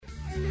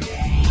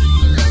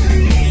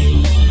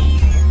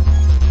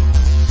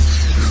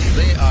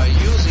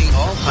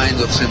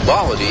of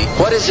symbology.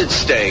 What is at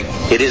stake?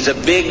 It is a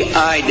big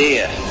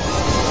idea,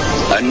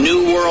 a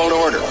new world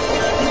order,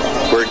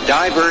 where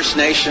diverse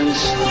nations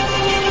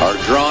are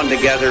drawn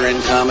together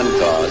in common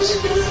cause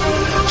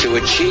to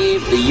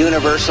achieve the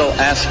universal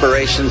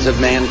aspirations of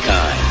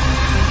mankind.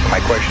 My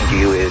question to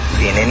you is,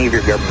 in any of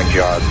your government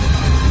jobs,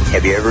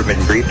 have you ever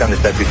been briefed on the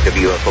subject of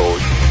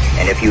UFOs?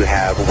 And if you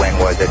have, when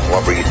was it and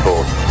what were you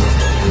told?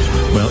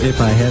 Well,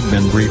 if I had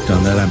been briefed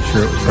on that, I'm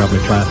sure it was probably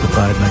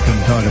classified and I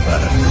couldn't talk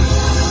about it.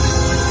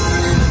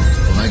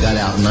 When I got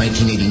out in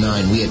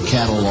 1989, we had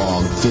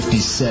cataloged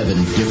 57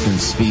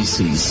 different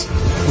species.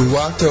 We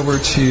walked over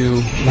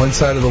to one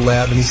side of the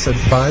lab and he said,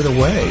 by the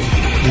way,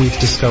 we've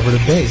discovered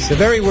a base. The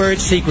very word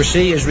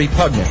secrecy is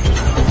repugnant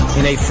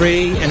in a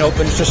free and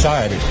open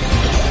society.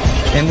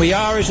 And we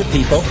are, as a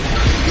people,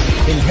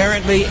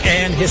 inherently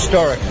and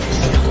historically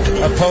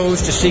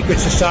opposed to secret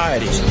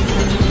societies,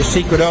 to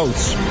secret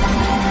oaths,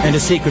 and to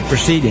secret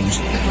proceedings.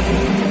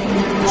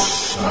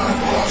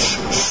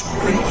 Skywatchers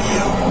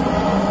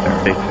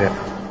Radio.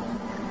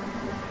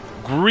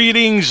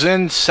 Greetings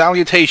and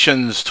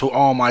salutations to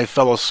all my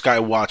fellow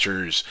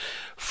Skywatchers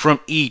from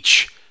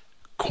each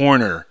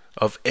corner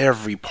of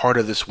every part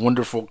of this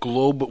wonderful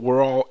globe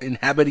we're all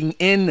inhabiting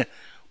in.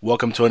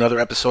 Welcome to another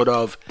episode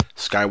of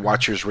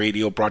Skywatchers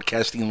Radio,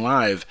 broadcasting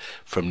live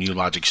from New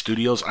Logic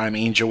Studios. I'm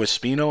Angel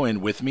Espino,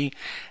 and with me,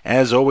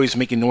 as always,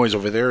 making noise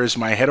over there is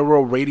my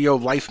hetero radio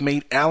life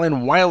mate,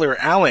 Alan Weiler.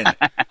 Alan,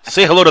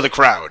 say hello to the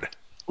crowd.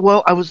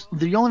 Well,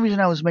 the only reason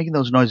I was making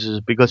those noises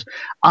is because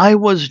I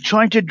was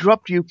trying to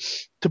interrupt you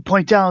to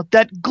point out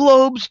that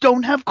globes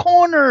don't have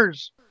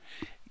corners.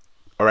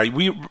 All right,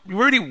 we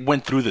already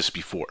went through this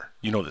before.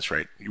 You know this,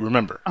 right? You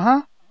remember?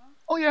 Uh-huh.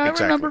 Oh, yeah,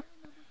 exactly. I remember.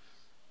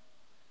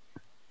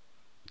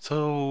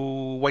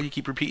 So why do you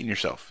keep repeating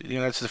yourself? You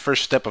know, that's the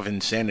first step of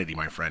insanity,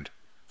 my friend.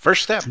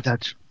 First step.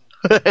 That's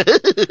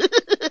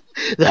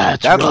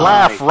that right.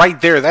 Laugh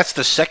right there. That's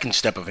the second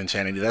step of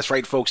insanity. That's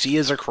right, folks. He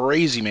is a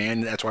crazy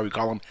man. That's why we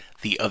call him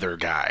the other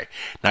guy.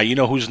 Now, you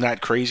know who's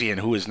not crazy and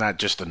who is not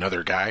just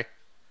another guy?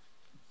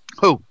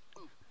 Who?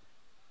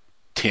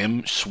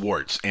 Tim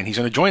Schwartz. And he's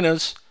going to join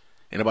us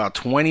in about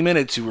 20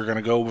 minutes. We're going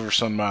to go over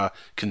some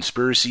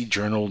conspiracy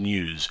journal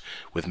news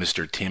with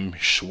Mr. Tim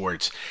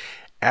Schwartz.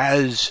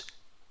 As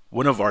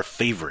one of our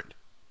favorite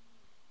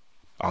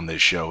on this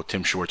show,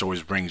 Tim Schwartz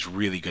always brings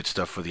really good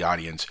stuff for the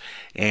audience.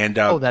 And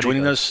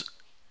joining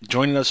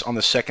us on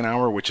the second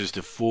hour, which is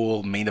the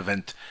full main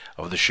event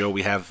of the show,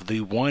 we have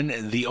the one,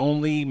 the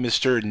only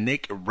Mr.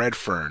 Nick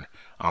Redfern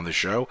on the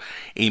show,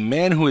 a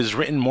man who has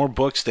written more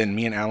books than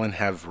me and Alan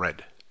have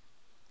read.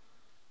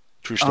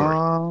 True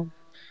story.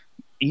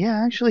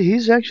 Yeah, actually,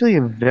 he's actually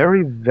a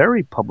very,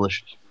 very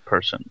published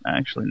person.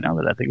 Actually, now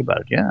that I think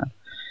about it, yeah,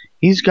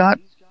 he's got.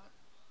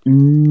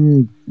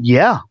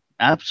 Yeah,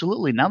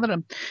 absolutely. Now that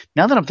I'm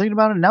thinking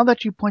about it, now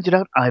that you pointed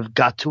out, I've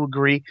got to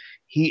agree.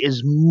 He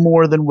is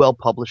more than well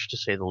published, to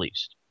say the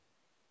least.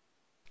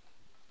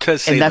 To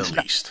say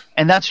the least.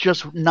 And that's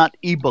just not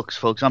ebooks,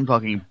 folks. I'm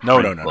talking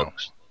print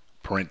books. No.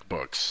 Print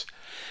books.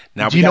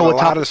 Now, do you know what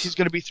topics he's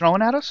going to be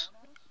throwing at us?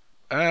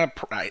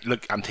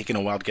 Look, I'm taking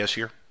a wild guess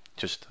here.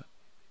 Just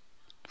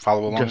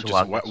follow along. Just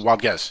a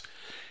wild guess.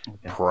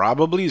 Okay.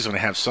 Probably is going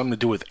to have something to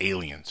do with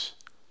aliens.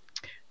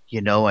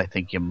 You know, I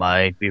think you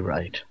might be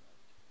right.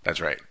 That's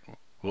right.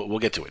 We'll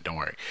get to it. Don't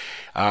worry.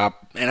 And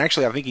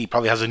actually, I think he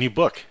probably has a new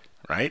book,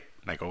 right?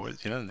 Like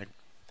always, you know,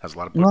 has a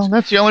lot of books. Well,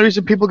 that's the only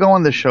reason people go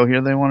on this show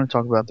here. They want to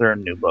talk about their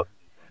new book.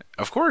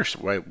 Of course.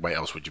 Why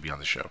else would you be on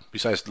the show?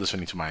 Besides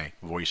listening to my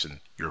voice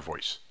and your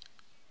voice.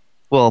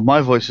 Well,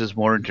 my voice is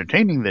more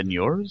entertaining than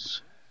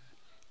yours.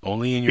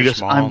 Only in your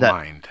small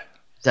mind.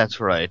 That's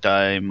right.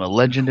 I'm a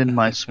legend in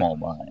my small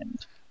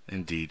mind.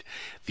 Indeed,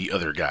 the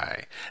other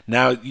guy.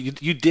 Now,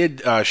 you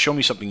did show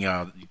me something,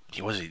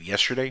 was it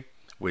yesterday?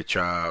 Which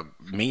made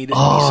me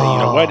say, you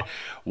know what?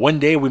 One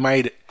day we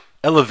might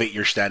elevate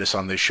your status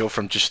on this show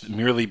from just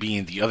merely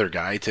being the other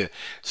guy to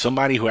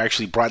somebody who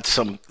actually brought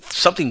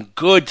something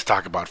good to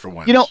talk about for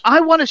once. You know,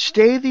 I want to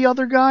stay the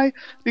other guy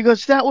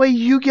because that way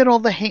you get all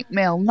the hate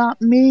mail,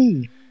 not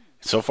me.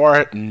 So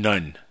far,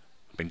 none.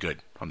 Been good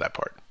on that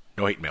part.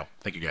 No hate mail.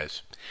 Thank you,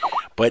 guys.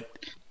 But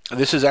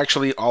this is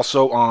actually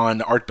also on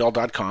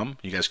artbell.com.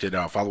 You guys could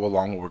follow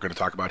along what we're going to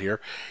talk about here.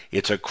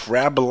 It's a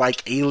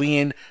crab-like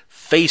alien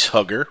face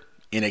hugger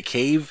in a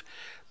cave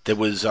that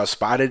was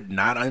spotted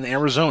not in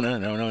Arizona.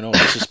 No.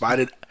 This is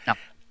spotted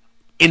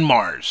in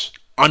Mars.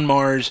 On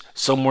Mars,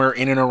 somewhere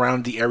in and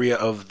around the area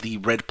of the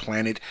red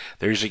planet,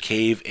 there's a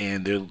cave,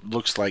 and there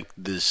looks like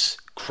this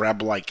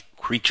crab-like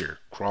creature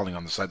crawling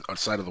on the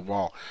side of the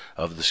wall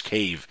of this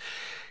cave.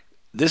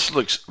 This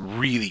looks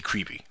really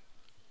creepy.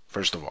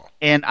 First of all,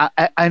 and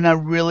I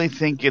really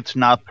think it's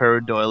not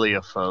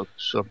pareidolia,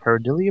 folks, or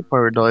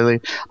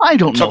pareidolia. I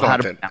don't know how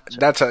to pronounce it.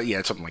 That's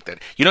something like that.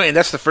 You know, and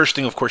that's the first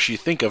thing, of course, you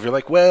think of. You're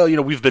like, well, you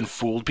know, we've been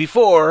fooled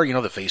before. You know,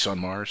 the face on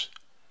Mars.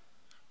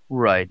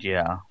 Right.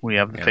 Yeah, we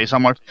have the face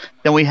on Mars.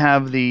 Then we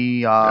have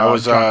the.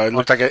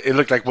 It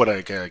looked like what,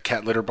 a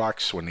cat litter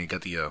box when they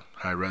got the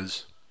high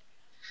res.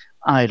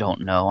 I don't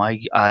know.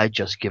 I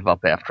just give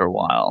up after a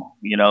while.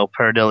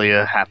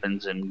 Pareidolia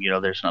happens, and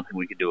there's nothing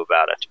we can do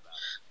about it.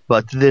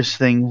 But this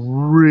thing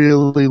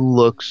really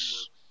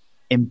looks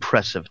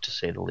impressive, to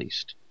say the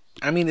least.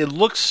 I mean, it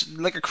looks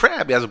like a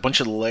crab. It has a bunch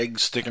of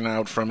legs sticking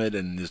out from it,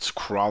 and it's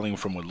crawling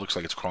from what looks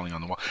like it's crawling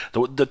on the wall.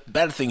 The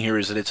bad thing here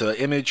is that it's an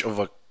image of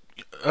a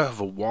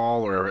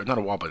wall, or not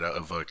a wall, but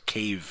of a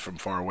cave from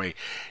far away.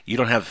 You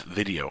don't have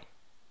video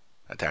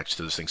attached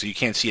to this thing, so you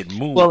can't see it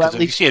move. Well, at if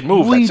least you see it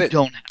move, we that's it.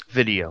 don't have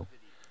video.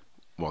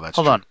 Well, that's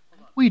Hold true. on.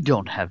 We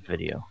don't have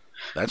video.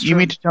 That's You true.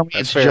 mean to tell me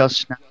That's it's fair.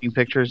 just snapping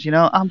pictures?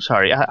 I'm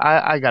sorry.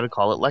 I got to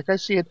call it like I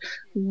see it.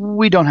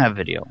 We don't have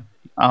video.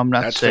 I'm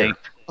not That's saying.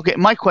 fair. Okay,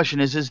 my question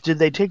is did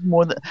they take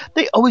more than?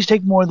 They always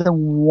take more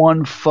than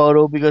one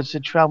photo because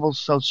it travels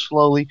so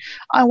slowly.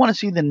 I want to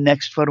see the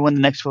next photo and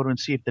the next photo and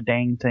see if the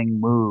dang thing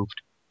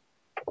moved.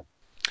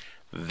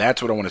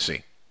 That's what I want to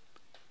see.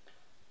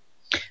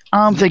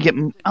 I'm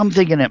thinking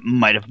it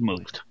might have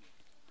moved.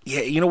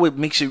 Yeah, you know what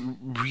makes it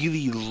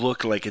really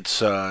look like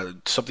it's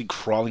something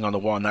crawling on the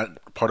wall,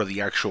 not part of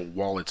the actual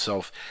wall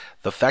itself?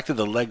 The fact that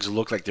the legs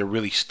look like they're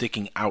really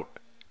sticking out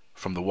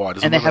from the wall. It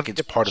doesn't And they look have like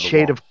a it's part of the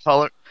shade wall. of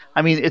color.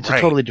 I mean, it's Right.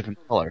 a totally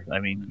different color. I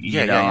mean,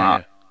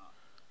 Yeah.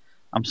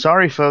 I'm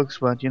sorry, folks,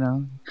 but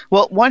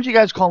Well, why don't you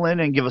guys call in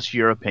and give us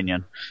your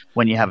opinion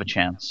when you have a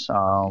chance?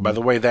 By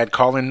the way, that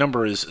call-in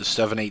number is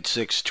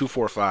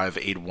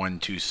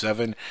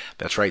 786-245-8127.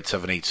 That's right,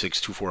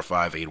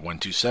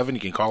 786-245-8127. You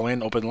can call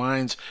in, open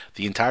lines,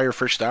 the entire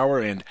first hour,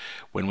 and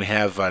when we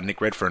have Nick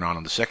Redfern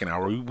on the second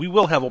hour, we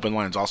will have open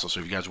lines also, so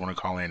if you guys want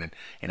to call in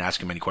and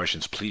ask him any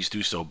questions, please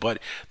do so. But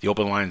the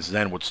open lines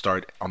then would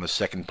start on the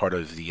second part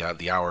of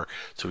the hour,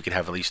 so we could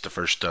have at least the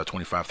first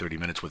 25, 30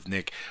 minutes with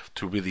Nick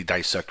to really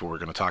dissect what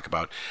we're going to talk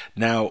about.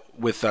 Now,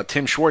 with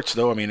Tim Schwartz,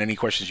 though, I mean, any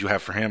questions you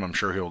have for him, I'm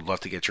sure he'll love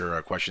to get your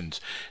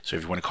questions. So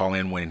if you want to call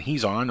in when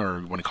he's on,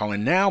 or you want to call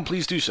in now,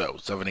 please do so.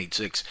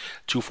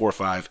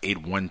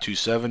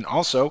 786-245-8127.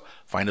 Also,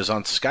 find us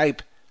on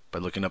Skype by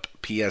looking up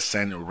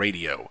PSN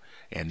Radio,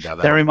 and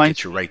that'll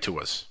get you right to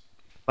us.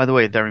 By the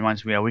way, that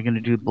reminds me, are we going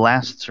to do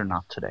blasts or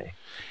not today?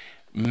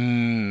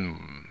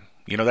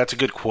 That's a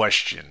good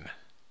question.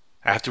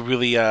 I have to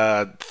really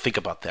think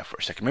about that for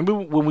a second. Maybe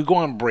when we go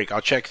on break,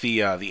 I'll check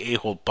the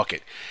a-hole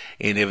bucket,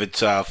 and if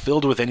it's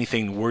filled with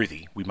anything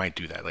worthy, we might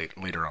do that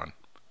later on.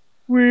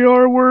 We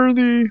are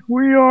worthy.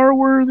 We are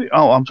worthy.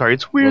 Oh, I'm sorry.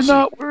 It's we're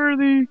not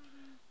worthy.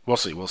 We'll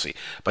see.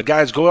 But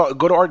guys, go to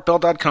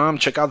artbell.com.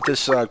 Check out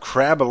this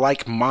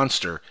crab-like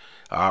monster.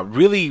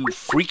 Really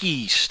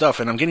freaky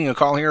stuff. And I'm getting a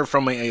call here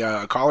from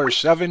a caller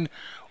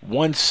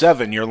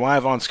 717. You're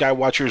live on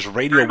Skywatchers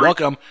Radio.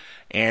 Welcome,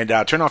 and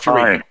turn off your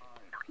radio.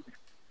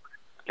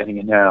 Getting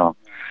it now.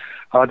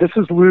 This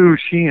is Lou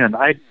Sheehan.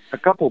 A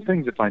couple of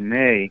things, if I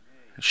may.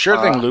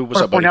 Sure thing, Lou.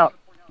 What's up, buddy? Out,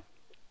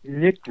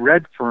 Nick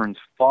Redfern's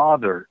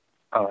father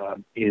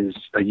is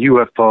a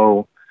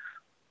UFO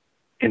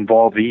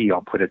involvee,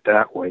 I'll put it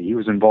that way. He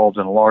was involved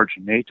in a large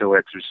NATO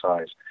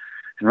exercise.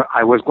 And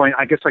I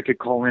guess I could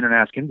call in and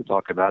ask him to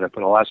talk about it,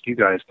 but I'll ask you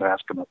guys to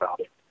ask him about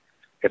it,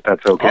 if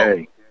that's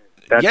okay.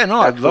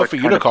 I'd love for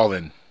you to call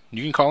in.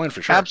 You can call in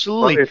for sure.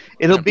 Absolutely.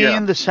 It'll be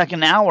in the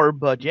second hour,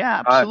 but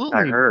yeah, absolutely.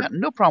 I heard.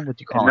 No problem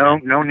with you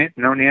calling. No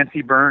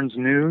Nancy Burns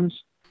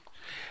news?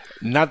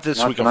 Not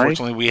this week,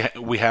 unfortunately.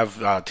 We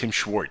have Tim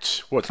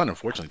Schwartz. Well, it's not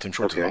unfortunately. Tim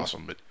Schwartz is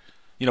awesome, but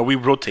we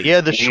rotate.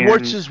 Yeah, the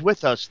Schwartz is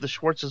with us.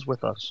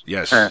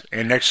 Yes,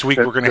 and next week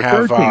we're going to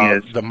have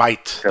the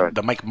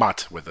Mike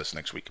Mott with us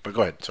next week. But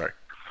go ahead. Sorry.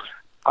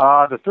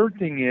 The third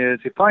thing is,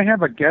 if I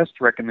have a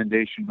guest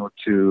recommendation or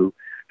two,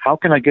 how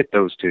can I get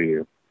those to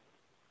you?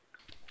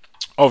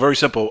 Oh, very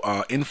simple.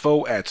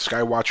 Info at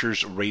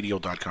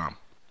skywatchersradio.com.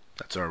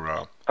 That's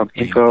our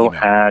info email.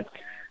 at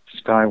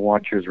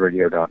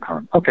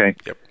skywatchersradio.com. Okay.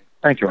 Yep.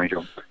 Thank you,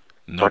 Angel.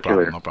 No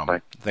problem.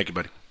 Bye. Thank you,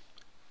 buddy.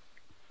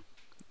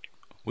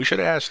 We should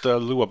have asked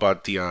Lou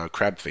about the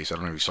crab face. I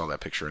don't know if you saw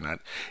that picture or not.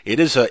 It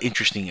is an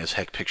interesting as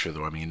heck picture,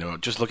 though. I mean,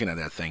 just looking at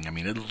that thing, I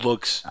mean, it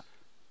looks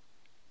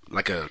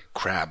like a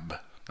crab.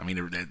 I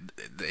mean,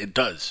 it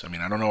does. I mean,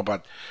 I don't know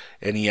about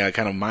any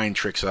kind of mind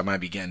tricks that I might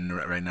be getting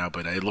right now,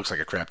 but it looks like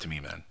a crab to me,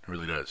 man. It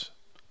really does.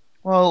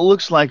 Well, it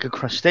looks like a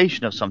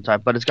crustacean of some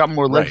type, but it's got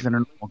more legs than a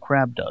normal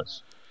crab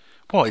does.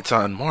 Well, it's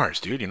on Mars,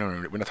 dude.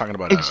 We're not talking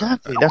about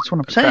exactly. That's what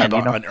I'm saying.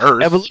 On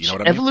Earth,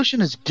 evolution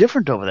is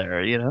different over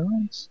there.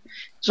 It's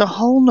a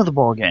whole nother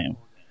ball game.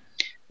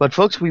 But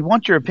folks, we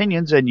want your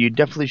opinions, and you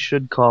definitely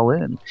should call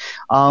in.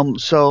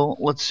 So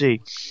let's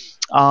see.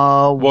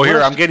 Well,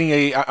 here I'm getting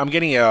a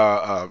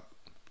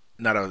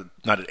not an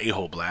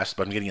a-hole blast,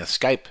 but I'm getting a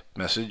Skype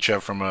message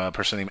from a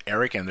person named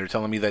Eric, and they're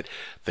telling me that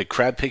the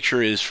crab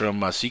picture is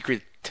from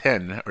Secret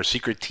 10 or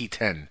Secret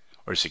T10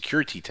 or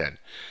Secure T10,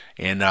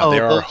 and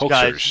there are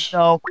hoaxers.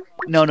 Guys.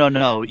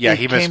 No. Yeah,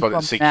 he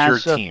misspoke. Secure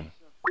NASA. Team.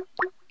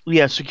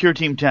 Yeah, Secure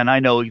Team 10. I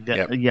know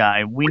that. Yep.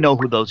 Yeah, we know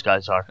who those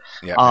guys are.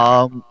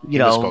 Yeah, he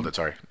misspelled it.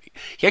 Sorry.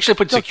 He actually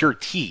put Secure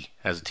T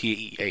as a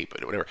T-E-A,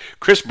 but whatever.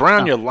 Chris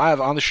Brown, you're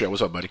live on the show.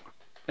 What's up, buddy?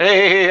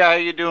 Hey, how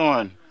you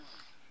doing?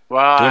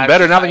 Well, Doing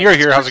better now than you're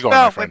here. How's it going,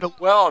 my friend?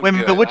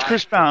 Wait, but which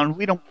Chris Brown?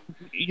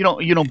 You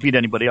don't beat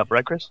anybody up,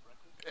 right, Chris?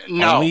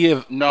 No,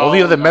 only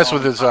if they mess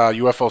with his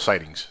UFO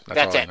sightings.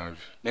 That's all it. I know.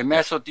 They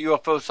mess with the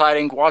UFO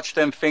sighting. Watch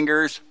them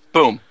fingers.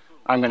 Boom.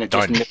 I'm going to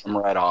just nip them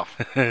right off.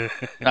 All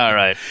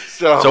right.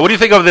 So what do you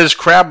think of this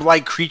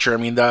crab-like creature? I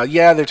mean,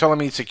 they're telling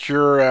me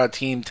Secure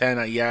Team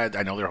 10. Yeah,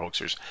 I know they're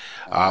hoaxers.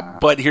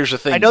 But here's the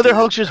thing. I know they're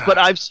hoaxers, but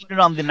I've seen it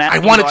on the net. I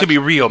want it to be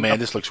real, man.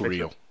 This looks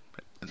real.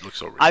 It looks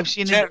so real. I've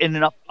seen it in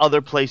enough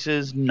other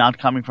places, not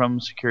coming from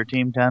Secure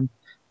Team 10.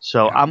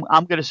 So yeah.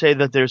 I'm going to say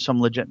that there's some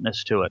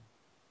legitness to it.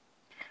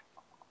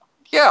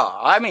 Yeah,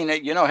 I mean,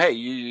 hey,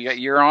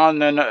 you're on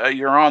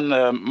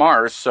the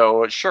Mars,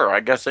 so sure, I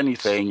guess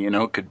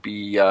anything, could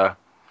be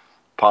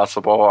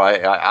possible.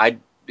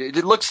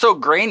 It looks so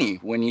grainy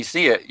when you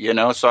see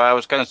it, so I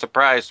was kind of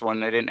surprised when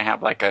they didn't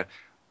have like a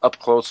up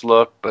close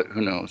look, but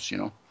who knows,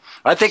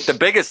 I think the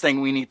biggest thing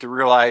we need to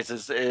realize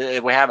is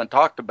we haven't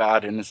talked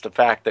about, and it's the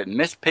fact that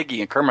Miss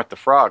Piggy and Kermit the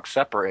Frog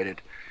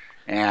separated,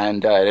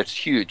 and it's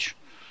huge.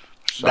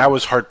 So, that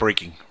was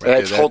heartbreaking. Right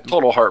it's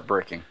total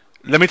heartbreaking.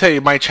 Let me tell you,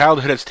 my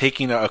childhood has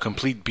taken a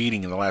complete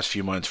beating in the last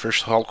few months.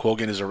 First, Hulk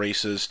Hogan is a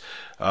racist.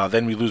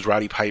 Then we lose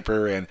Roddy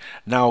Piper. And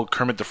now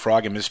Kermit the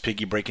Frog and Miss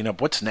Piggy breaking up.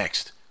 What's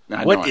next?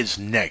 What is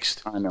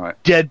next? I know it.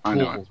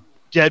 Deadpool.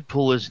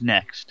 Deadpool is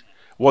next.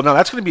 Well, no,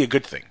 that's going to be a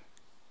good thing.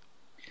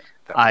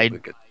 I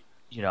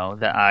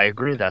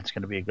agree. That's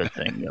going to be a good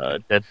thing.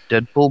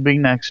 Deadpool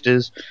being next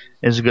is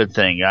a good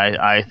thing.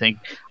 I think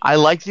I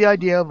like the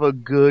idea of a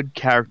good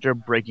character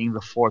breaking the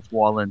fourth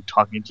wall and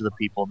talking to the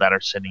people that are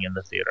sitting in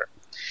the theater.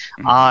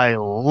 Mm-hmm. I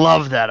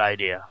love that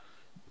idea.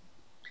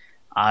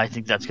 I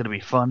think that's going to be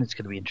fun. It's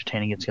going to be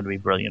entertaining. It's going to be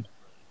brilliant.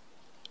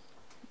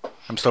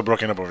 I'm still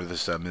broken up over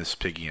this Miss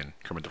Piggy and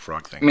Kermit the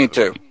Frog thing. Me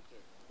too.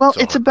 Well,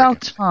 it's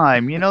about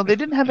time. They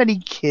didn't have any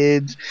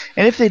kids,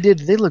 and if they did,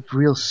 they looked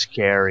real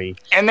scary.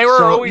 And they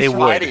were always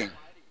fighting.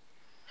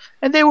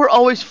 And they were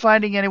always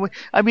fighting anyway.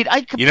 I mean,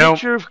 I could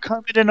picture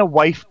Kermit in a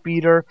wife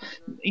beater,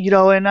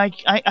 and I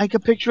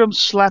could picture him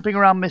slapping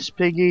around Miss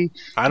Piggy.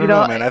 I don't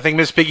know, man. I think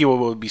Miss Piggy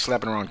will be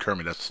slapping around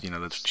Kermit.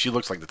 She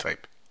looks like the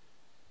type.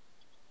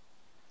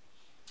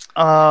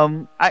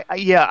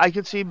 I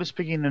could see Miss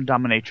Piggy in a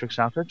dominatrix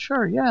outfit.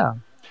 Sure, yeah.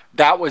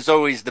 That was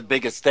always the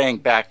biggest thing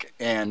back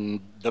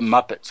in the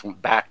Muppets,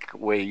 back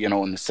way, in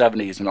the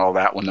 70s and all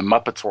that, when the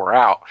Muppets were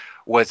out,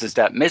 is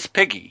that Miss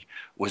Piggy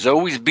was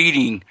always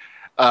beating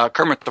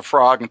Kermit the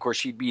Frog, and of course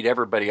she beat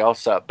everybody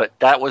else up, but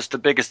that was the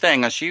biggest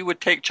thing. And she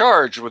would take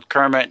charge with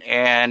Kermit,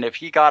 and if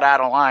he got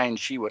out of line,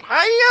 she would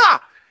hi-ya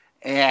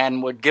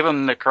and would give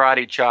him the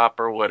karate chop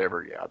or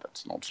whatever. Yeah,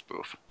 that's an old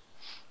spoof.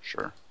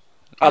 Sure.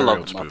 I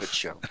love the Muppet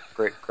Show.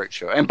 Great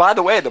show. And by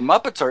the way, the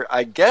Muppets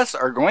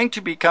are going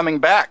to be coming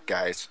back,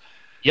 guys.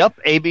 Yep,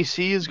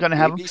 ABC is going to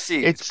have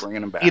ABC them. Is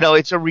bringing them back.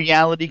 It's a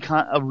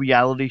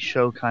reality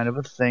show kind of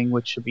a thing,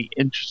 which should be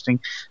interesting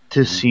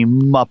to see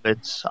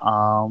Muppets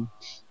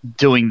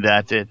doing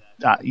that.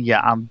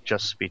 I'm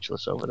just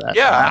speechless over that.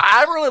 Yeah,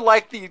 I really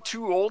like the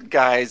two old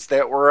guys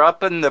that were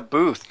up in the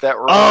booth that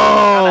were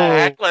kind of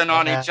heckling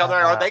on each other.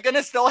 Are they going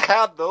to still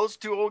have those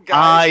two old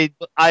guys?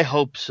 I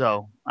hope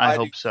so. I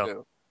hope so.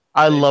 Too.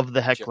 I love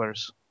the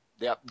hecklers.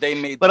 Yep, they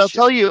made. But I'll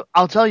tell you,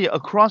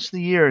 across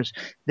the years,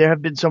 there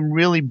have been some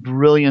really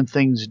brilliant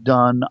things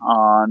done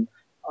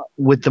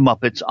with the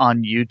Muppets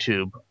on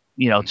YouTube.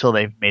 Till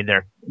they're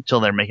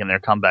making their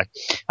comeback.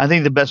 I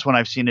think the best one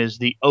I've seen is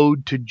the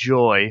Ode to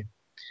Joy.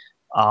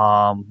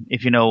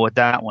 If you know what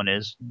that one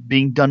is,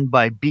 being done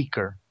by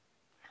Beaker.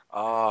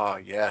 Oh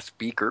yes,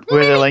 Beaker.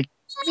 Where they're like,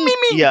 me.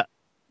 Yeah.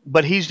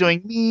 But he's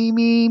doing me.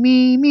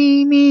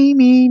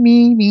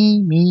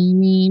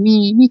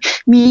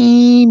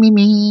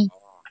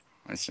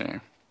 I see.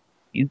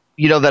 You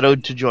know that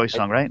Ode to Joy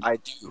song, right? I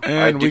do.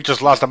 And we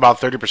just lost about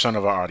 30%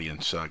 of our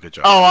audience. Good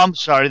job. Oh, I'm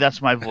sorry.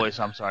 That's my voice.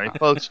 I'm sorry,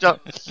 folks.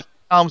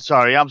 I'm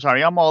sorry.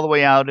 I'm all the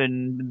way out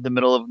in the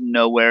middle of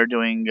nowhere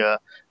doing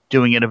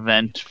an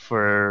event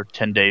for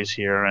 10 days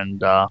here,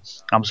 and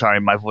I'm sorry,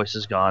 my voice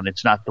is gone.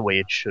 It's not the way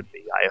it should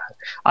be.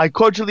 I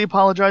cordially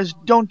apologize.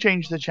 Don't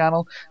change the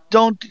channel.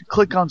 Don't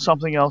click on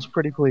something else,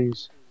 pretty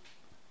please.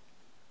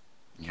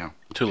 Yeah,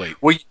 too late.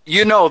 Well,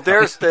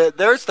 there's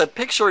the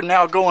picture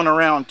now going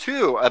around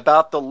too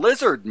about the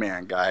Lizard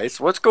Man, guys.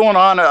 What's going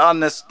on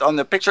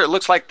the picture? It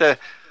looks like the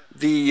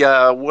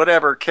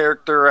whatever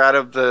character out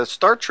of the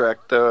Star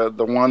Trek, the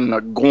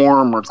one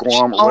Gorm or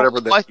whatever.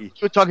 You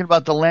were talking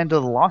about the Land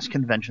of the Lost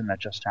convention that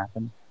just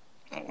happened.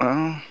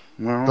 Well,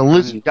 the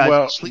Lizard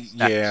guy.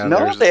 Yeah.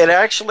 No, they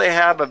actually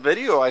have a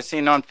video I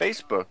seen on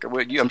Facebook.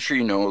 I'm sure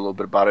you know a little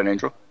bit about it,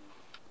 Angel.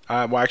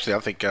 Well, actually, I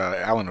think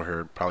Alan over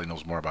here probably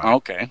knows more about it.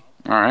 Okay.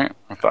 All right.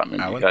 I thought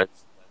maybe Alan? You guys.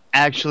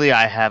 Actually,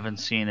 I haven't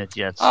seen it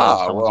yet.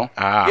 So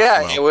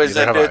it was.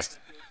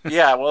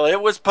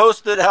 It was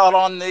posted out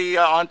on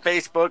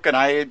Facebook, and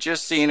I had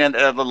just seen it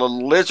of the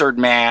Lizard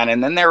Man,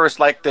 and then there was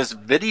like this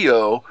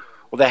video.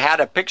 Well, they had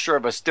a picture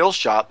of a still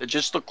shot that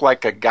just looked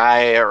like a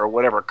guy or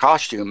whatever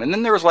costume, and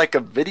then there was like a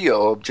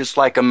video of just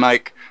like him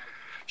like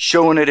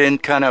showing it in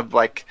kind of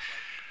like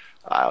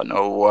I don't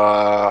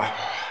know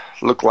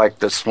looked like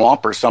the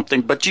swamp or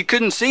something, but you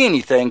couldn't see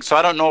anything, so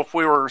I don't know if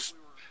we were.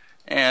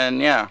 And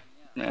yeah,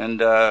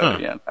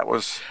 that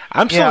was.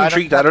 I'm still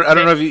intrigued. I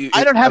don't know if you.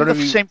 I don't have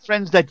the same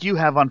friends that you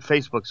have on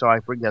Facebook, so I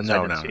guess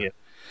I didn't see it.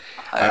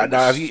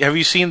 Now, have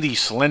you seen the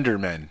Slender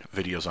Men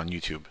videos on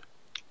YouTube?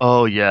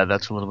 Oh yeah,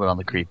 that's a little bit on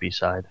the creepy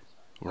side,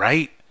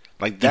 right?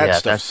 Like that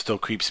stuff still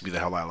creeps me the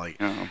hell out.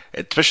 Like,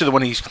 especially the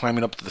one he's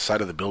climbing up to the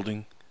side of the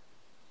building.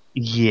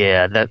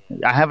 Yeah, that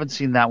I haven't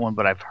seen that one,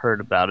 but I've heard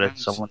about it.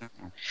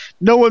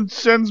 No one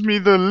sends me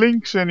the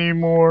links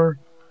anymore.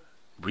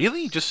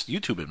 Really? Just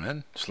YouTube it,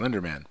 man.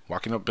 Slender Man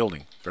walking up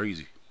building, very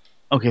easy.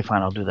 Okay,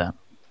 fine, I'll do that.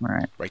 All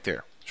right, right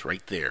there. It's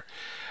right there.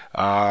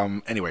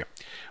 Anyway,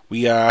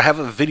 we have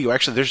a video.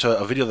 Actually, there's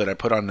a video that I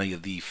put on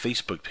the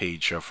Facebook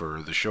page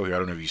for the show here. I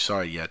don't know if you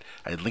saw it yet.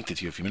 I had linked it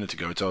to you a few minutes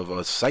ago. It's of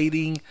a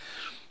sighting.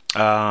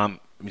 Let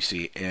me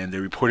see. And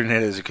they're reporting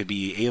it as it could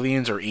be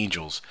aliens or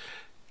angels.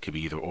 Could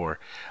be either or.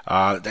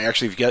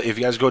 Actually, if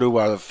you guys go to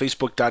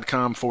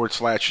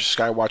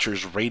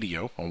facebook.com/Skywatchers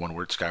Radio, on one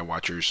word,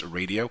 Skywatchers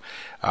Radio,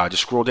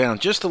 just scroll down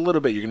just a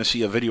little bit. You're going to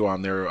see a video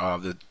on there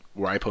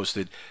where I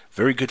posted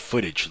very good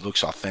footage. It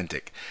looks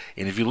authentic.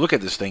 And if you look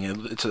at this thing,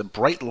 it's a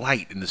bright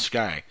light in the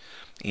sky.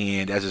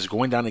 And as it's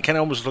going down, it kind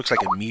of almost looks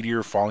like a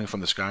meteor falling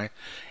from the sky.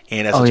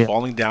 And as it's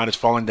falling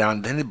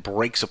down, then it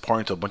breaks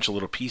apart into a bunch of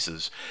little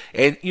pieces.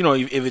 And, you know,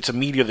 if it's a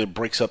meteor that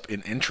breaks up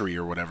in entry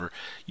or whatever,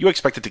 you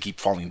expect it to keep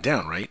falling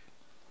down, right?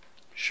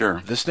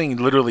 Sure. This thing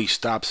literally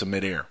stops in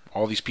midair.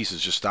 All these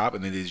pieces just stop,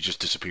 and then they just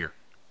disappear.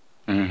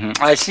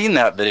 Mm-hmm. I've seen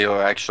that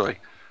video, actually.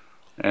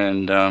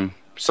 And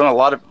some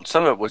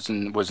of it was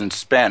in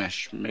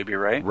Spanish, maybe,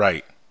 right?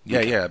 Right.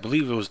 Yeah, I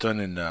believe it was done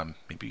in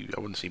maybe I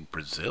wouldn't say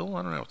Brazil.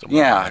 I don't know.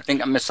 I think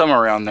I'm somewhere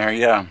around there.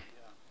 Yeah.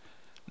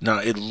 No,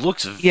 it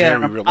looks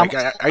very real. Like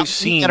I've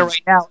seen it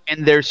right now,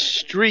 and their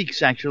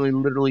streaks actually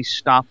literally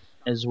stop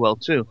as well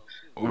too.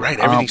 Right,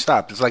 everything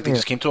stopped. It's like they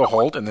just came to a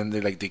halt, and then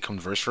they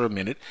converse for a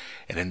minute,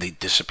 and then they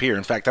disappear.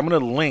 In fact, I'm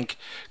going to link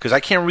because I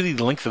can't really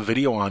link the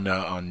video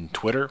on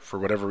Twitter for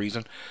whatever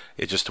reason.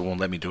 It just won't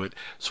let me do it.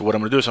 So what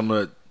I'm going to do is I'm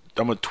going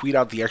to tweet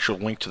out the actual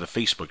link to the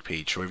Facebook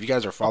page. So if you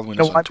guys are following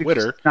us on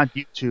Twitter... It's not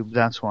YouTube,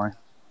 that's why.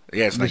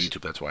 Yeah, it's not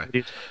YouTube, that's why.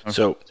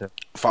 So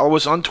follow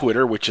us on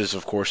Twitter, which is,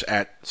 of course,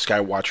 at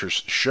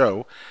Skywatchers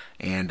Show.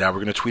 And we're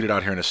going to tweet it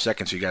out here in a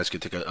second so you guys can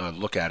take a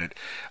look at it.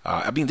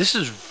 I mean, this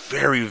is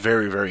very,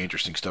 very, very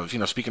interesting stuff. You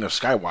know, speaking of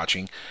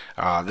skywatching,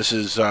 this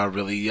is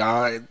really...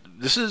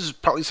 this is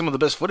probably some of the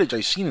best footage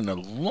I've seen in a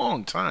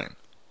long time.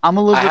 I'm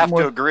a little bit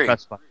more... I have to agree.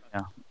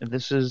 Yeah.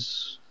 This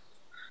is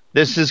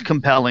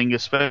compelling,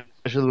 especially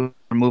when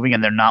they're moving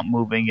and they're not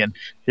moving and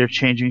they're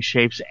changing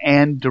shapes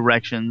and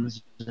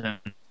directions. And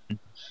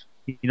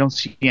you don't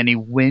see any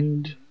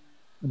wind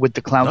with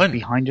the clouds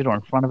behind it or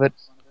in front of it.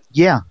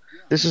 Yeah,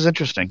 this is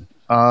interesting.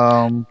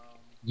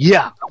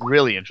 Yeah,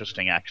 really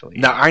interesting, actually.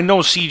 Now, I know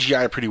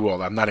CGI pretty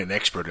well. I'm not an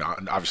expert,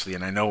 obviously,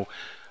 and I know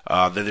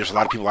that there's a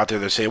lot of people out there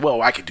that say,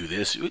 well, I could do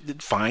this.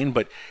 Fine,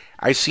 but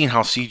I've seen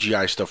how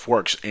CGI stuff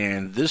works,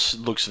 and this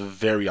looks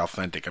very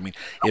authentic. I mean,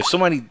 if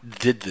somebody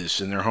did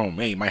this in their home,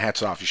 hey, my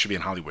hat's off. You should be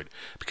in Hollywood,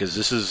 because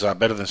this is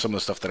better than some of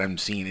the stuff that I'm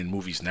seeing in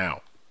movies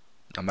now.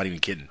 I'm not even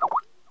kidding.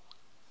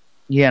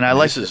 Yeah, and I'm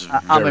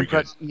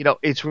impressed. Good. You know,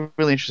 it's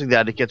really interesting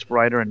that it gets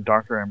brighter and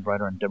darker and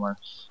brighter and dimmer.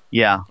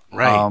 Yeah.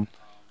 Right.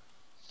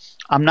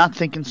 I'm not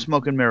thinking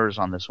smoke and mirrors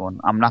on this one.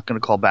 I'm not going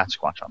to call Bat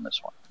Squatch on this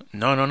one.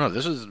 No.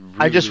 This is really,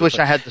 I just really wish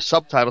I had the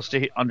subtitles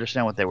to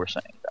understand what they were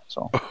saying. That's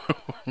all.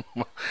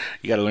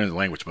 You got to learn the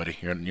language, buddy.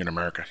 You're in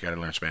America. You got to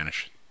learn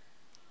Spanish.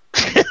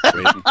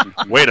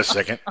 Wait a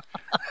second.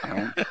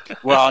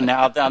 Well,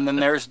 now then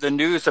there's the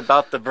news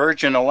about the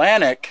Virgin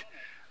Atlantic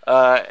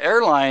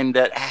airline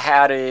that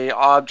had a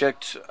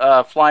object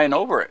flying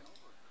over it,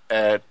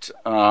 and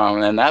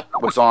that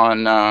was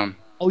on.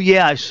 Oh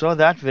yeah, I saw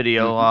that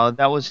video. Mm-hmm.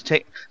 That was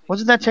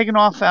wasn't that taken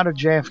off out of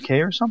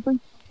JFK or something?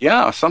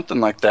 Yeah,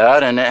 something like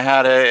that, and it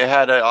had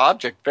an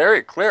object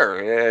very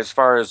clear as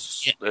far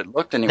as it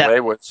looked anyway.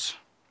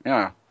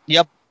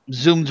 Yep,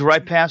 zoomed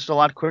right past a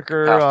lot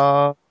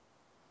quicker.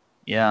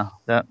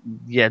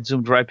 It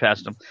zoomed right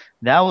past them.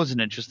 That was an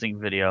interesting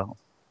video.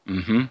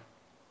 Mm-hmm.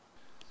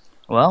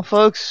 Well,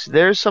 folks,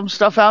 there's some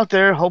stuff out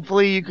there.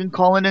 Hopefully you can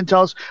call in and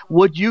tell us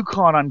what you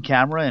caught on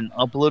camera and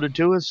upload it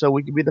to us so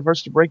we can be the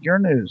first to break your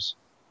news.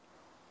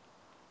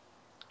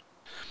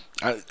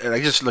 I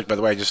just look. By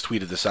the way, I just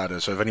tweeted this out.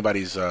 So if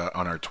anybody's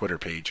on our Twitter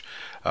page,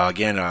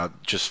 again,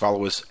 just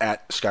follow us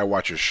at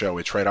Skywatchers Show.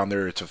 It's right on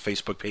there. It's a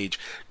Facebook page.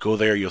 Go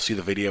there. You'll see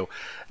the video.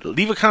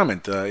 Leave a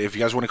comment if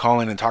you guys want to call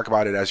in and talk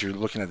about it as you're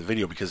looking at the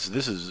video, because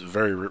this is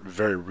very,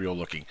 very real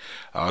looking.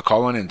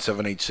 Call in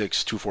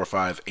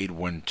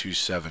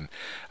 786-245-8127.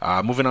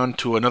 Moving on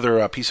to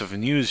another piece of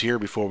news here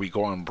before we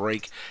go on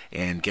break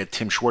and get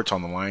Tim Schwartz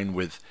on the line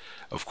with,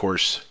 of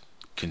course,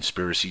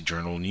 Conspiracy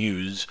Journal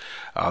News.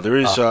 There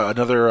is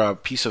another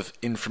piece of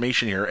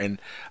information here,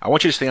 and I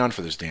want you to stay on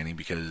for this, Danny,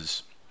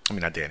 because... I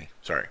mean, not Danny.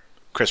 Sorry.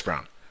 Chris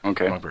Brown.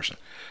 Okay. Wrong person.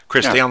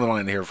 Chris, stay on the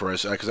line here for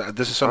us, because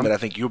this is something that I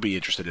think you'll be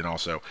interested in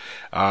also.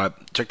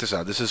 Check this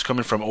out. This is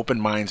coming from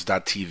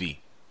openminds.tv.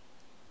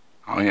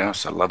 Oh,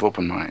 yes. I love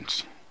Open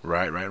Minds.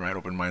 Right.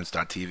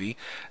 OpenMinds.tv.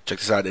 Check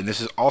this out. And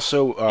this is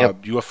also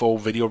UFO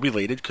video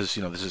related because,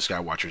 this is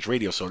Skywatchers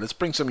Radio. So let's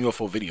bring some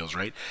UFO videos,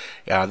 right?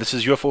 This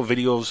is UFO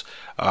videos.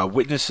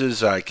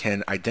 Witnesses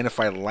can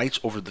identify lights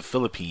over the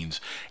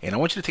Philippines. And I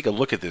want you to take a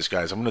look at this,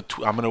 guys. I'm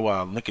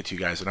gonna link it to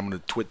you guys, and I'm going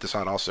to tweet this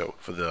out also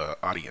for the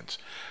audience.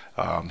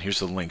 Here's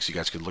the link so you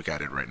guys can look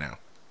at it right now.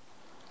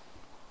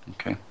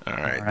 Okay. All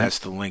right, that's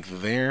the link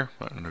there.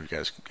 I don't know if you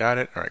guys got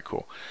it. All right,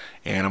 cool.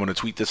 And I'm going to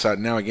tweet this out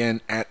now again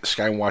at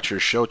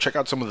Skywatchers Show. Check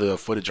out some of the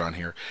footage on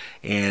here.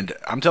 And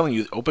I'm telling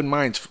you, Open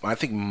Minds, I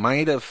think,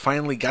 might have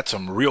finally got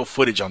some real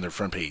footage on their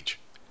front page.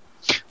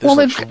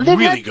 They've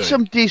had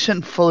some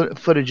decent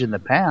footage in the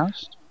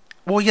past.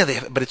 Well,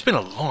 yeah, but it's been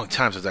a long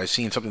time since I've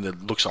seen something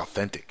that looks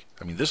authentic.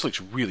 I mean, this looks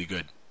really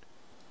good.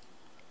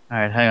 All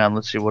right, hang on.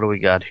 Let's see. What do we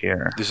got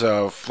here?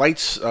 There's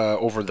flights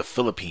over the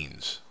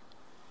Philippines.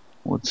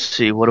 Let's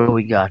see. What do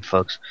we got,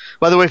 folks?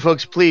 By the way,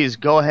 folks, please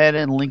go ahead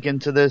and link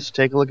into this.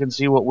 Take a look and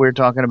see what we're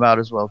talking about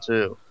as well,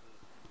 too.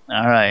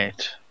 All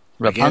right.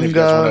 Again, if you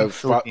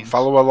guys want to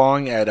follow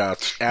along at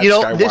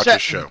Skywatchers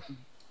Show.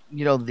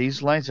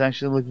 These lights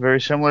actually look very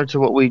similar to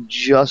what we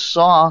just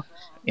saw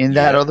in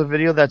that other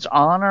video that's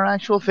on our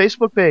actual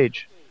Facebook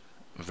page.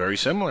 Very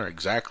similar,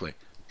 exactly.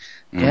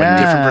 Yeah.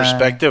 Different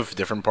perspective,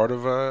 different part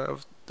of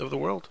the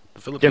world.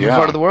 The Philippines. Different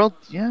part of the world?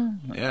 Yeah.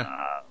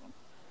 Yeah.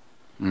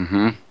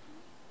 Mm-hmm.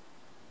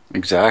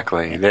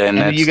 Exactly.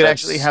 And you could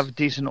actually have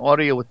decent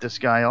audio with this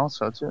guy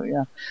also, too,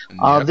 yeah.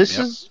 This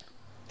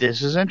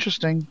is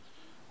interesting.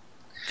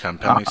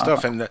 Compelling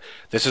stuff. And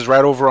this is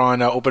right over on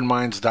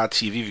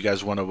openminds.tv if you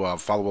guys want to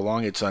follow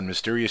along. It's on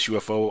Mysterious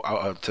UFO.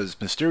 It says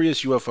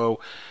Mysterious UFO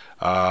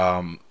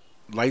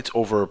lights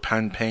over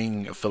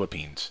Panpang,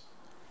 Philippines.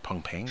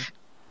 Pangpang?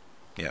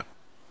 Yeah.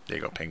 There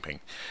you go, Pang.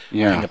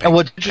 Yeah. And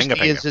what's interesting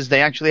is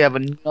they actually have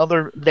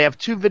they have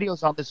two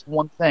videos on this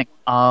one thing.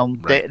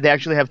 They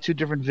actually have two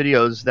different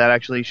videos that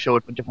actually show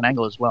it from a different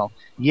angle as well.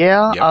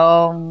 Yeah.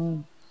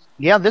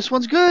 Yep. This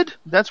one's good.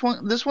 This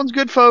one's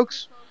good,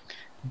 folks.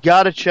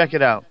 Gotta check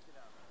it out.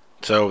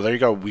 So there you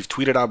go. We've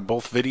tweeted out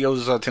both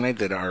videos tonight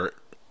that are,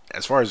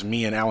 as far as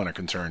me and Alan are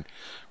concerned,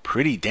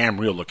 pretty damn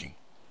real looking.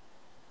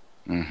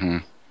 Mm-hmm.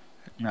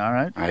 All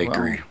right. I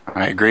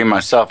agree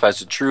myself.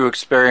 As a true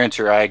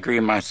experiencer, I agree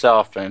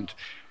myself. And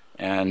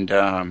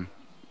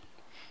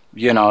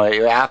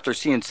after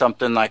seeing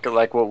something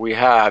like what we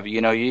have,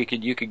 you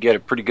could get a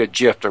pretty good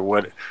gist of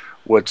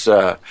what's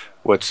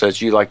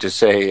as you like to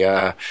say,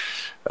 bat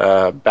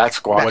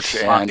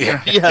squatch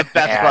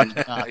bat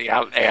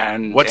squatch.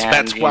 And what's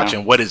bat squatch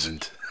and what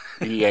isn't?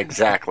 Yeah,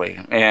 exactly.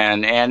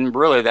 And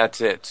really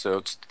that's it. So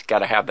it's got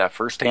to have that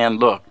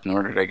first-hand look in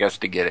order, I guess,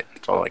 to get it.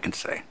 That's all I can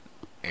say.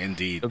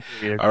 Indeed.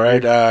 All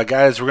right,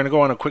 guys, we're going to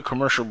go on a quick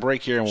commercial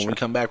break here, and when we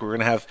come back, we're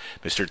going to have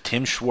Mr.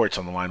 Tim Schwartz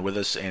on the line with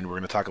us, and we're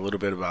going to talk a little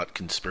bit about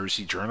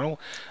Conspiracy Journal,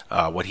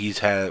 what he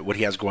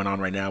has going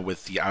on right now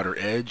with The Outer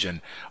Edge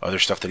and other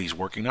stuff that he's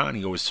working on.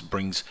 He always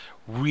brings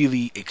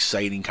really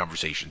exciting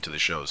conversation to the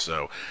show,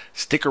 so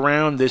stick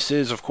around. This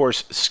is, of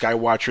course,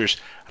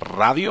 Skywatchers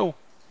Radio.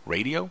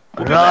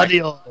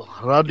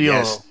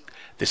 Yes,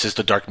 this is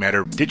the Dark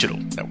Matter Digital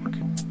Network.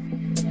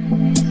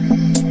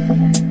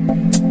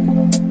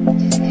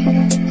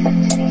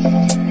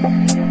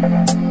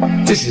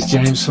 This is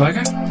James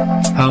Swagger,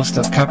 host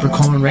of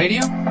Capricorn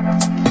Radio.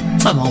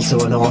 I'm also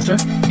an author,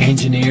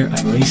 engineer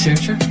and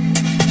researcher.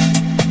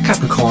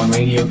 Capricorn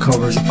Radio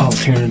covers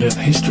alternative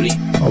history,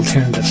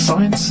 alternative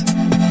science,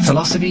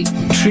 philosophy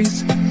and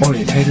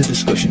truth-orientated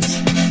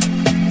discussions.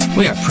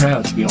 We are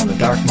proud to be on the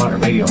Dark Matter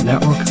Radio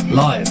Network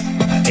live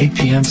at 8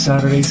 p.m.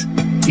 Saturdays,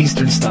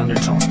 Eastern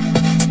Standard Time.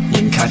 You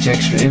can catch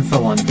extra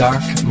info on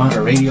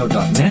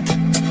darkmatterradio.net,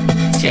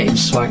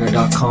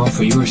 jamesswagger.com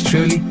for yours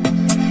truly,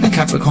 and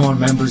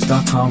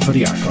CapricornMembers.com for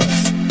the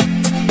archives.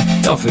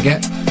 Don't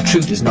forget,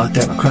 truth is not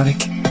democratic.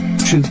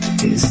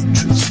 Truth is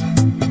truth.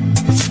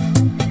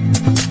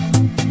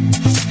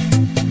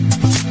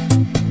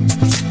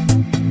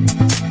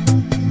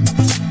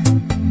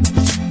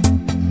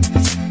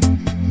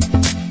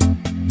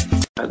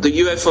 The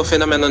UFO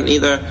phenomenon,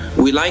 either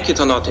we like it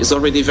or not, is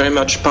already very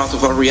much part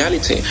of our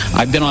reality.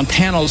 I've been on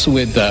panels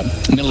with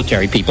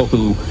military people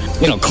who,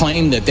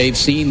 claim that they've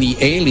seen the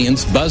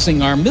aliens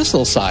buzzing our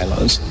missile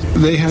silos.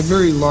 They had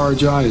very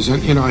large eyes,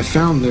 and, I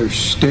found their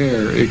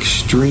stare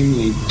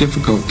extremely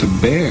difficult to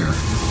bear.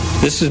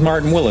 This is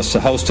Martin Willis,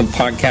 the host of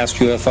Podcast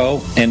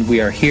UFO, and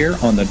we are here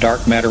on the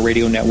Dark Matter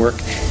Radio Network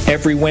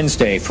every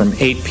Wednesday from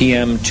 8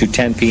 p.m. to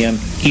 10 p.m.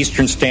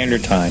 Eastern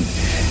Standard Time.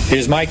 It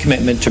is my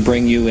commitment to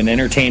bring you an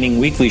entertaining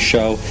weekly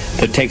show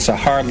that takes a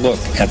hard look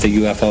at the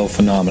UFO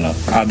phenomena.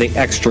 Are they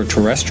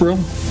extraterrestrial?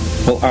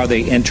 Well, are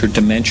they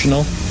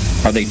interdimensional?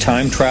 Are they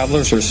time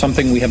travelers or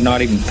something we have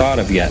not even thought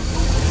of yet?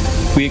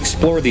 We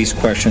explore these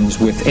questions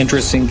with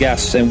interesting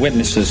guests and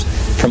witnesses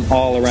from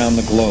all around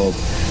the globe.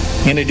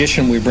 In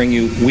addition, we bring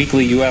you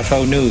weekly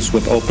UFO news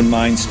with Open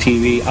Minds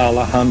TV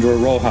Alejandro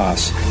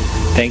Rojas.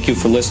 Thank you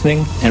for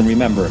listening, and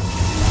remember,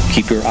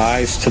 keep your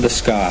eyes to the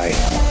sky.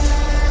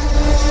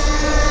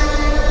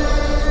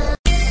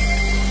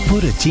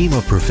 Put a team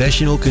of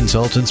professional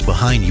consultants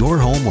behind your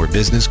home or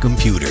business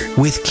computer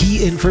with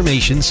Key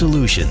Information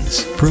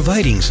Solutions,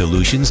 providing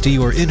solutions to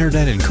your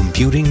internet and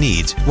computing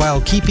needs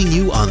while keeping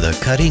you on the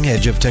cutting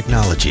edge of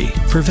technology.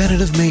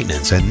 Preventative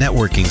maintenance and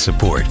networking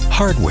support,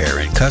 hardware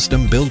and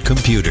custom-built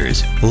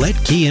computers. Let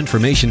Key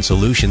Information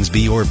Solutions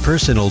be your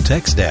personal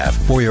tech staff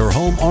for your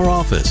home or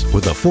office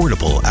with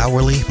affordable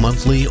hourly,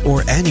 monthly,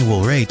 or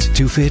annual rates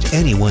to fit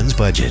anyone's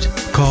budget.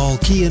 Call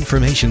Key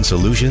Information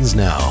Solutions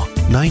now.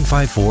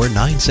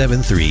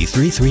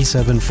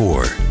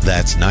 954-973-3374.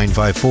 That's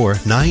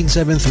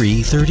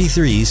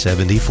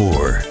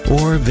 954-973-3374.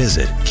 Or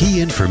visit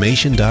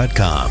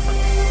keyinformation.com.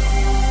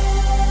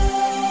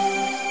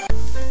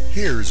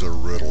 Here's a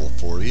riddle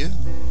for you.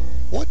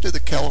 What do the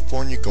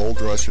California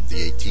gold rush of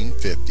the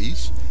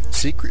 1850s,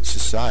 secret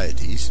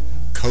societies,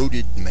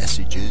 coded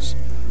messages,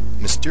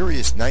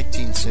 mysterious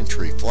 19th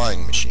century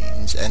flying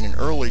machines, and an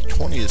early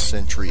 20th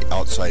century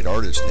outside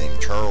artist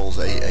named Charles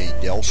A.A.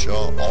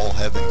 Delshaw all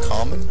have in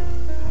common?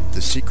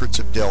 The Secrets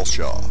of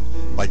Delshaw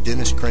by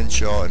Dennis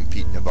Crenshaw and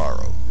Pete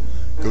Navarro.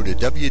 Go to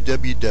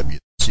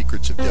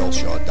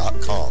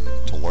www.secretsofdelshaw.com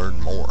to learn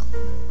more.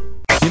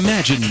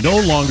 Imagine no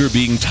longer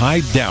being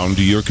tied down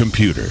to your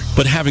computer,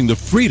 but having the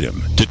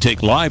freedom to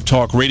take live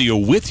talk radio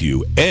with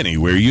you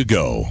anywhere you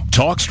go.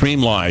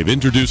 TalkStream Live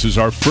introduces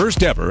our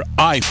first ever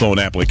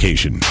iPhone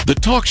application. The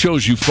talk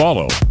shows you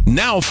follow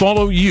now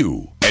follow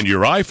you. And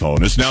your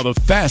iPhone is now the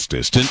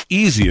fastest and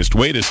easiest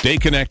way to stay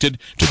connected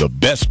to the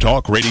best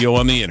talk radio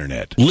on the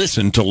internet.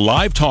 Listen to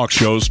live talk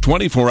shows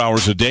 24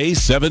 hours a day,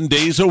 7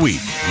 days a week.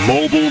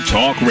 Mobile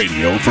talk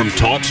radio from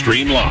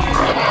TalkStream Live.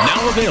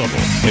 Now available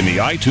in the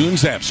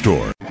iTunes App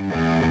Store.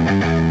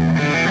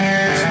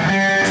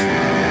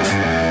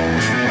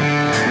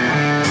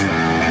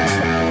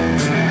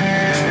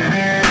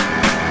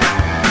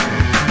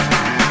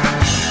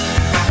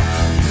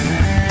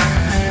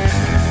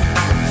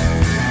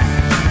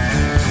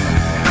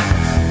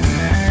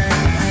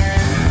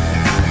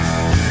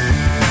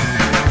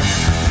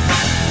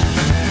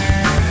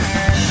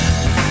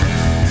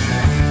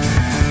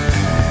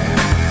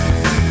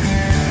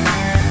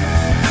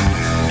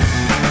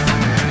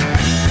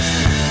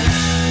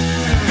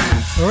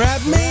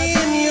 Wrap me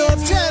in your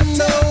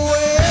tender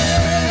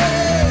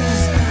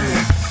ways.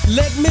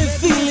 Let me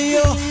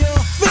feel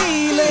your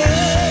feeling.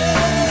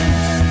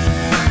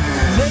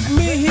 Let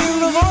me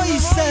hear a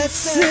voice that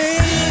sings.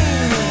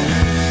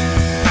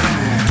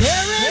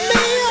 Carry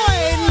me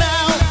away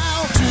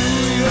now to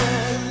your.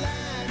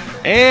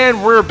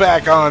 And we're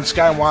back on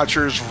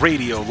Skywatchers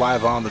Radio,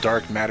 live on the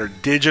Dark Matter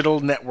Digital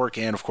Network,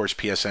 and of course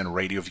PSN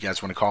Radio if you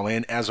guys want to call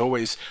in. As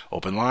always,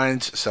 open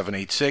lines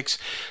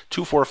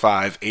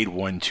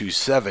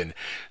 786-245-8127.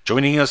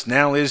 Joining us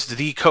now is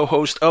the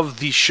co-host of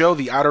the show,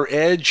 The Outer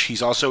Edge.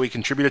 He's also a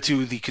contributor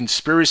to the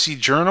Conspiracy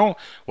Journal,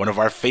 one of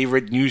our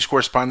favorite news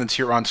correspondents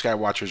here on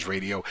Skywatchers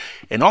Radio,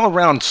 an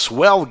all-around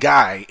swell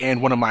guy,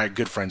 and one of my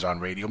good friends on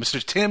radio,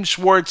 Mr. Tim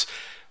Schwartz,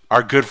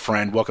 our good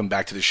friend. Welcome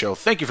back to the show.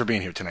 Thank you for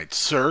being here tonight,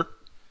 sir.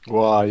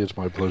 Why, it's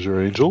my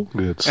pleasure, Angel.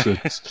 It's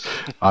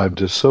I'm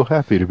just so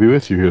happy to be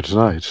with you here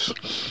tonight.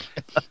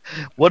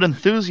 What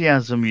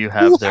enthusiasm you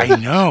have there! I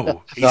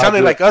know. He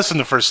sounded like us in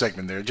the first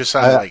segment there. It just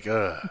sounded like,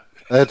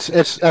 That's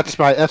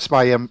my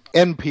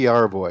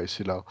NPR voice,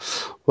 you know.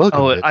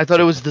 Welcome, I thought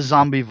it was the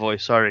zombie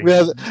voice. Sorry.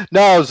 Yeah,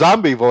 no,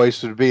 zombie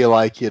voice would be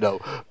like, you know,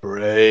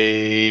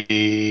 Brady.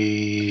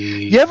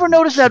 You ever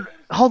notice that?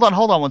 Hold on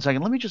 1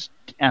 second. Let me just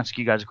ask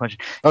you guys a question.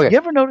 Okay. You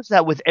ever notice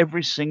that with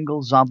every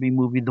single zombie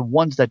movie, the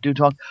ones that do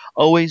talk,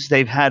 always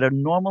they've had a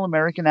normal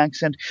American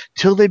accent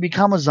till they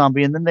become a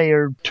zombie, and then they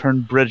are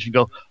turned British and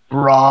go,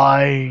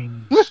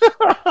 Brian.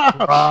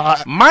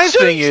 My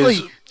thing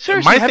is,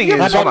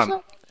 hold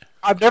on.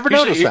 I've never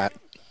noticed that.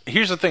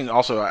 Here's the thing.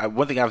 Also,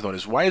 one thing I've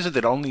noticed: why is it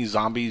that only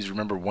zombies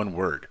remember one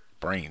word?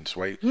 Brains,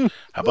 right?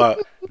 How about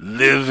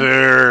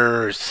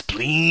liver,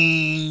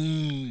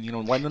 spleen? You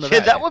know, why none of that?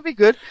 Yeah, that would be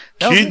good.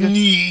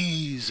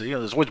 Kidneys. You know,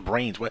 there's always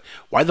brains.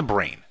 Why the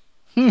brain?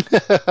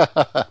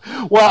 Well,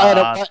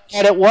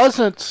 and it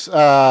wasn't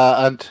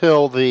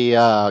until the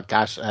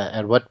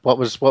and what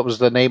was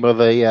the name of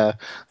the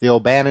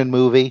O'Bannon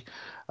movie?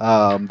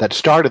 That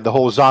started the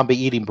whole zombie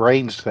eating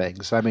brains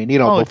things. I mean,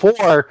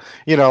 before,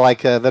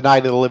 like the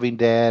Night of the Living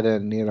Dead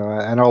and,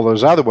 and all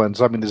those other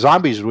ones, I mean, the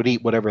zombies would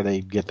eat whatever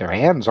they get their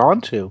hands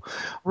onto.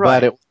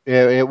 Right. But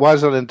it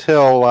wasn't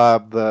until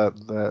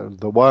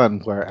the one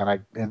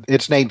where, and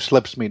its name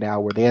slips me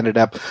now, where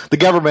the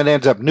government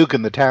ends up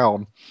nuking the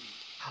town.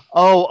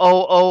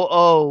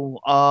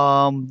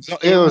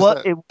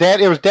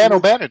 It was Dan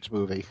O'Bannon's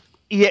movie.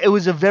 Yeah, it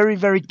was a very,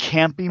 very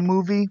campy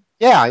movie.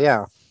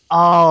 Yeah.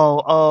 I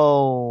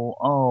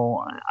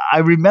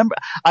remember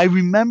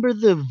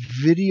the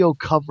video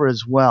cover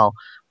as well,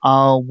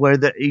 where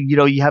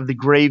you have the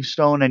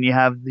gravestone and you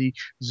have the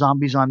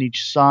zombies on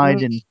each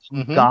side and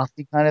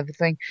gothy kind of a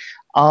thing.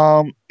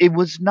 It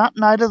was not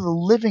Night of the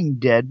Living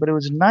Dead, but it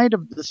was Night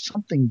of the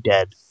Something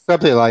Dead.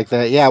 Something like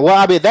that, yeah. Well,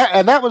 I mean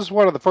that was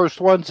one of the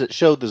first ones that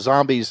showed the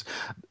zombies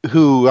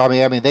who, I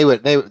mean, they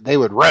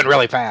would run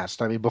really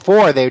fast. I mean,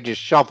 before they would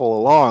just shuffle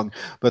along,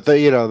 but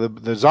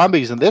the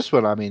zombies in this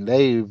one, I mean,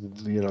 they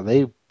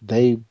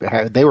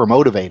were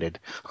motivated,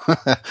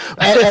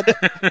 and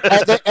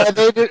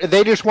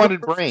they just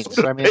wanted brains.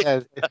 I mean,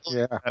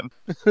 yeah,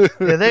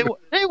 they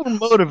were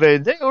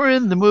motivated. They were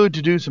in the mood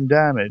to do some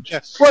damage. Yeah.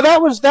 Well, that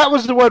was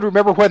the one.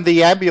 Remember when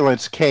the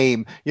ambulance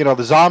came?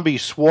 The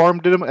zombies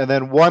swarmed them, and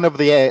then one of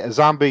the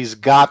zombies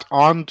got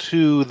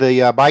onto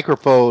the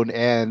microphone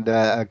and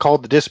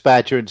called the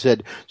dispatcher and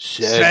said,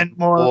 "Send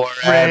more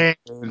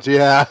brains."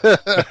 Yeah,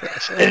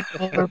 send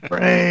more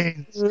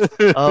brains.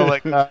 Oh my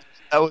god.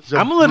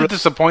 I'm a little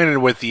disappointed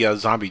with the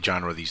zombie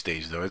genre these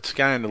days, though. It's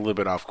kind of a little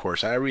bit off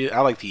course. I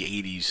like the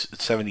 80s,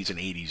 70s, and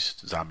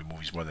 80s zombie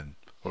movies more than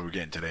what we're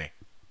getting today.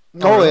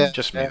 Oh, yeah.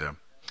 Just me, though.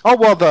 Oh,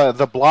 well,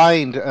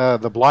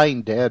 the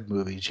Blind Dead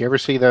movies. You ever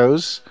see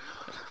those?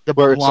 The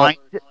Blind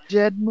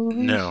Dead movies?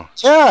 No.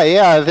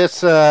 Yeah.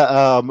 This they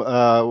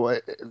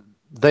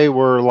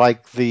were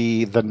like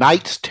the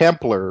Knights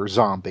Templar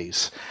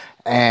zombies,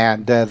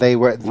 and they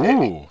were.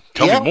 Ooh.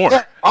 Tell me more.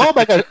 Yeah. Oh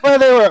my god! Well,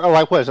 they were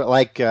like, what is it,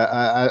 like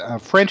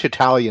French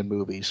Italian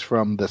movies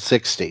from the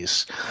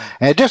 '60s,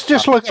 and just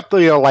look up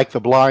like the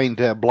Blind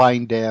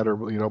Dead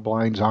or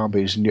Blind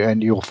Zombies,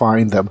 and you'll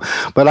find them.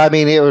 But I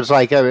mean, it was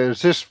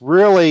just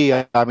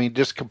really, I mean,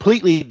 just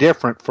completely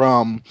different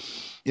from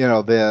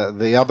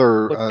the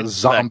other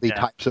zombie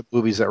types of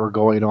movies that were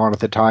going on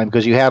at the time,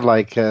 because you had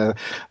like the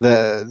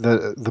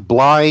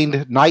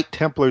blind Knight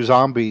Templar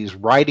zombies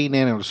riding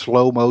in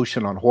slow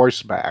motion on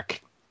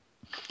horseback.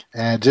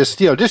 And just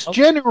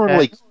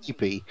genuinely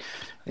creepy.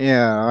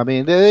 Yeah, I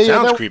mean,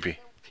 sounds creepy.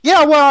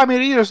 Yeah, well, I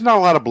mean, there's not a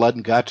lot of blood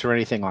and guts or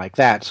anything like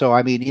that. So,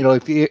 I mean,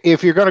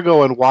 if you're going to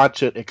go and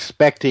watch it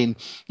expecting,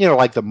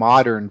 like the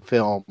modern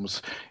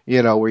films,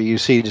 where you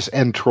see just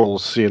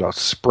entrails,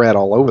 spread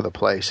all over the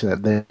place,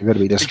 then you're going to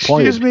be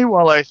disappointed. Excuse me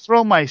while I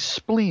throw my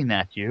spleen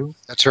at you.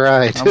 That's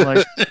right. I'm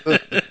like, wow.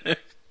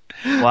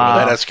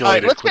 Well, that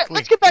escalated quickly.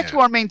 Let's get back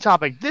to our main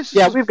topic.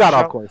 We've got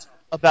off course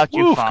about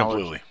you,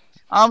 completely.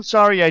 I'm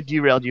sorry I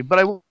derailed you, but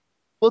I will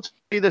tell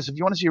you this. If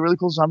you want to see a really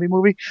cool zombie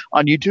movie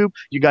on YouTube,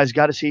 you guys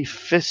got to see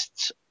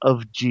Fists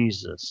of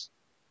Jesus.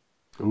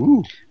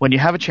 Ooh. When you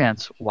have a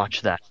chance,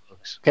 watch that,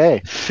 folks.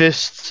 Okay.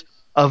 Fists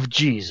of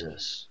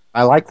Jesus.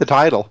 I like the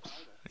title.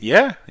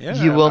 Yeah.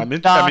 You will I'm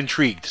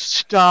intrigued.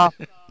 Stop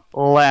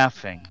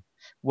laughing.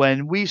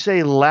 When we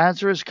say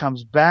Lazarus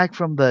comes back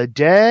from the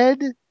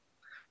dead,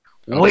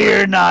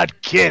 we're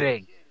not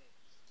kidding.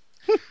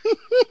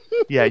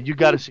 Yeah, you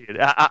got to see it.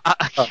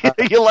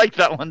 You like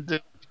that one, too.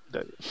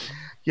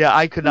 Yeah,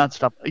 I could not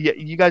stop. Yeah,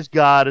 you guys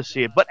got to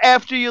see it. But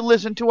after you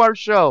listen to our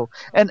show,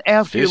 and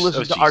after you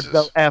listen to Art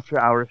Bell after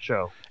our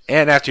show.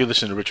 And after you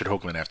listen to Richard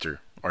Hoagland after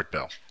Art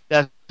Bell.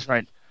 That's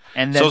right.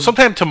 And then, so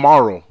sometime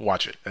tomorrow,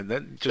 watch it. And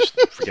then just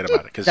forget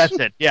about it. 'Cause that's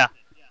it, yeah.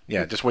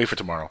 Yeah, just wait for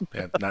tomorrow.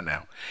 Yeah, not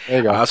now. There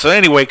you go. So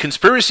anyway,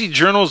 Conspiracy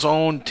Journal's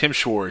own Tim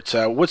Schwartz.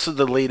 What's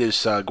the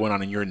latest going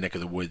on in your neck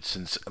of the woods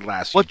since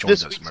last you joined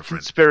us, my friend?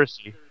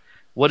 Conspiracy?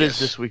 What is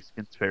this week's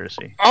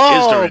conspiracy?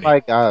 Oh, my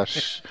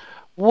gosh.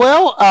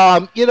 Well,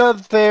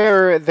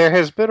 there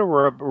has been a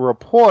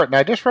report, and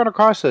I just ran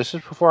across this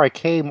just before I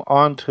came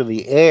onto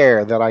the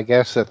air, that I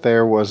guess that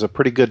there was a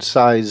pretty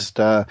good-sized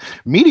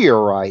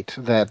meteorite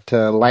that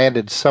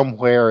landed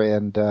somewhere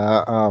in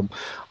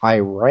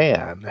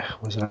Iran.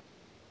 Was it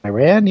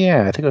Iran?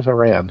 Yeah, I think it was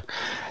Iran.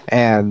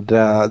 And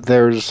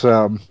there's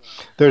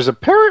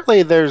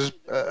apparently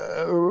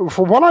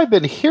from what I've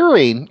been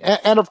hearing,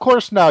 and of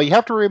course now you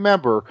have to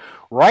remember,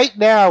 right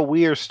now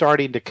we are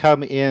starting to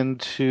come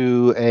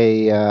into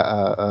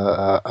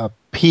a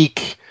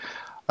peak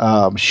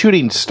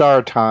shooting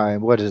star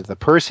time. What is it, the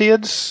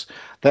Perseids?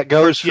 That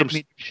goes from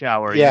meteor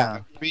shower.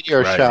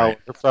 Meteor shower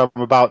from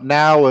about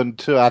now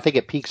until I think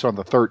it peaks on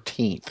the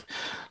 13th.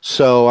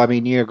 So I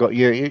mean, you're going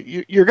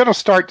to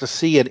start to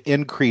see an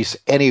increase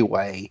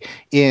anyway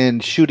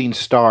in shooting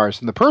stars,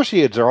 and the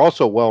Perseids are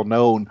also well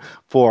known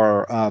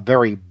for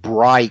very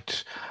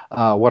bright,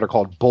 what are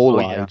called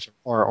bolides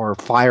or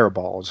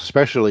fireballs,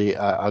 especially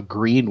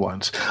green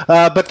ones.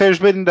 But there's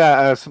been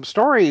some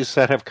stories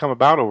that have come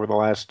about over the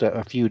last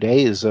few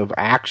days of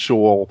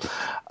actual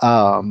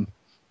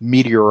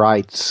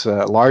meteorites,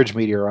 large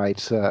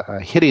meteorites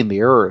hitting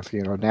the Earth.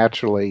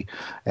 Naturally,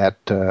 at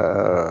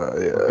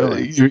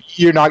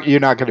you're not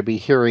going to be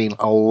hearing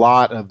a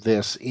lot of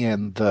this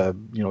in the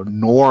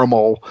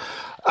normal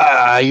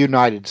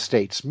United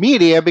States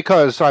media,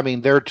 because I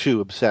mean they're too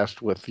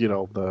obsessed with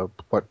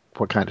what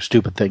kind of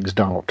stupid things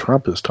Donald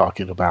Trump is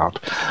talking about.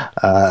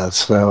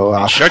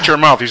 Shut your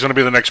mouth. He's going to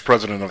be the next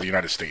president of the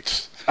United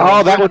States.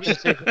 Oh, that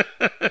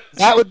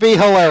would be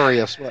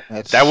hilarious, wouldn't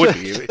it? That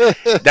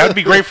would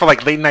be great for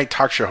like late night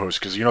talk show hosts,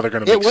 because they're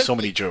going to make so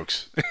many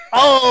jokes.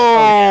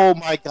 Oh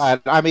my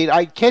God! I mean,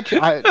 I can't.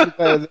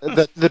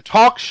 The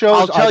talk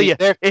shows. I'll tell you,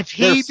 if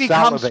he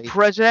becomes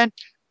president,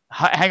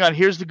 hang on.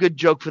 Here's the good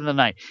joke for the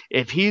night.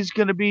 If he's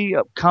going to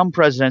become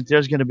president,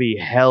 there's going to be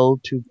hell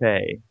to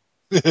pay.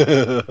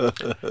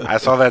 I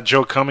saw that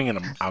joke coming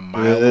a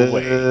mile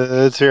away.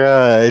 That's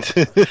right.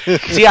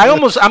 See,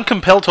 I'm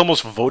compelled to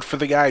almost vote for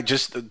the guy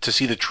just to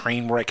see the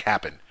train wreck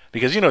happen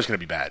because it's going to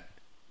be bad,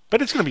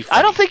 but it's going to be funny.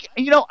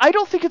 I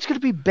don't think it's going to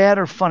be bad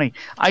or funny.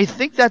 I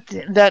think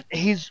that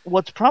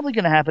what's probably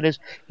going to happen is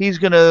he's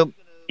going to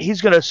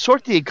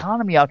sort the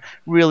economy out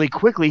really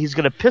quickly. He's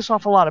going to piss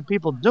off a lot of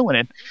people doing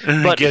it.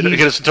 But get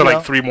us into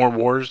like 3 more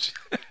wars.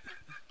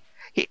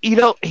 He's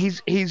going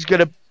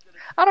to.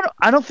 I don't know.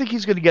 I don't think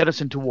he's going to get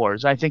us into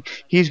wars. I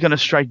think he's going to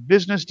strike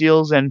business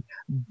deals and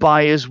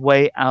buy his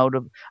way out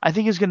of. I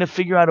think he's going to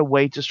figure out a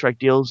way to strike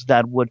deals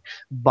that would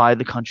buy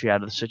the country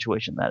out of the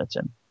situation that it's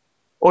in,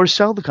 or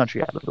sell the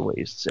country out of the way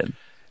it's in.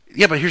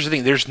 Yeah, but here's the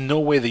thing: there's no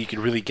way that you could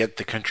really get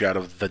the country out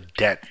of the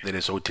debt that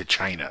is owed to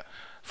China,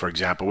 for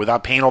example,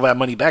 without paying all that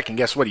money back. And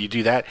guess what? You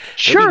do that,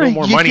 sure, there'll be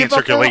no more money in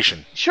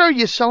circulation. Sure,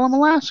 you sell them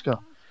Alaska.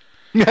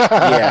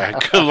 Yeah,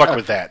 good luck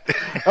with that.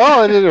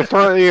 Oh, and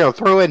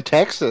throw in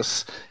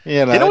Texas.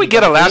 Didn't we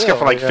get Alaska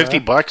for like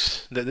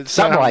 $50?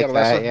 Something like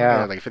that.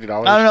 Yeah, like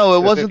 $50. I don't know.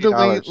 It wasn't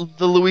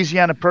the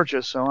Louisiana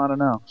Purchase, so I don't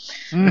know.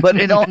 But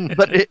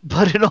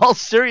in all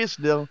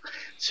seriousness,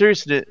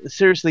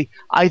 seriously,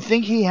 I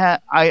think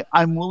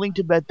I'm willing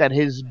to bet that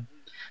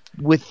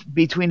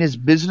between his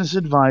business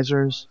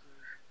advisors,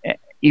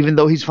 even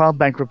though he's filed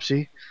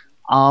bankruptcy,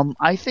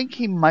 I think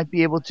he might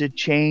be able to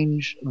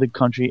change the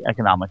country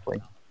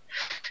economically.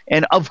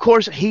 And of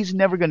course, he's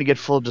never going to get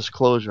full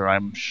disclosure.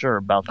 I'm sure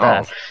about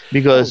that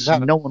because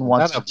no one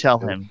wants to tell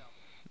him.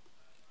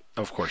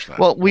 Of course not.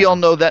 Well, we all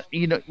know that.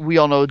 We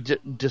all know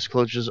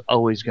disclosure is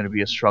always going to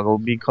be a struggle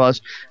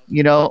because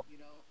none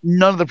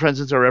of the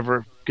presidents are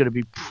ever going to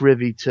be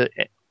privy to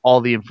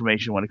all the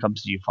information when it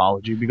comes to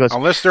ufology because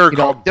unless they're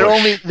called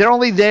Bush. They're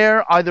only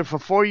there either for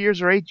 4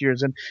 years or 8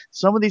 years, and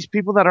some of these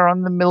people that are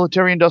on the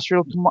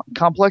military-industrial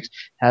complex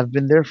have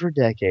been there for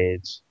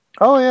decades.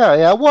 Oh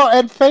yeah. Well,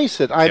 and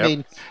face it, I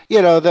mean,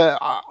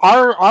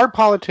 our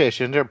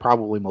politicians, and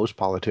probably most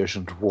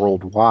politicians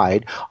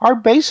worldwide, are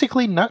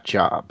basically nut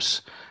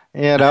jobs.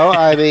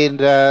 I mean,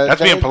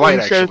 that's being polite.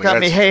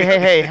 Actually,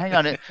 hey, hang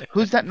on.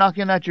 Who's that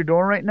knocking at your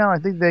door right now? I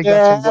think they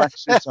got some black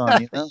suits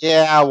on.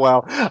 Yeah,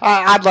 well,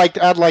 I'd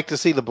like to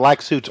see the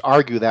black suits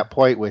argue that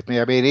point with me.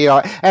 I mean,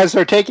 as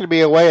they're taking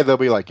me away, they'll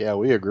be like, "Yeah,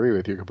 we agree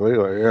with you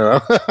completely."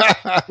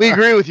 We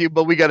agree with you,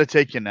 but we got to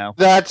take you now.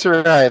 That's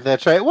right.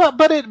 That's right. Well,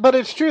 but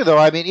it's true though.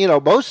 I mean,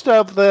 most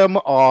of them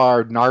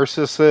are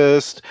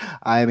narcissists.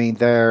 I mean,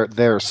 they're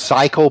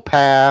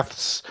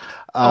psychopaths.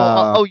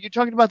 You're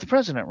talking about the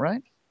president,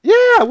 right?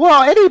 Yeah,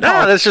 well, anybody.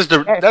 No,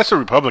 that's the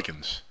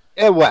Republicans.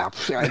 Yeah, well,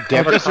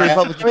 Democrats.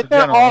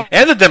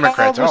 And the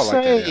Democrats are all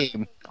like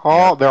that.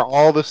 Yeah. They're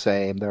all the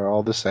same. They're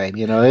all the same.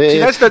 See,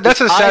 that's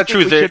the sad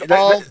truth. We should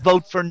all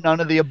vote for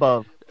none of the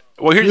above.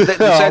 Well, here's the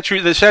sad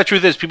truth. The sad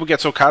truth is people get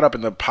so caught up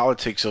in the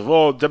politics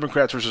of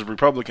Democrats versus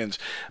Republicans,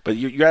 but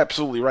you're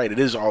absolutely right. It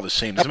is all the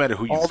same. It doesn't matter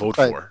who you vote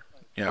for.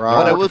 Yeah,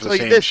 but I will tell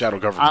you this. Shadow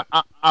government.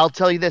 I'll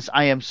tell you this.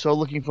 I am so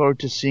looking forward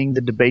to seeing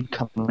the debate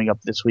coming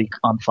up this week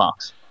on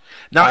Fox.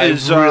 Now,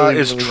 is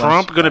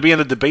Trump going to be in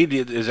the debate?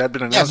 Has that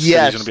been announced?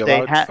 Yes, he's going to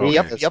be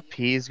allowed? Yep,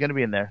 he's going to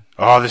be in there.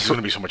 Oh, this is going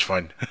to be so much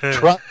fun.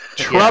 Trump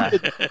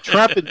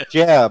and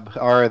Jeb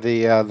are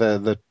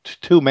the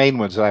two main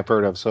ones that I've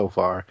heard of so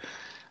far.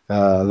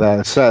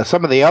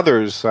 Some of the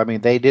others, I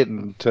mean, they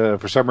didn't,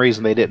 for some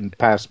reason, they didn't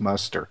pass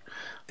muster.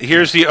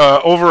 Here's the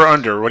over or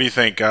under. What do you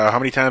think? How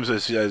many times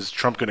is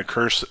Trump going to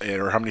curse,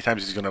 or how many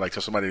times is he going to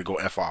tell somebody to go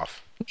F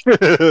off?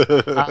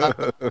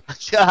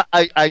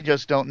 I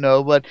just don't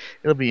know, but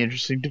it'll be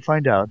interesting to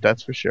find out.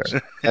 That's for sure.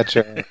 That's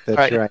right.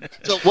 That's right.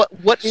 So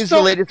what is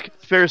the latest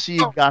conspiracy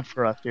you've got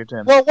for us here,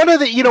 Tim? Well, one of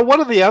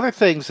the other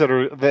things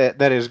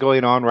that is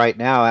going on right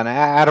now, and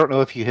I don't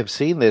know if you have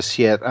seen this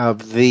yet,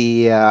 of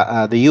the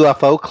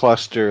UFO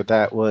cluster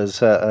that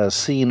was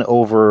seen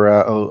over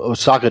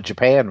Osaka,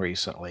 Japan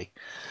recently.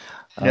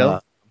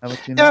 No.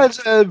 Yeah, it's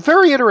a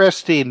very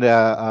interesting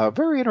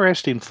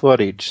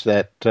footage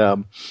that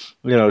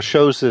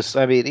shows this.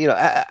 I mean,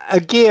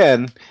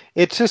 again,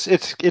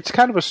 it's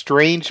kind of a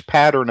strange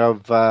pattern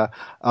of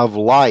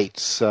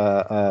lights,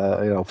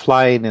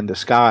 flying in the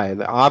sky.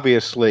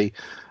 Obviously,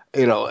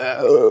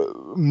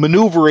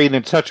 maneuvering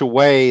in such a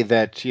way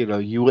that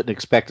you wouldn't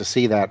expect to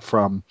see that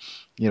from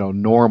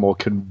normal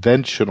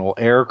conventional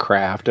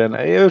aircraft. And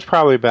it was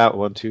probably about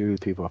 1, 2,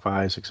 3, 4,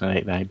 5, 6, 7,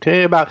 8, 9,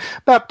 10,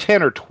 about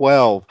 10 or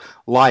 12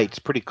 lights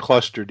pretty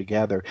clustered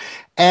together.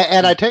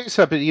 And I tell you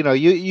something,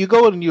 you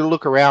go and you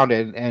look around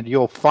and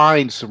you'll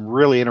find some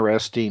really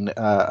interesting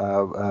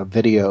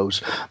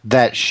videos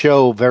that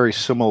show very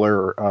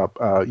similar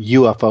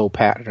UFO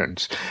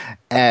patterns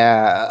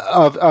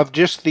of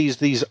just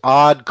these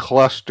odd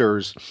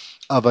clusters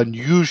of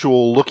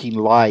unusual looking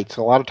lights.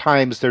 A lot of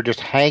times they're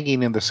just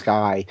hanging in the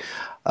sky,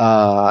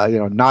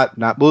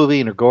 not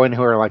moving or going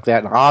anywhere like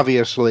that, and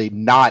obviously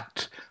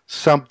not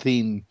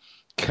something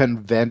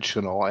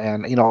conventional.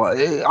 And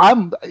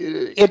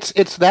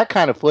it's that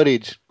kind of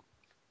footage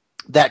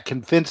that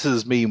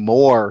convinces me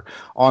more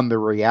on the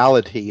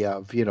reality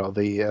of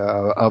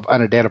of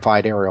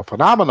unidentified aerial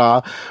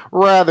phenomena,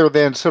 rather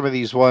than some of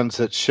these ones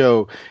that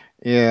show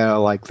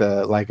like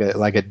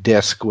a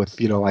disc with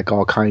like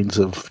all kinds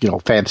of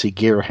fancy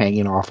gear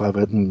hanging off of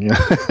it, and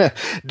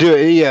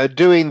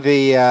doing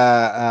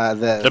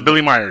the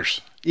Billy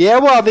Myers. Yeah,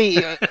 well,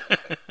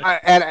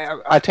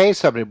 I tell you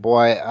something,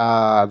 boy.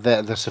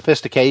 The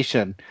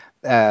sophistication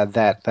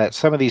that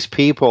some of these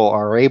people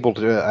are able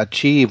to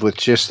achieve with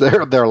just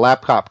their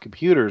laptop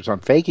computers on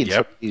faking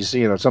some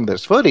of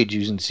this footage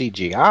using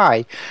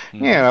CGI,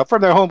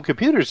 from their home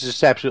computers is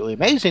just absolutely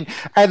amazing.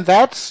 And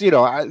that's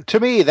to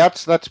me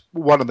that's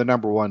one of the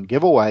number one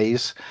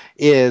giveaways,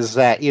 is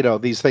that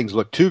these things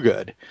look too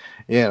good.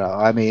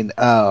 I mean,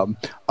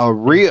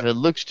 it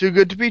looks too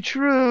good to be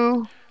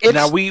true.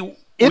 Now we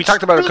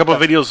talked about a couple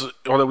of videos.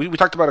 Well, we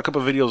talked about a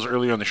couple of videos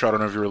earlier on the show. I don't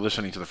know if you were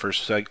listening to the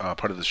first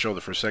part of the show, the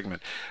first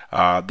segment.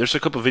 There's a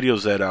couple of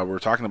videos that we're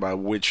talking about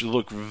which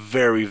look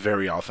very,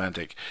 very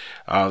authentic,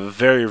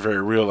 very,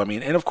 very real. I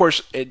mean, and of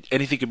course,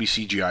 anything could be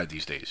CGI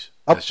these days.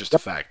 That's just a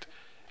fact.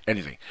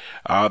 Anything.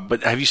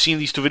 But have you seen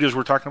these two videos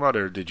we're talking about,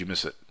 or did you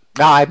miss it?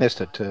 No, I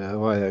missed it.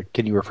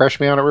 Can you refresh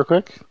me on it real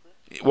quick?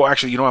 Well,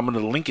 actually, I'm going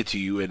to link it to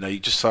you, and you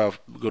just go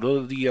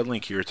to the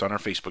link here. It's on our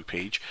Facebook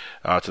page,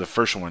 to the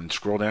first one.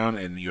 Scroll down,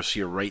 and you'll see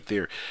it right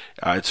there.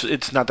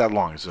 It's not that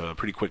long. It's a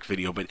pretty quick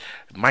video, but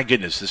my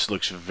goodness, this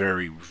looks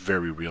very,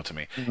 very real to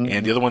me. Mm-hmm.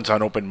 And the other one's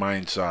on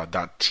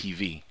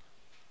openminds.tv.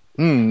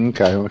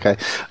 Okay.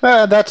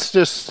 That's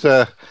just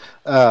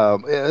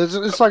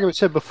it's like I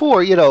said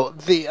before. A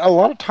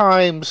lot of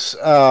times.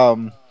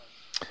 Some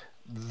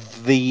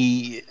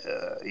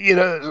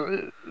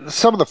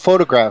of the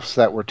photographs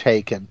that were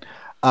taken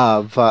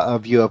of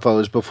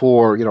UFOs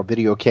before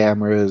video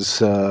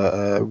cameras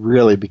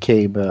really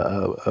became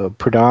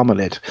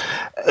predominant.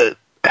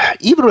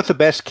 Even with the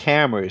best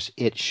cameras,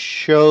 it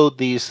showed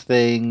these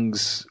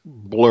things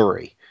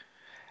blurry.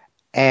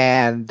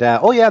 And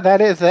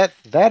that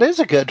is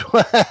a good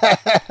one,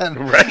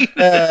 right?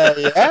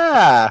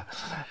 Yeah.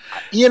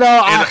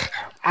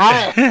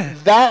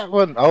 That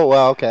one. Oh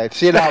well, okay.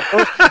 See, at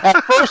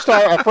first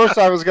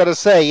I was going to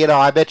say,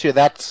 I bet you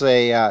that's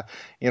a,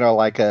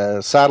 like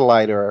a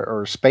satellite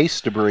or space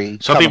debris.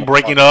 Something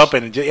breaking up,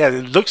 and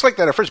it looks like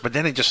that at first, but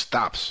then it just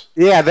stops.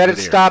 Yeah, then it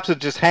stops. It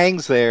just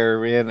hangs there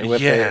with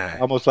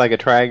almost like a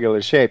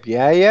triangular shape.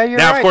 Yeah, you're right.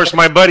 Now, of course,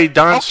 my buddy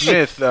Don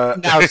Smith.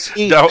 Hold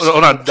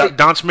on,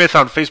 Don Smith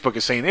on Facebook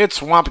is saying it's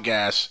swamp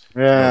gas.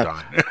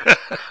 Yeah.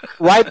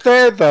 Right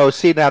there, though.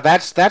 See, now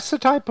that's the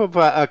type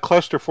of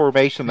cluster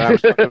formation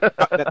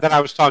that I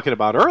was talking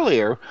about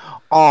earlier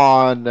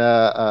on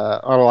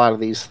a lot of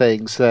these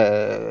things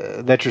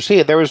that you're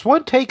seeing. There was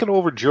one taken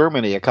over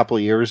Germany a couple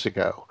of years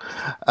ago,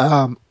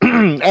 and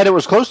it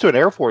was close to an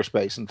Air Force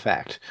base, in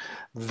fact,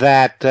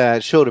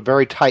 that showed a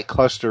very tight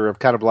cluster of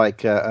kind of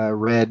like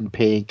red and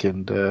pink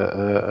and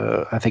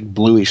I think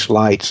bluish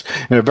lights,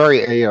 and a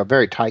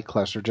very tight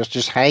cluster,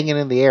 just hanging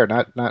in the air,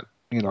 not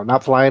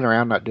flying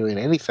around, not doing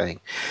anything.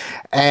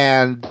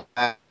 And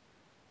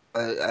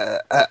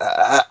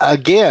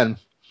again,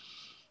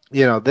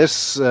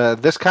 this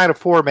kind of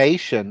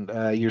formation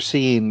you're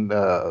seeing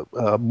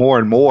more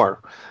and more.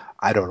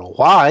 I don't know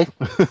why.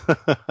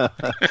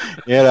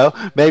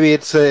 Maybe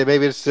it's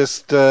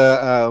just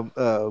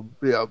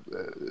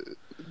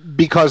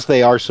because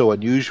they are so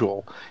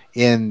unusual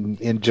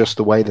in just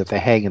the way that they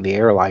hang in the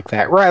air like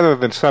that, rather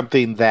than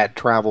something that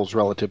travels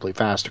relatively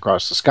fast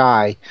across the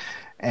sky.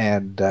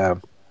 And, I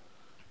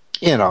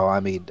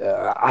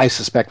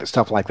suspect that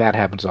stuff like that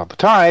happens all the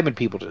time, and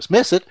people just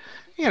miss it,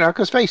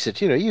 because face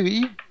it,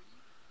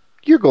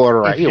 you're going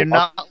around. If you're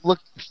not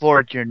looking for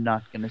it, you're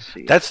not going to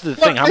see it. That's the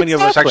thing. How many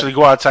of us actually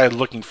go outside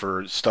looking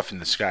for stuff in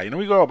the sky?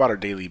 We go about our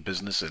daily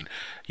business, and,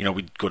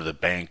 we go to the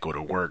bank, go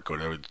to work, go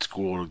to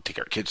school, take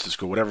our kids to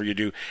school, whatever you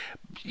do.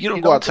 You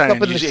don't go outside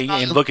and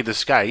look at the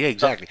sky. Yeah,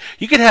 exactly.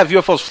 You could have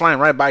UFOs flying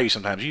right by you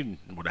sometimes. You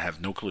would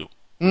have no clue.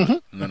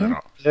 Mm-hmm. None at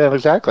all. Yeah,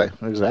 exactly.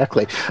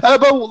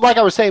 But like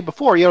I was saying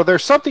before,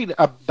 there's something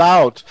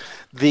about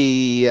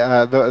the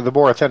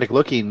more authentic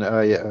looking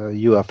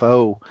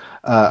UFO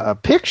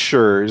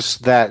pictures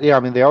that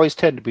they always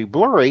tend to be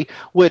blurry,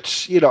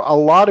 which a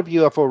lot of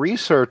UFO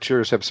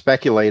researchers have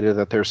speculated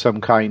that there's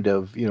some kind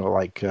of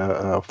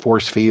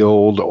force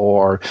field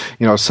or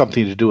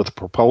something to do with the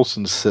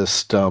propulsion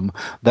system.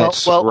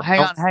 That's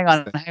hang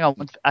on.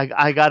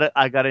 I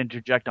gotta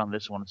interject on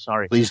this one.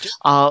 Sorry, please.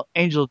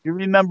 Angel, do you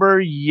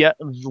remember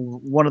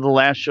one of the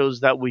last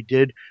shows that we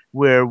did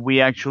where we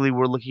actually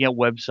were looking at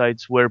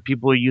websites where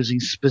people are using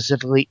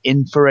specifically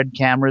infrared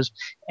cameras,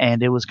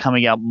 and it was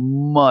coming out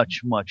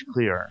much, much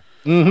clearer?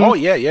 Mm-hmm. Oh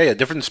yeah.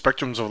 Different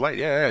spectrums of light.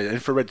 Yeah.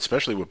 Infrared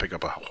especially would pick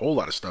up a whole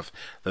lot of stuff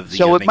that the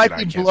So it naked might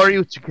eye be can't blurry see.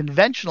 with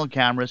conventional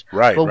cameras,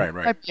 Right. but we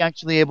might be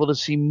actually able to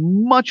see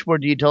much more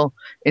detail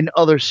in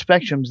other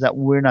spectrums that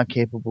we're not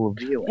capable of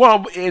viewing.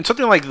 Well, and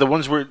something like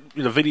the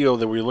video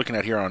that we're looking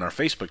at here on our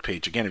Facebook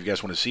page. Again, if you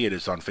guys want to see it,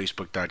 it's on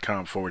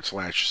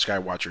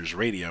facebook.com/Skywatchers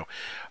Radio.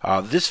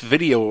 This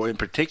video in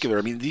particular,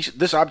 I mean,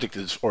 these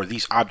objects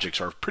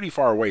are pretty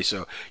far away,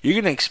 so you're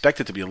going to expect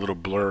it to be a little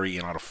blurry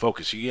and out of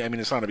focus. I mean,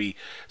 it's not going to be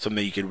something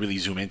that you can really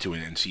zoom into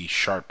and see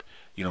sharp,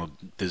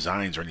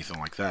 designs or anything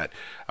like that.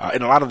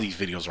 And a lot of these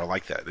videos are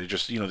like that. They're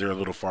just, they're a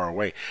little far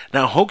away.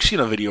 Now, hoaxing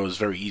a video is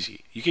very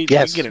easy. You can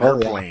get an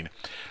airplane.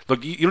 Yeah.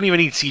 Look, you don't even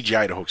need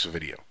CGI to hoax a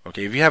video.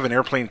 Okay, if you have an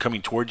airplane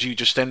coming towards you,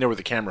 just stand there with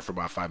the camera for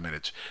about 5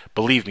 minutes.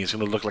 Believe me, it's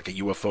going to look like a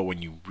UFO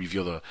when you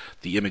reveal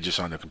the images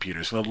on the computer.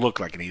 It's going to look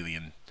like an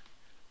alien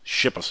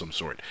ship of some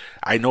sort.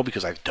 I know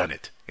because I've done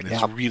it, and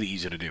it's really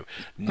easy to do.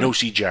 No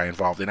CGI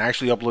involved. And I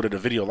actually uploaded a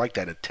video like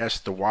that to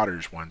test the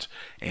waters once,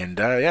 and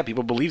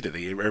people believed it.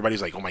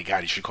 Everybody's like, "Oh my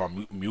God, you should call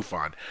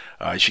MUFON.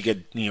 You should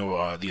get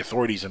the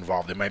authorities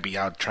involved. They might be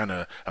out trying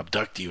to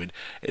abduct you." And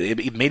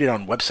it made it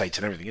on websites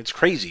and everything. It's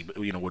crazy,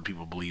 what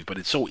people believe, but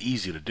it's so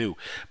easy to do.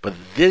 But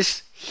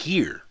this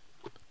here,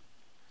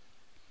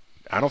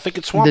 I don't think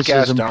it's swamp gas.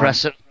 This is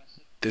impressive.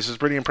 This is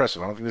pretty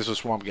impressive. I don't think this is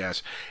swamp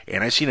gas.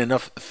 And I've seen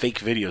enough fake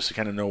videos to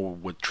kind of know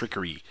what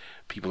trickery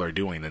people are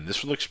doing. And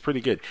this looks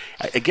pretty good.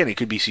 Again, it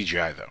could be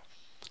CGI, though.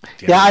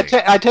 Yeah,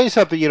 I tell you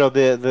something.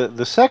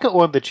 The second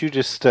one that you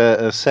just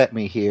sent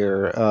me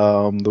here,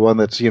 the one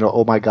that's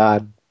oh my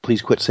God,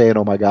 please quit saying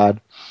oh my God.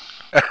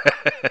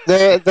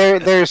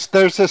 There's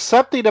just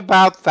something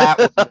about that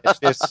one that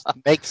just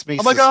makes me.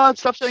 Oh my God!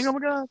 Stop saying oh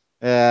my God.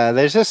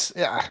 There's just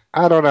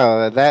I don't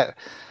know that.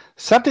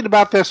 Something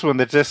about this one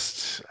that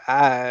just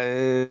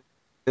I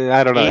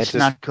don't know. It's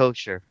not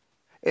kosher.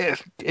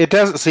 It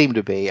doesn't seem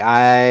to be.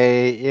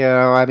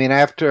 I mean,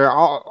 after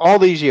all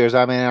these years,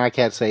 I mean, I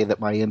can't say that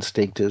my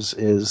instinct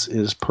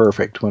is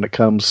perfect when it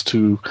comes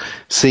to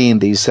seeing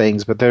these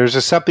things, but there's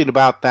just something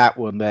about that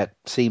one that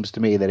seems to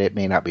me that it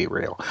may not be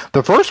real.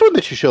 The first one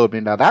that you showed me,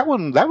 now that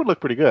one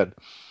looked pretty good.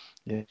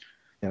 Yeah,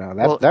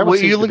 that were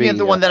you looking at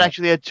the one that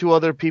actually had two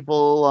other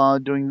people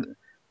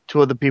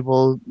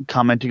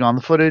commenting on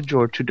the footage,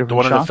 or two different the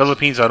one shots? in the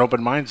Philippines on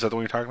Open Minds? Is that the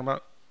one you're talking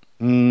about?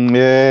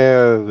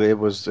 Yeah, it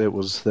was.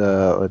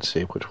 Let's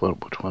see, which one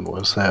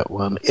was that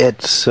one?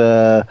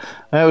 That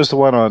was the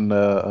one on.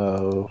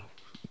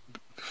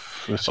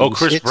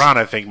 Chris Brown,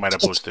 I think, might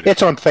have posted it.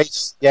 It's on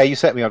Face. Yeah, you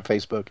sent me on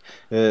Facebook.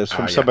 It's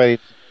from somebody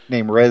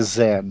named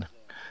Rezen.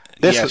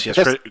 Yes.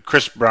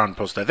 Chris Brown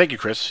posted that. Thank you,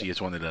 Chris. He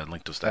just wanted to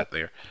link to that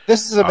there.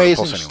 This is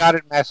amazing. Shot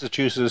in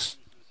Massachusetts.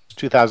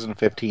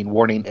 2015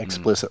 warning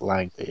explicit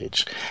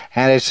language,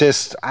 and it's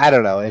just I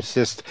don't know, it's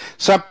just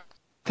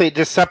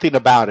something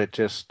about it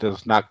just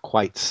does not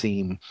quite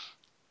seem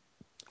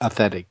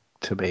authentic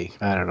to me.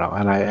 I don't know,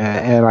 and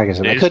like I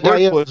said, I could tell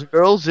you, boys and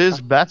girls is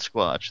Bat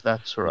Squatch.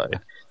 That's right,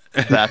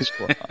 Bat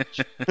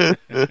Squatch.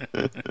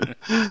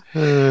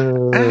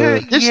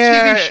 This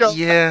TV show,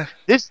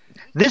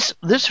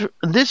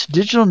 this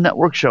digital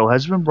network show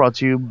has been brought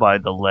to you by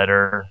the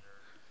letter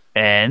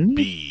N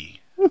B.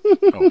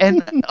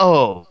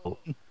 N-O,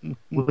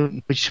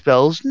 which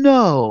spells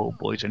no,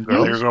 boys and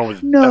girls. I thought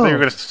you were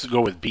going to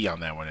go with B on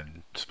that one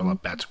and spell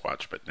out Bat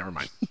Squatch, but never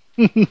mind.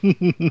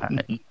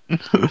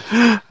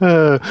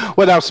 Well,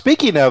 now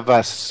speaking of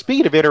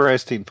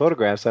interesting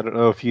photographs, I don't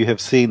know if you have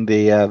seen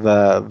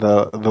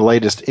the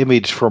latest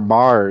image from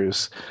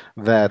Mars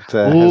that.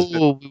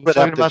 We were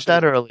talking about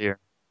that earlier.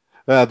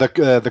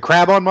 The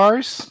crab on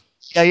Mars.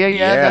 Yeah.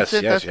 Yes,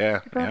 that's it.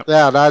 Yeah.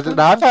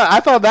 I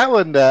thought that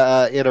one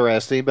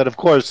interesting, but of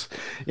course,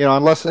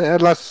 unless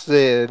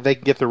they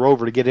can get the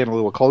rover to get in a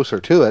little closer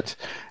to it,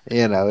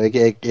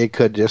 it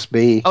could just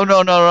be. Oh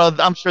no!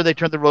 I'm sure they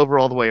turned the rover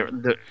all the way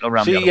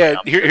around. See, the other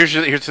way. Here's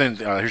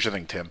the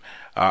thing, Tim.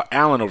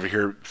 Alan over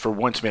here for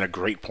once made a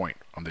great point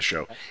on the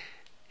show.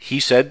 He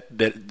said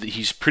that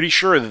he's pretty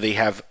sure that they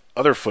have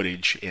other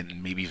footage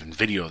and maybe even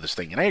video of this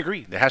thing, and I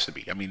agree, there has to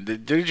be. I mean,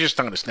 they're just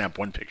not going to snap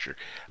one picture.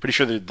 Pretty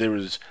sure that there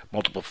was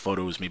multiple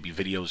photos, maybe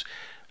videos.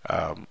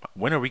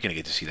 When are we going to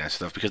get to see that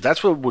stuff? Because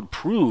that's what would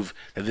prove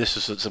that this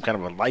is some kind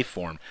of a life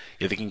form,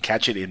 if they can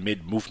catch it in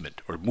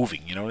mid-movement or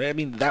moving. I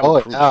mean, that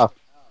would prove it.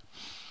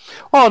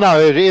 Oh no,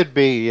 it'd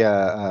be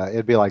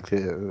like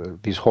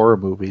these horror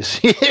movies,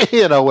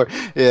 where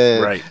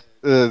right.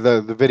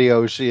 The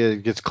video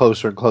gets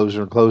closer and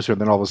closer and closer,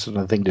 and then all of a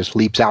sudden the thing just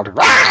leaps out.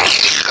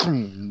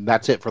 And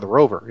that's it for the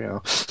rover,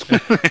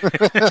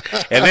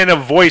 And then a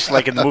voice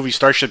like in the movie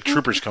Starship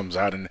Troopers comes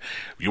out, and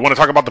you want to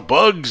talk about the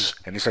bugs,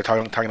 and they start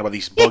talking about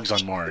these bugs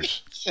on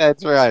Mars.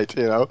 That's right.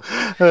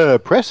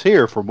 Press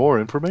here for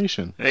more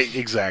information.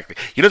 Exactly.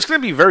 It's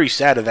going to be very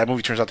sad if that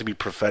movie turns out to be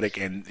prophetic,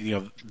 and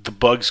the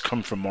bugs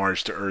come from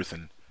Mars to Earth,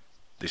 and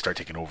they start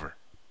taking over.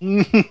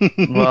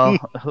 Well,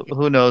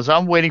 who knows?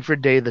 I'm waiting for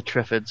Day of the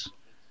Triffids.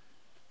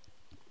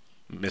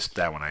 Missed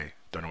that one. I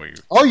don't know what you.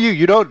 Oh,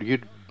 you don't.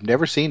 You've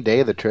never seen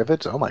Day of the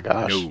Triffids? Oh my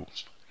gosh. No,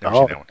 never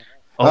seen that one.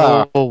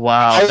 Oh,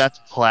 wow, that's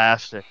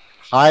classic.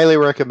 Highly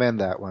recommend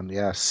that one.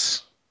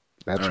 Yes,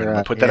 that's right. I'm going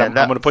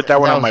to put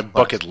that one on my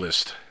bucket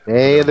list.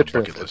 Day of the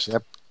Triffids.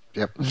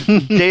 Yep.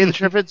 Day of the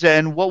Triffids,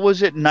 and what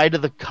was it? Night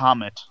of the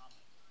Comet.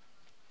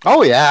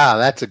 Oh yeah,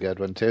 that's a good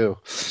one too.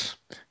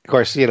 Of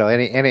course,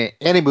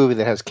 any movie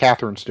that has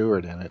Catherine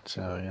Stewart in it.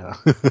 So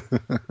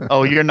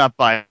Oh, you're not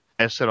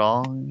biased at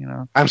all,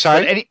 I'm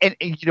sorry. But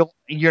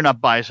you're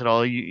not biased at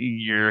all.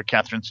 You're a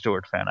Catherine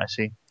Stewart fan, I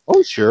see.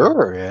 Oh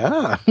sure,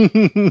 yeah.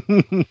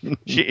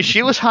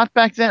 she was hot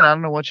back then. I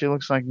don't know what she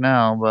looks like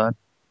now, but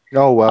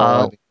oh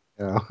well.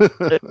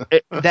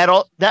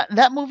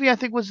 That movie, I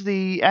think, was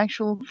the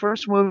actual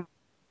first movie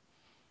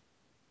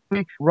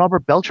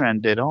Robert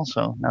Beltran did.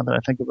 Also, now that I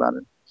think about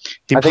it,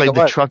 he played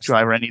the truck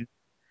driver, and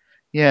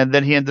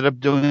then he ended up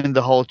doing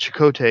the whole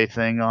Chakotay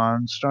thing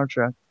on Star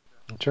Trek.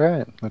 That's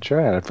right.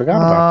 I forgot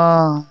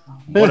about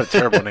that. What a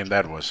terrible name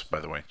that was,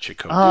 by the way,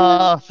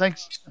 Chakotay.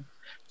 Thanks.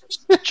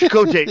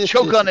 Chakotay,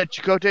 choke on it,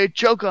 Chakotay,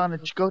 choke on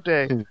it,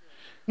 Chakotay.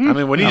 I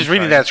mean, when he's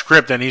reading that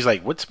script, and he's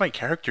like, "What's my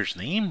character's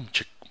name?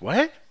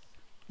 What?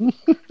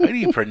 How do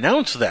you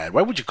pronounce that?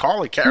 Why would you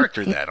call a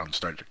character that on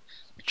Star Trek?"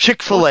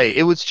 Chick-fil-A.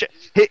 It was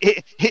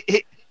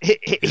Chick-fil-A.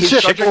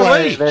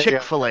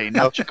 Chick-fil-A,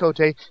 not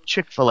Chakotay.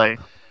 Chick-fil-A.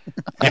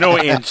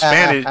 In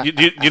Spanish,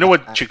 you know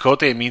what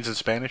Chakotay means in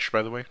Spanish,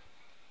 by the way?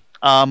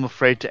 I'm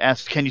afraid to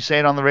ask. Can you say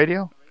it on the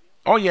radio?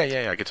 Oh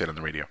yeah, I can say it on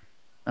the radio.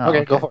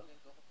 Okay, go for it.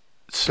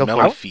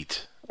 Smelly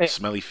feet.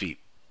 Smelly feet.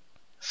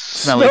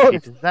 Smelly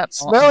feet. Is that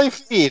smelly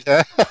feet?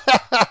 Is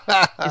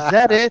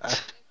that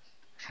it?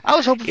 I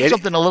was hoping for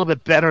something a little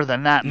bit better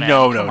than that, man.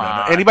 No.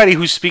 Anybody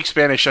who speaks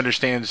Spanish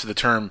understands the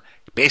term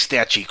 "peste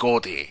a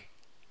chicote."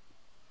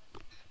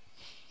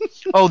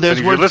 Oh,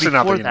 there's words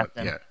before that.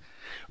 Yeah,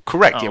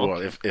 correct. Oh,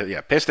 yeah,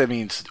 well, peste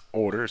means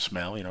odor,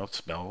 smell.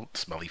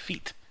 Smelly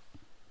feet.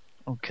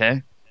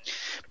 Okay.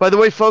 By the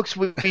way, folks,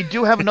 we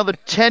do have another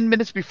 10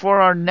 minutes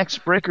before our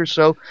next break or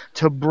so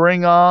to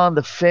bring on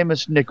the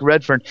famous Nick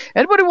Redfern.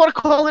 Anybody want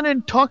to call in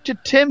and talk to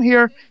Tim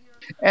here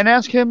and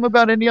ask him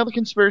about any other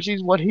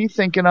conspiracies, what he's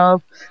thinking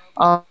of?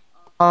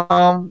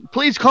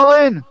 Please call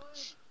in.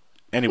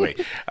 Anyway,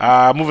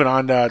 moving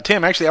on.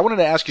 Tim, actually, I wanted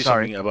to ask you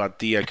something about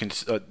the,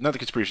 not the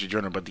Conspiracy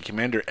Journal, but the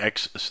Commander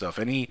X stuff.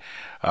 Any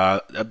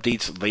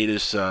updates,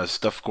 latest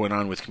stuff going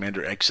on with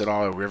Commander X at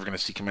all? Are we ever going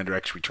to see Commander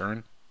X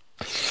return?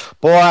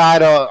 Boy, I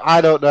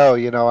don't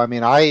know. I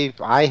mean,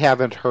 I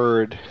haven't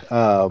heard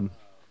from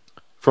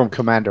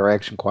Commander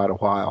X in quite a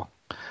while.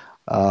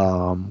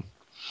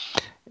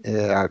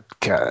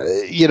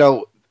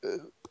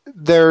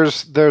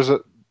 There's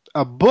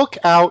a book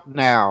out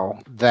now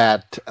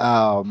that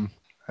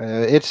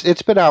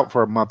it's been out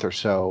for a month or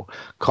so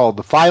called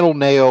 "The Final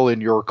Nail in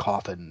Your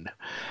Coffin."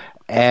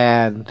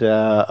 And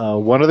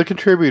one of the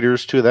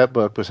contributors to that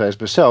book, besides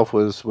myself,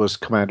 was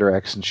Commander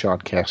X and Sean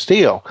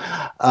Castile.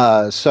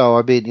 So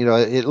I mean,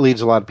 it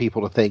leads a lot of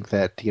people to think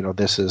that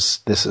this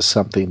is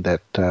something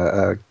that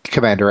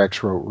Commander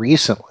X wrote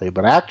recently,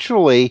 but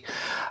actually,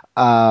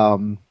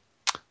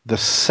 the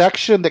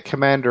section that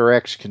Commander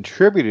X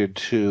contributed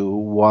to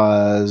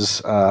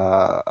was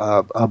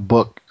a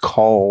book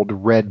called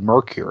Red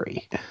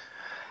Mercury,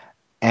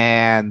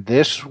 and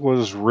this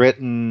was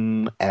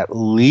written at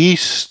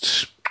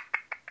least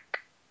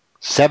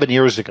 7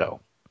 years ago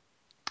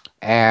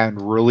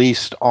and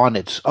released on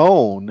its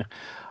own,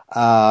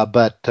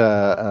 but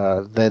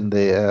then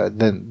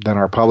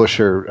our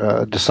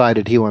publisher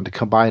decided he wanted to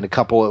combine a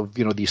couple of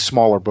these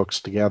smaller books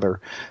together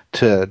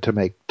to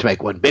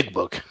make one big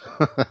book,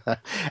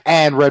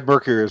 and Red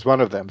Mercury is one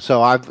of them.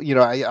 So I've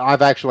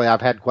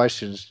had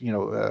questions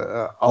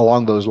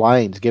along those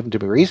lines given to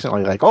me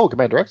recently, like, oh,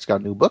 Commander X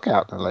got a new book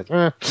out, and I'm like,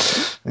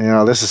 this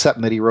is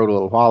something that he wrote a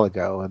little while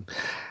ago,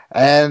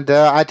 and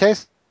I tell you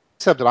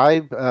something, I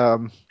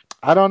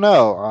don't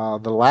know.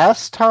 The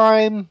last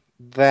time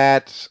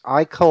that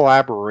I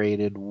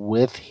collaborated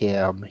with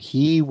him,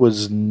 he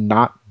was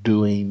not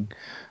doing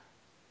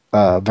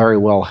very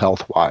well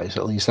health-wise.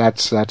 At least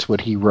that's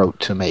what he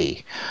wrote to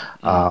me.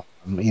 And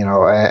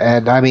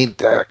I mean,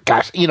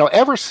 gosh,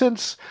 ever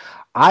since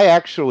I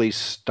actually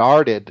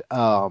started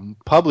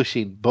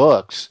publishing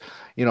books,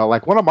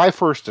 like one of my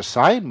first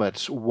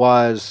assignments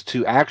was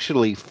to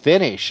actually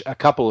finish a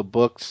couple of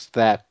books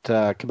that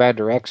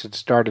Commander X had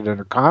started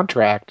under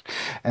contract,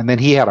 and then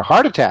he had a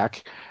heart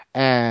attack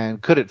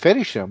and couldn't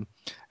finish them.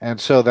 And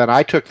so then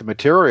I took the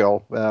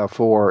material it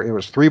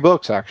was 3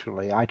 books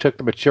actually. I took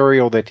the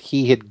material that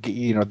he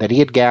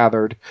had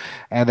gathered,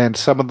 and then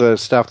some of the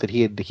stuff that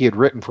he had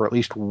written for at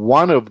least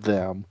one of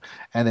them,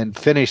 and then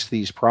finished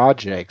these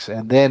projects.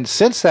 And then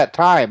since that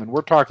time, and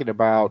we're talking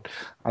about,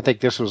 I think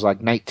this was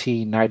like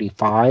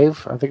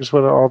 1995, I think is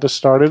when all this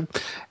started,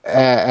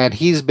 and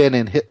he's been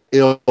in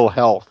ill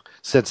health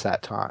since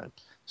that time.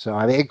 So,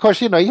 I mean, of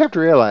course, you have to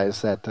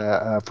realize that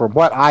from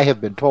what I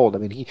have been told, I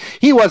mean,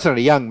 he wasn't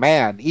a young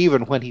man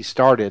even when he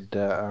started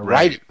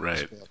writing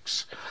these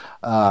books.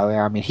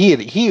 I mean,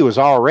 he was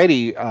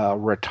already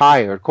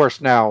retired. Of course,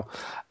 now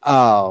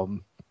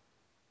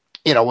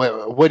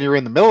when you're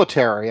in the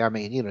military, I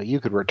mean, you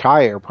could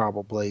retire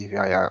probably,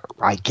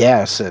 I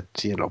guess, at,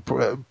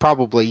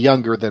 probably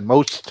younger than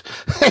most,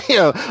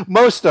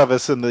 most of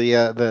us in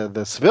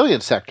the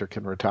civilian sector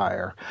can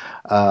retire.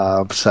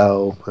 As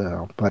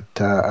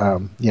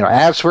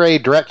for a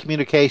direct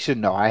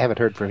communication, no, I haven't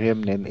heard from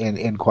him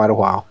in quite a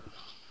while.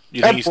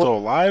 You think he's still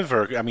alive,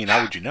 or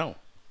how would you know?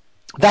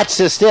 That's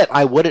just it.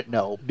 I wouldn't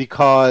know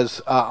because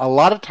a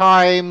lot of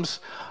times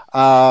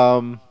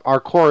our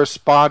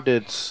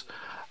correspondence.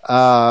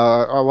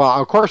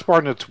 Our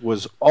correspondence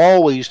was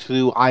always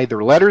through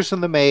either letters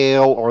in the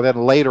mail or then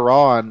later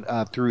on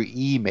through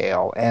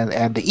email,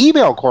 and the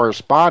email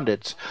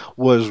correspondence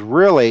was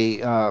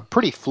really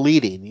pretty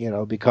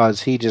fleeting,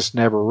 because he just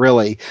never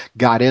really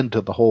got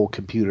into the whole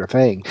computer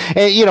thing,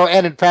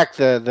 and in fact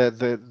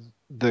the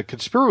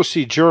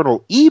Conspiracy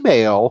Journal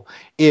email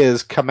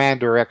is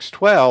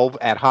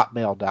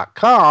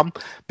commanderx12@hotmail.com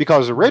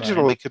because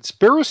originally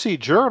Conspiracy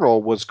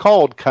Journal was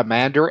called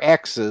Commander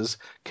X's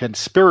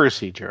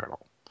Conspiracy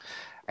Journal.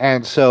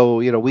 And so,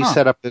 we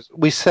set up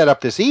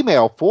this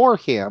email for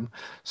him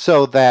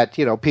so that,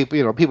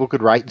 people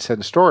could write and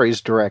send stories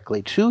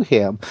directly to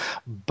him.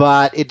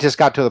 But it just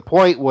got to the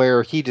point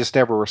where he just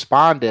never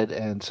responded,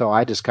 and so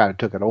I just kind of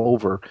took it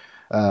over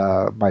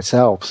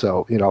myself.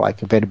 So,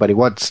 like if anybody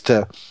wants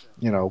to,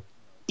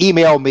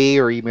 email me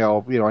or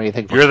email,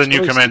 anything. You're the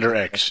new Commander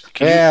X.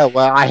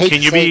 I hate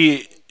Can you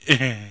be...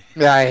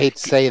 I hate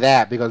to say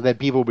that because then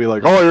people will be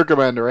like, "Oh, you're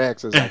Commander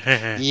X." It's like,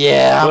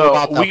 I'm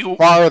about the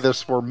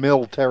farthest for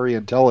military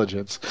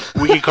intelligence.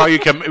 We can call you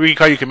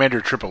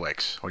Commander Triple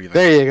X. What do you think?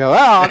 There you go.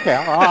 Oh, okay.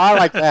 I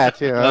like that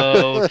too.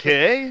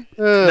 Okay.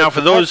 Now, for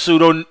those who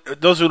don't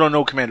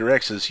know Commander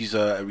X, he's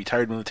a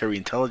retired military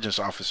intelligence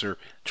officer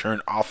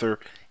turned author,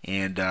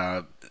 and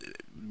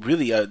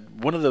really,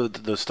 one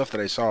of the stuff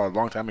that I saw a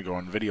long time ago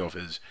on video of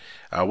his,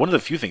 one of the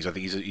few things I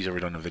think he's ever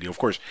done in a video. Of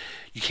course,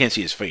 you can't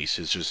see his face;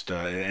 it's just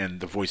and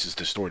the voice is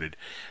distorted.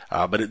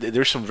 But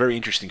there's some very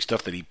interesting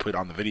stuff that he put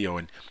on the video,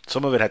 and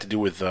some of it had to do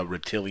with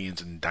reptilians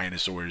and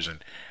dinosaurs,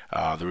 and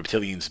the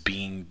reptilians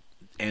being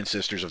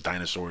ancestors of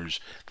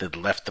dinosaurs that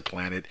left the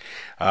planet.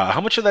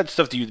 How much of that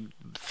stuff do you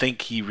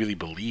think he really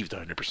believed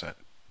 100%?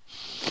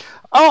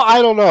 Oh,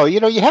 I don't know.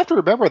 You have to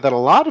remember that a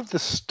lot of the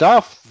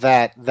stuff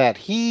that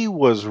he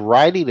was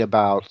writing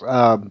about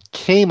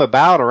came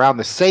about around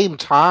the same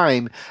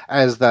time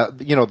as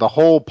the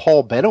whole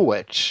Paul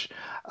Benowitz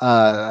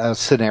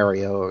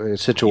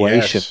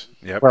situation. Yes.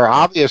 Yep. Where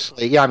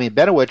obviously,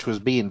 Benowitz was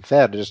being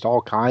fed just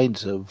all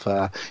kinds of,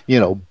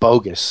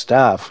 bogus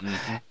stuff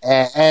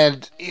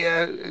and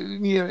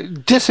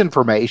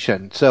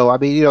disinformation. So,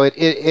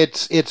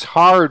 it's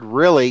hard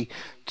really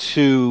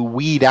to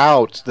weed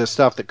out the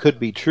stuff that could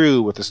be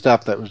true with the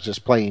stuff that was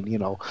just plain,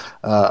 bull,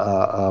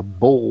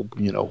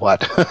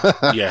 what?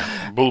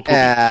 Bull.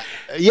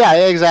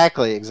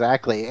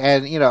 Exactly.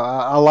 And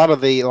a lot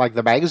of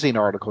the magazine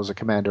articles that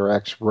Commander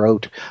X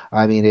wrote,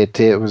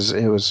 it was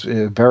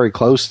very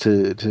close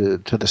to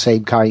the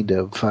same kind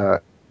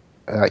of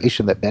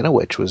issue that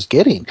Benowitz was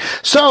getting.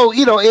 So,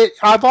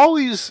 I've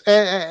always,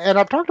 and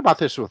I've talked about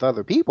this with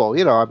other people,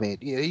 you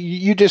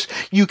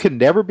can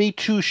never be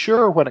too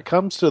sure when it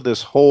comes to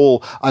this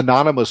whole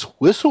anonymous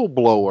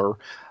whistleblower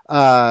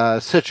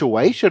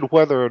situation,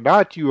 whether or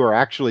not you are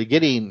actually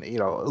getting,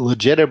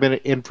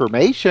 legitimate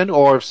information,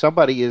 or if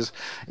somebody is,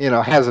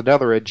 has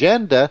another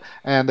agenda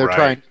and they're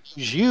trying to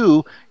use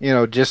you,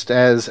 just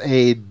as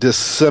a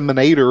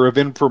disseminator of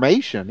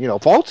information,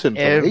 false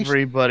information.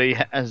 Everybody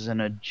has an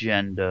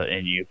agenda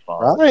in you,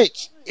 Paul.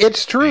 Right.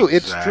 It's true. Exactly.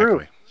 It's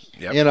true.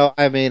 Yep.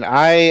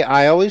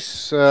 I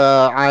always,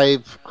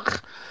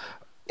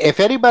 if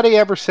anybody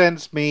ever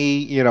sends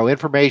me,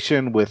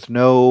 information with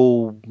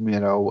no,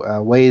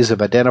 ways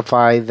of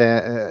identifying,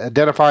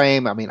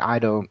 I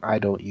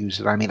don't use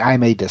it. I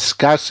may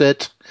discuss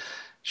it.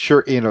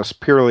 Sure, it's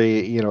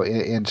purely,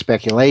 in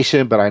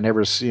speculation, but I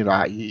never,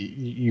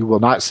 you will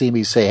not see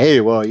me say, hey,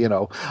 well,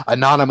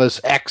 Anonymous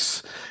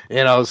X,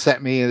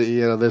 sent me,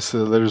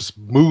 there's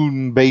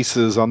moon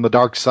bases on the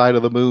dark side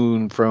of the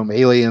moon from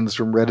aliens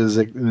from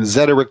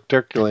Zeta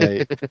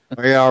Reticuli,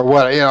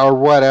 or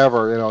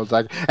whatever, it's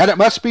like, and it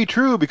must be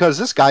true because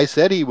this guy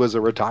said he was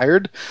a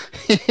retired,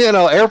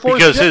 Air Force.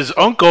 Because his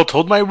uncle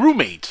told my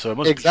roommate, so it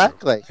must be true.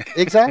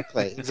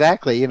 Exactly.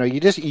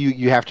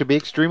 You have to be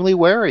extremely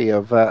wary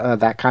of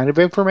that kind of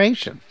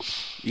information.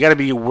 You got to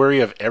be wary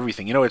of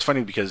everything. It's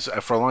funny because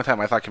for a long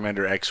time I thought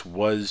Commander X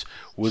was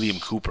William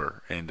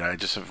Cooper, and I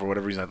just, for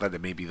whatever reason, I thought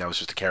that maybe that was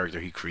just a character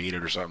he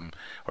created or something,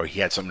 or he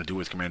had something to do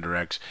with Commander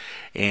X.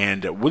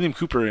 And William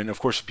Cooper, and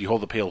of course,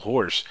 Behold the Pale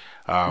Horse,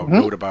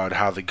 wrote about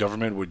how the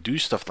government would do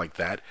stuff like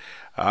that,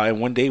 and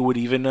one day would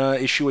even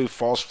issue a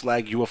false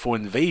flag UFO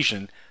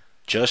invasion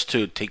just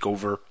to take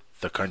over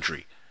the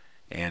country.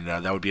 And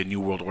that would be a New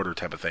World Order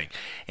type of thing.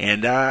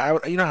 And, I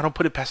don't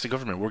put it past the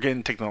government. We're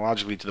getting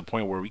technologically to the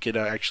point where we could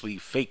actually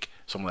fake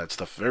some of that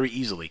stuff very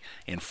easily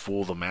and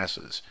fool the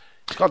masses.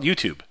 It's called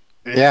YouTube.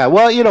 Yeah,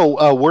 well,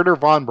 Werner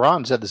von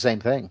Braun said the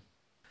same thing.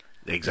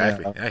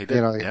 Exactly.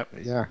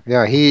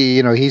 Yeah,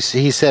 he did.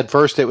 He said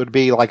first it would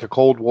be like a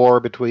Cold War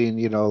between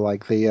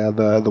like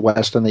the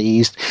West and the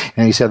East,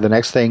 and he said the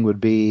next thing would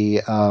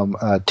be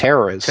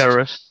terrorist,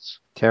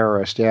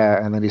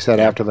 yeah. And then he said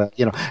after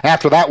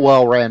that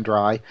well ran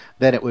dry,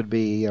 then it would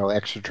be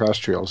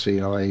extraterrestrials,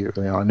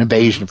 an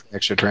invasion from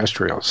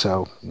extraterrestrials.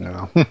 So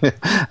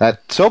that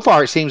so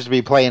far it seems to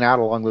be playing out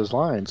along those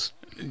lines.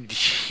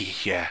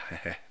 Yeah,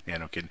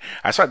 no kidding.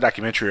 I saw a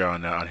documentary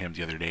on him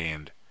the other day,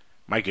 and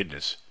my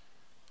goodness.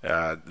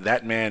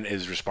 That man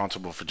is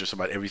responsible for just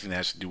about everything that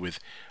has to do with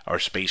our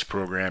space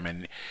program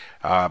and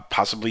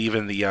possibly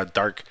even the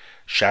dark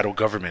shadow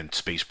government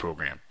space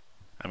program.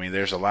 I mean,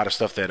 there's a lot of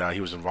stuff that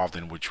he was involved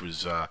in, which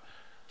was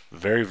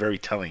very, very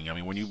telling. I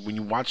mean, when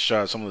you watch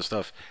some of the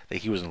stuff that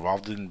he was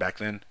involved in back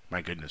then,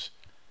 my goodness.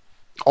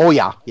 Oh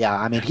yeah.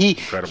 I mean, he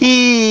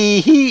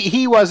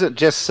wasn't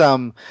just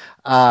some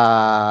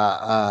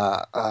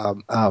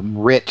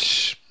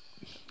rich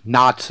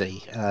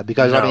Nazi,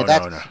 because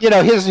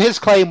his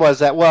claim was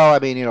that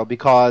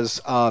because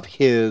of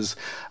his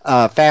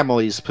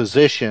family's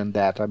position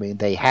that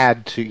he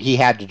had to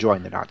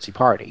join the Nazi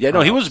Party. Yeah,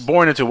 no, he was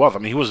born into wealth. I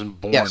mean, he wasn't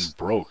born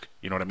broke.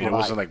 You know what I mean? Right. It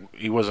wasn't like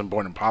he wasn't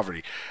born in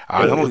poverty.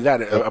 Not only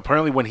that,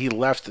 apparently when he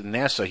left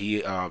NASA,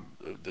 he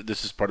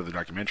this is part of the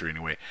documentary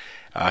anyway.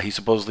 He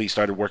supposedly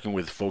started working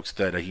with folks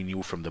that he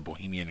knew from the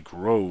Bohemian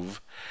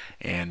Grove,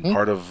 and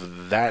part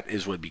of that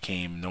is what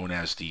became known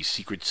as the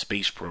secret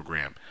space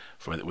program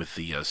with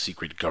the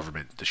secret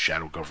government, the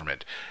shadow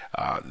government.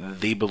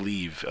 They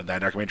believe,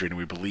 that documentary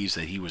anyway believes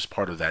that he was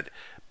part of that,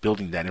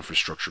 building that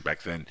infrastructure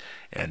back then,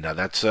 and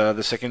that's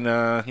the second,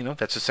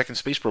 that's the second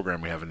space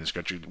program we have in this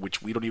country,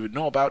 which we don't even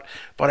know about,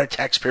 but our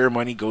taxpayer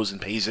money goes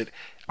and pays it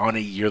on a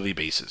yearly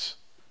basis.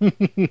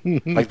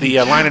 Like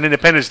the line on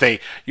Independence Day,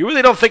 you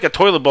really don't think a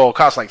toilet bowl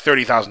costs like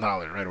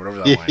 $30,000, right? Or whatever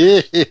that line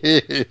is.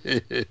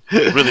 It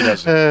really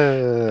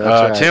doesn't.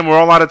 Right. Tim, we're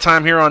all out of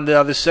time here on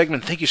this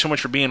segment. Thank you so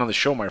much for being on the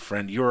show, my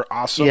friend. You're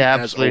awesome,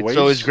 as always. It's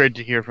always great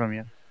to hear from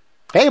you.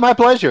 Hey, my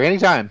pleasure.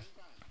 Anytime.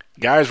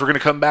 Guys, we're going to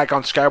come back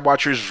on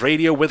Skywatchers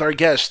Radio with our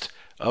guest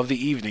of the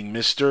evening,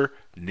 Mr.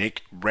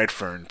 Nick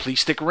Redfern. Please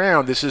stick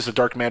around. This is the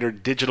Dark Matter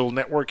Digital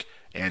Network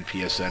and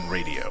PSN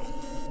Radio.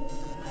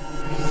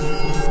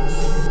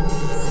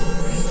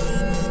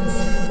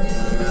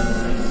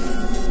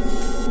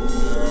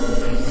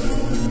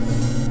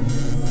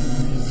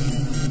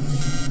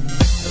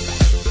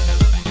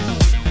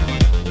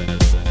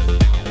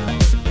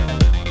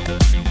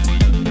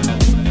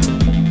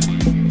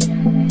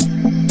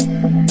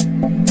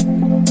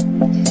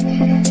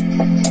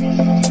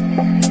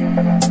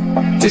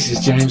 This is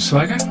James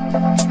Swagger,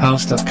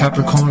 host of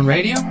Capricorn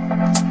Radio.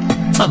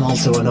 I'm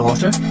also an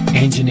author,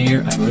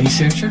 engineer and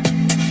researcher.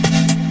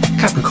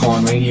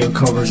 Capricorn Radio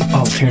covers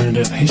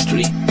alternative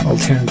history,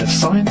 alternative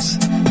science,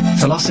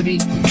 philosophy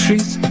and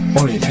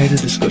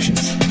truth-orientated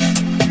discussions.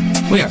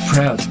 We are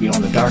proud to be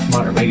on the Dark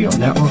Matter Radio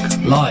Network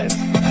live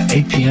at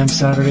 8 p.m.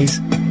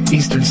 Saturdays,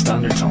 Eastern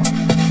Standard Time.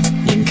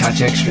 You can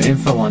catch extra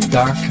info on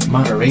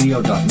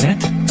darkmatterradio.net,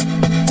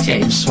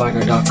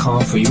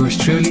 jamesswagger.com for yours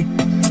truly,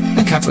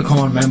 and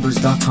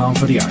CapricornMembers.com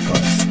for the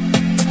archives.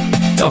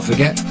 Don't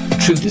forget,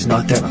 truth is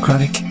not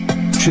democratic.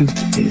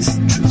 Truth is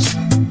truth.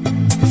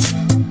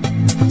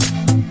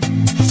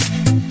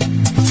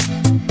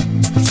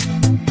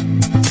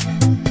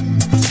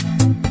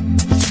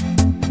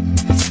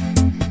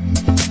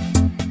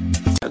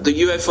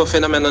 The UFO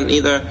phenomenon,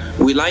 either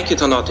we like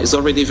it or not, is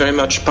already very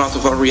much part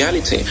of our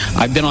reality.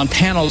 I've been on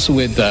panels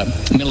with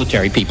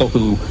military people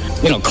who,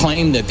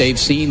 claim that they've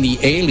seen the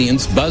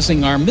aliens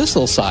buzzing our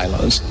missile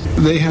silos.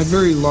 They had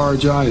very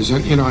large eyes,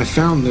 and, I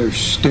found their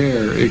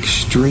stare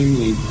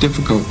extremely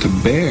difficult to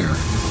bear.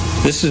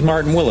 This is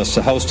Martin Willis,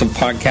 the host of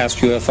Podcast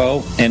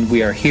UFO, and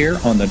we are here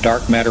on the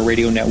Dark Matter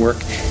Radio Network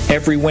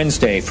every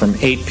Wednesday from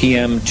 8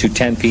 p.m. to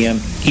 10 p.m.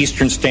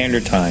 Eastern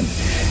Standard Time.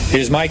 It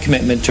is my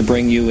commitment to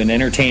bring you an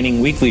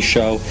entertaining weekly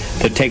show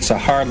that takes a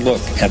hard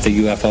look at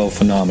the UFO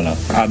phenomena.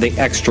 Are they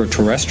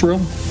extraterrestrial?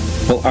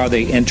 Well, are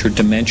they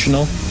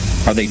interdimensional?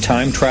 Are they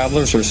time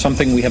travelers or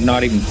something we have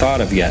not even thought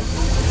of yet?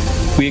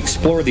 We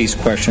explore these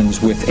questions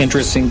with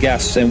interesting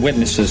guests and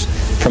witnesses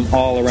from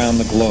all around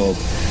the globe.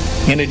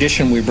 In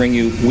addition, we bring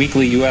you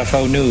weekly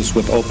UFO news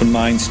with Open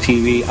Minds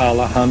TV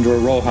Alejandro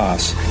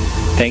Rojas.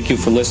 Thank you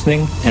for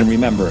listening, and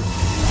remember,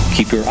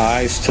 keep your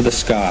eyes to the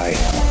sky.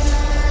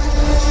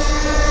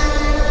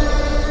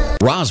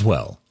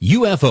 Roswell,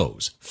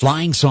 UFOs,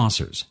 flying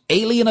saucers,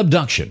 alien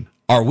abduction.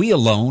 Are we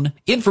alone?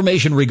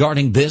 Information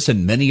regarding this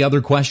and many other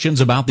questions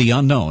about the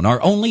unknown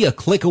are only a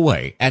click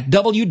away at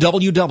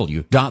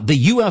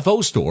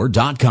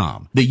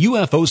www.theufostore.com.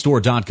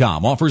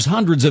 TheUFOstore.com offers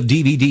hundreds of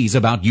DVDs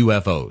about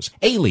UFOs,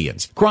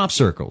 aliens, crop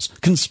circles,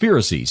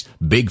 conspiracies,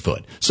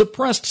 Bigfoot,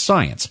 suppressed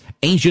science,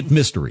 ancient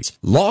mysteries.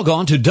 Log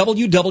on to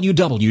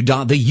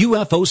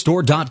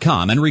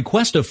www.theufostore.com and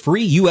request a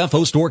free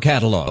UFO Store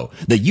catalog.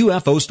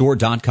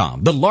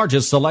 TheUFOstore.com, the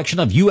largest selection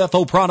of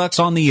UFO products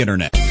on the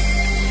internet.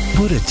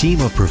 Put a team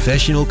of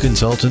professional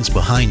consultants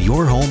behind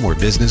your home or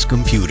business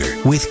computer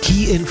with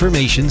Key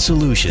Information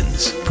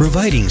Solutions,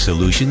 providing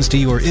solutions to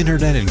your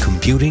internet and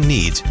computing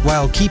needs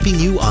while keeping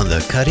you on the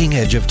cutting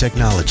edge of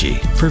technology.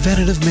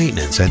 Preventative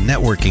maintenance and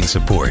networking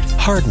support,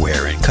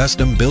 hardware and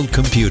custom-built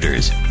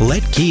computers.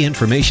 Let Key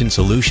Information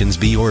Solutions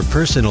be your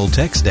personal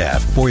tech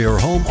staff for your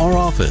home or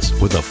office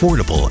with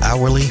affordable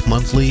hourly,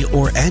 monthly,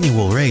 or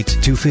annual rates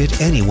to fit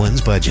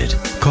anyone's budget.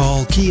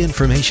 Call Key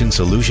Information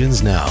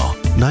Solutions now.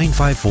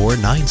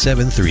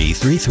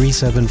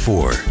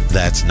 954-973-3374.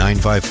 That's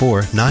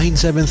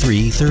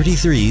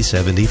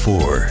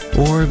 954-973-3374.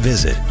 Or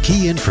visit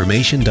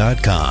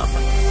keyinformation.com.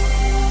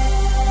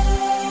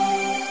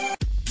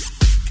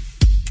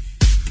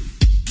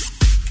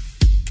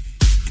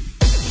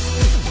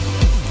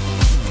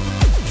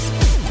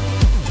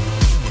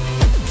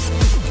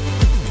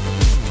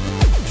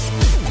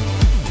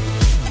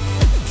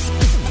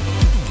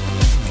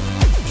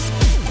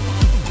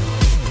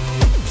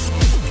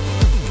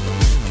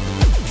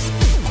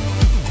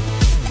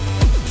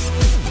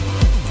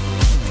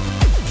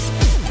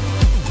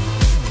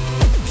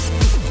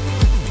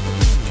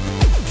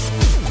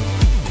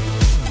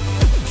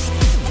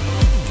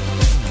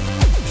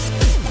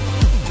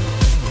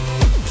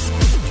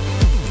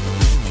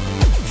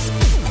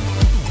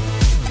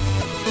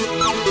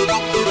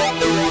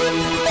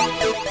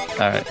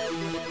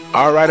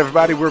 All right,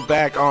 everybody, we're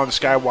back on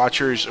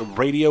Skywatchers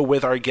Radio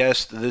with our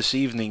guest this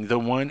evening, the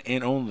one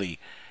and only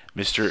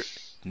Mr.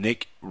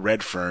 Nick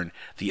Redfern,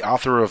 the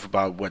author of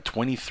about,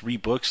 23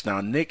 books. Now,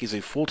 Nick is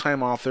a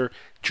full-time author,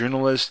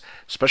 journalist,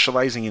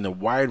 specializing in a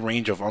wide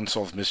range of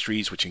unsolved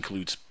mysteries, which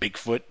includes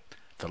Bigfoot,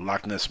 the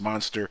Loch Ness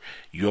Monster,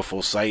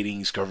 UFO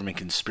sightings, government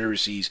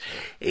conspiracies,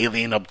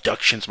 alien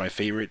abductions, my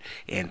favorite,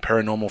 and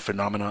paranormal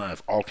phenomena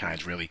of all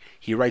kinds, really.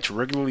 He writes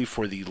regularly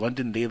for the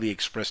London Daily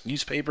Express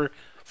newspaper,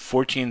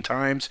 Fortune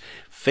Times,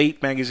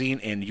 Fate magazine,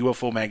 and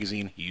UFO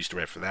magazine. He used to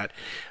write for that.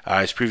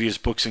 His previous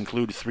books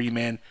include Three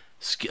Men,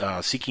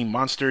 Seeking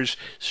Monsters,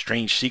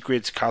 Strange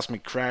Secrets,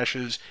 Cosmic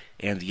Crashes,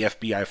 and the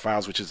FBI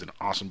Files, which is an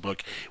awesome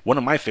book. One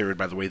of my favorite,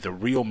 by the way, The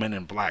Real Men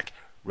in Black.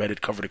 Read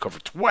it cover to cover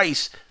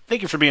twice.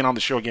 Thank you for being on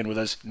the show again with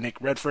us,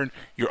 Nick Redfern.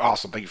 You're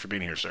awesome. Thank you for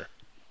being here, sir.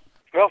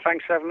 Well,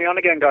 thanks for having me on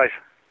again, guys.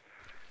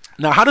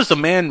 Now, how does a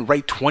man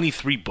write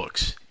 23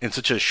 books in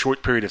such a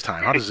short period of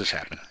time? How does this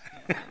happen?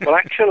 Well,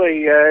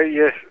 actually,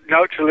 your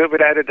note's a little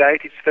bit out of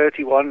date. It's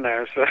 31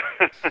 now. So.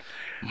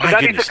 My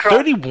goodness,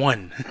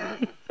 31.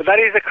 But that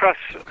is across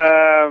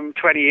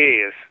 20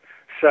 years.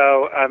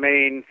 So, I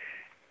mean,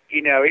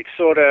 you know, it's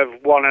sort of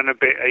one and a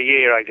bit a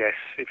year, I guess,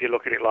 if you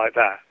look at it like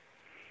that.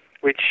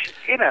 Which,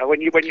 you know,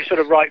 when you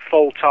sort of write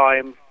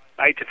full-time,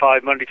 8 to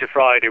 5, Monday to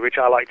Friday, which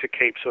I like to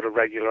keep sort of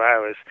regular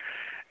hours,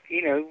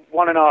 you know,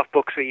 1.5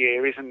 books a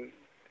year isn't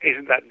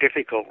that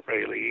difficult,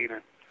 really, you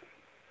know.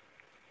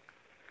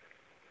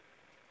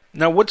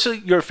 Now, what's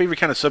your favorite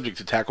kind of subject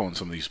to tackle in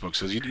some of these books?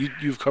 Because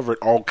you've covered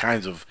all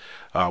kinds of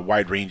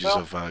wide ranges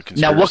of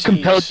conspiracies. Now, what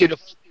compelled you to...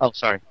 Oh,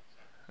 sorry.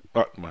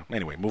 Well,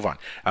 anyway, move on.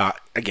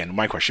 Again,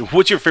 my question.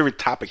 What's your favorite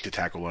topic to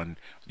tackle on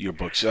your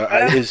books?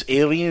 Is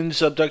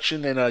aliens,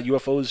 abduction, and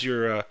UFOs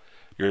your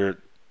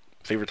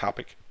favorite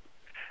topic?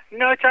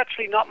 No, it's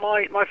actually not.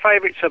 My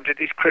favorite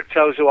subject is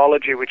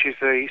cryptozoology, which is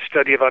the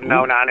study of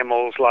unknown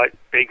animals like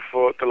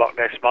Bigfoot, the Loch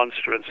Ness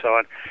Monster, and so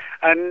on.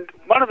 And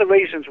one of the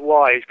reasons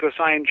why is because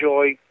I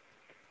enjoy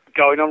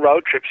going on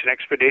road trips and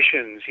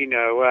expeditions, you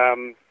know.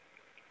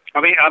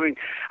 I mean, I'm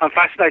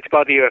fascinated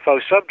by the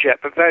UFO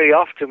subject, but very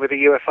often with a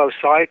UFO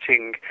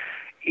sighting,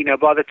 you know,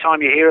 by the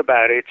time you hear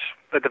about it,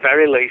 at the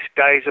very least,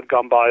 days have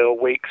gone by, or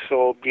weeks,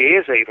 or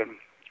years even.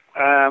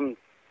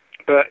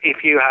 But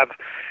if you have,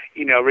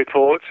 you know,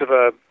 reports of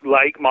a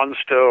lake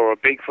monster or a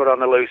Bigfoot on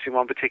the loose in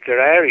one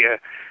particular area,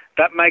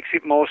 that makes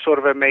it more sort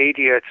of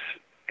immediate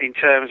in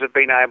terms of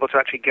being able to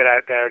actually get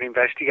out there and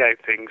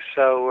investigate things.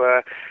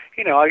 So,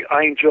 you know,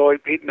 I enjoy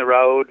hitting the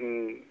road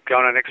and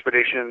going on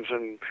expeditions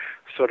and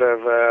sort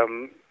of,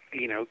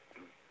 you know,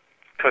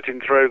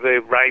 cutting through the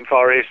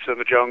rainforests and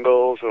the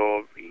jungles,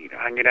 or, you know,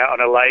 hanging out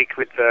on a lake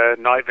with the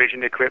night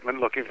vision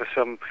equipment looking for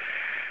some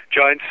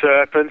giant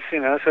serpents, you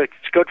know. So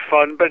it's good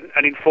fun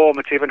and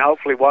informative, and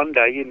hopefully one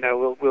day, you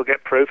know, we'll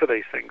get proof of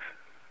these things.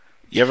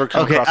 You ever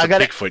come across a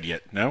Bigfoot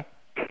yet? No?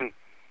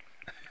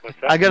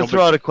 I got to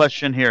throw out a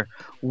question here.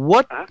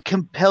 What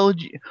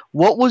compelled you?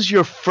 What was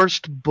your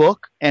first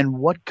book, and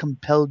what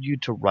compelled you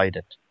to write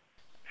it?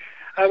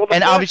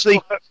 And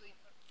obviously,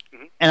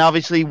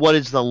 what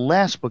is the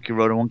last book you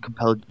wrote, and what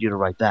compelled you to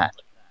write that?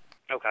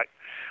 Okay.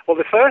 Well,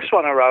 the first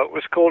one I wrote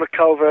was called A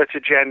Covert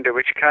Agenda,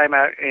 which came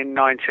out in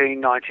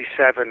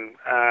 1997,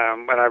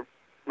 when I'm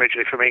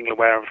originally from England,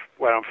 where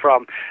I'm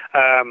from.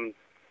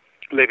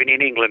 Living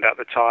in England at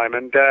the time.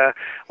 And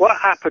what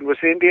happened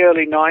was in the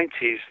early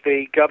 90s,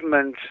 the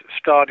government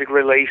started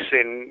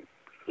releasing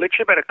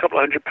literally about a couple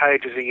of hundred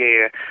pages a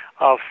year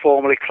of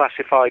formally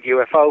classified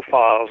UFO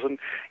files. And,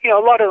 you know,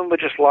 a lot of them were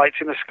just lights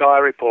in the sky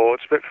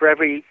reports, but for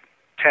every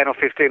 10 or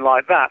 15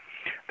 like that,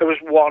 there was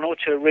one or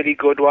two really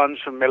good ones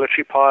from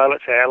military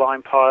pilots,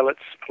 airline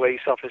pilots,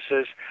 police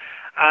officers.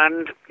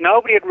 And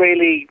nobody had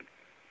really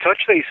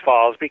touched these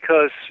files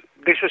because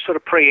this was sort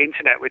of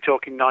pre-internet. We're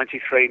talking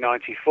 93,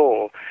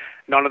 94.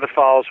 None of the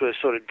files were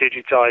sort of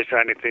digitized or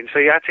anything. So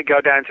you had to go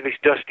down to this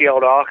dusty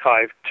old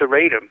archive to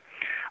read them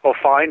or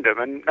find them.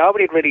 And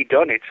nobody had really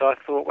done it. So I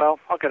thought, well,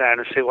 I'll go down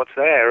and see what's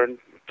there. And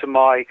to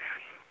my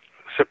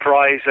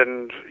surprise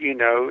and,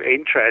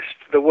 interest,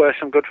 there were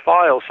some good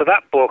files. So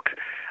that book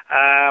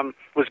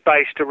was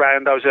based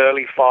around those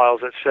early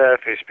files that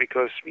surfaced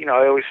because,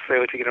 I always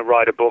feel if you're going to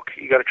write a book,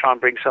 you've got to try and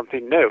bring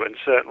something new, and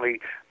certainly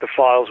the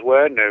files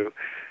were new.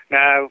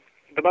 Now,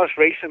 the most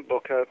recent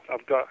book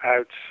I've got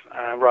out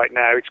right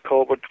now, it's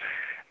called,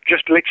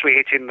 just literally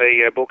hitting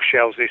the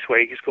bookshelves this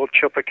week, it's called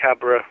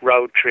Chupacabra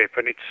Road Trip,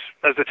 and it's,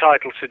 as the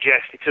title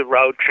suggests, it's a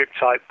road trip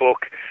type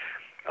book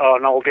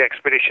on all the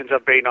expeditions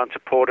I've been on to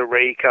Puerto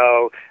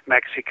Rico,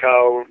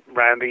 Mexico,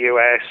 around the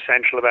US,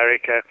 Central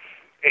America,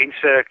 in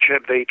search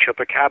of the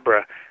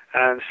Chupacabra.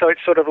 And so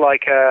it's sort of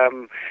like,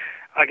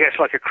 I guess,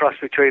 like a cross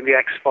between the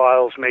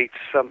X-Files meets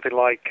something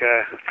like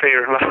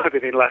Fear and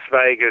Loathing in Las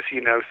Vegas,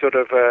 sort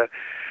of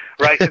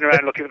racing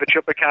around looking for the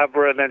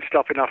Chupacabra and then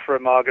stopping off for a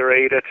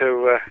margarita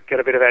to get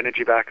a bit of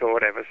energy back or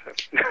whatever. So.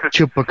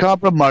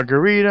 Chupacabra,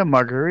 margarita.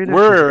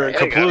 We're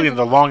completely in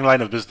the long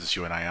line of business,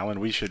 you and I, Alan.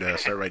 We should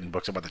start writing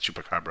books about the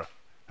Chupacabra.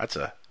 That's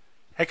a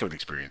heck of an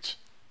experience.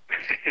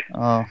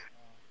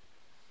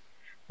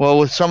 Well,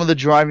 with some of the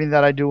driving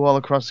that I do all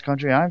across the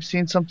country, I've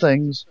seen some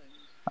things.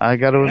 I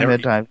got to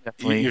admit, I've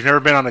definitely... You've never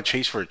been on a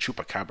chase for a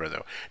Chupacabra,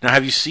 though. Now,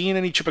 have you seen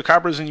any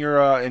Chupacabras in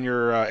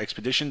your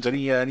expeditions?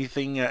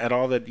 Anything at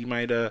all that you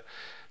might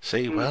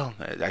say, well,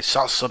 I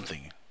saw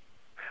something?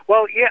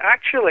 Well, yeah,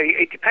 actually,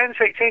 it depends.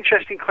 It's an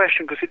interesting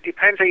question because it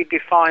depends how you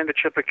define the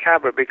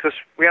Chupacabra, because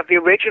we have the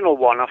original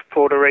one off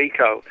Puerto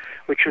Rico,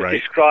 which was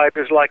described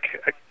as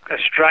like a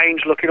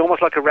strange-looking,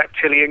 almost like a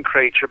reptilian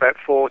creature, about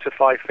 4 to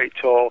 5 feet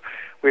tall,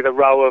 with a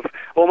row of,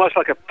 almost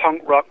like a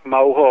punk rock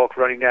mohawk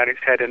running down its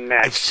head and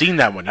neck. I've seen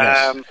that one,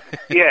 yes.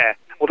 Yeah.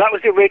 Well, that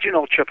was the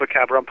original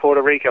Chupacabra on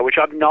Puerto Rico, which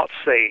I've not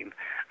seen,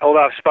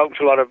 although I've spoken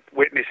to a lot of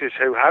witnesses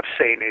who have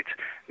seen it.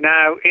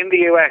 Now, in the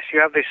US, you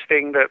have this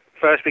thing that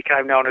first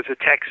became known as the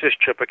Texas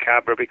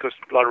Chupacabra because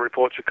a lot of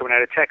reports were coming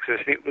out of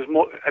Texas. It was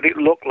more, and it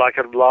looked like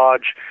a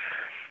large,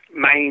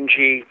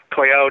 mangy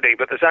coyote,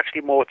 but there's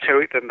actually more to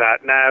it than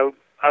that. Now,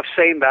 I've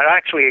seen that. I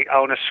actually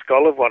own a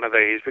skull of one of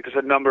these because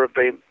a number have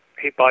been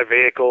hit by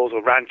vehicles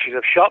or ranches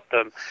have shot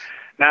them.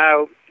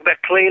 Now, they're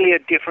clearly a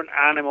different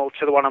animal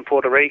to the one on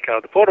Puerto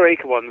Rico. The Puerto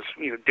Rico one's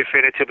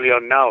definitively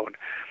unknown.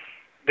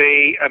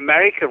 The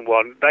American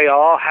one, they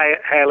are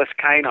hairless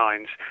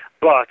canines,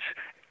 but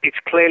it's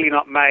clearly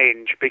not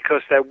mange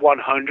because they're 100%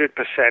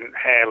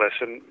 hairless,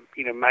 and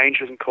mange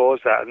doesn't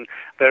cause that, and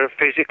there are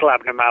physical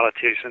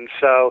abnormalities. And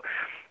so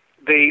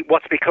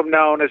what's become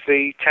known as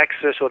the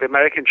Texas or the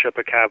American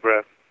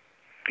Chupacabra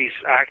is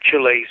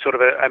actually sort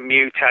of a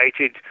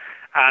mutated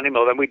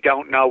animal, and we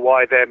don't know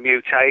why they're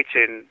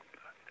mutating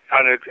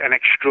on an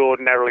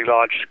extraordinarily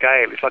large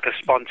scale. It's like a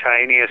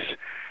spontaneous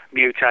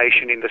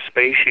mutation in the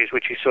species,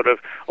 which is sort of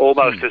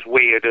almost as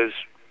weird as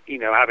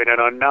having an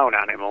unknown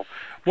animal.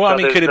 Well, so I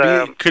mean,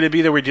 could it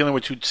be that we're dealing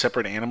with two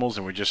separate animals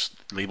and we're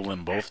just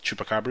labeling both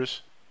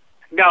Chupacabras?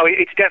 No,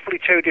 it's definitely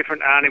two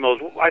different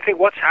animals. I think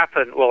what's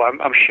happened, well,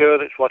 I'm sure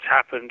that what's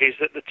happened is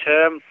that the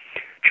term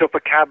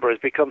Chupacabra has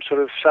become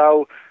sort of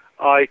so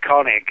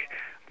iconic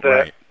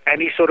that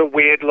any sort of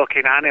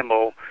weird-looking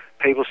animal,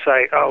 people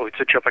say, "Oh, it's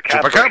a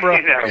Chupacabra."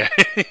 Chupacabra.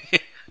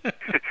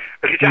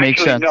 But it's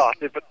actually not.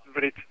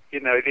 But it's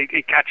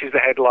it catches the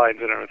headlines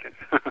and everything.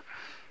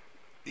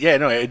 Yeah,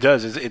 no, it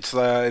does. It's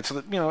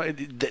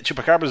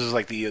Chupacabras is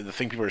like the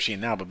thing people are seeing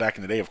now, but back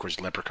in the day, of course,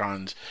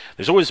 leprechauns.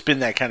 There's always been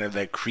that kind of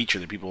that creature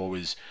that people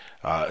always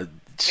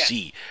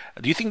see.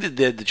 Do you think that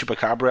the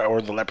Chupacabra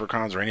or the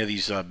leprechauns or any of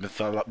these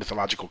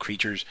mythological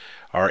creatures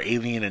are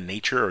alien in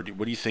nature, or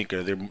what do you think?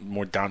 Are they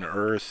more down to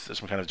earth,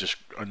 some kind of just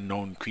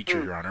unknown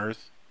creature here on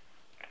Earth?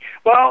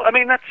 Well, I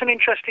mean, that's an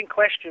interesting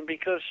question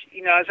because,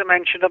 as I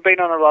mentioned, I've been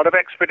on a lot of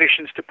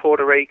expeditions to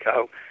Puerto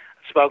Rico,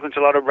 spoken to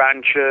a lot of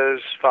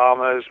ranchers,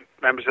 farmers,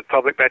 members of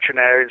public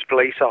veterinarians,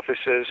 police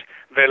officers,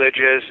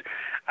 villagers,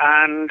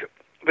 and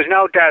there's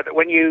no doubt that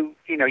when you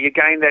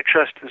gain their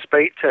trust and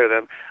speak to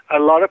them, a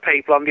lot of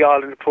people on the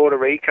island of Puerto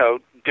Rico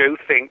do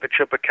think the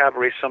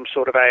Chupacabra is some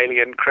sort of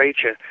alien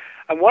creature.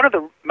 And one of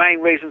the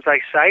main reasons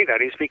they say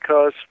that is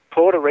because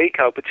Puerto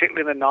Rico,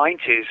 particularly in the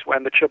 90s,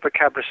 when the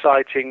Chupacabra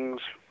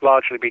sightings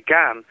largely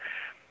began,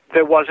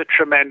 there was a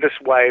tremendous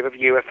wave of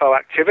UFO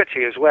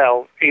activity as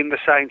well in the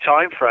same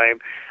time frame,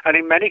 and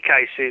in many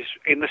cases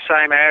in the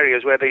same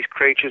areas where these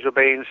creatures were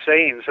being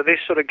seen. So this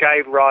sort of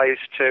gave rise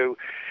to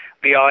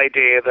the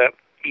idea that,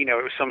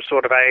 it was some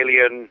sort of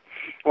alien,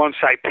 I won't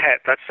say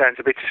pet, that sounds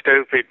a bit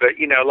stupid, but,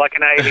 like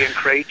an alien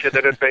creature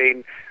that had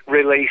been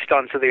released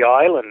onto the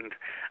island.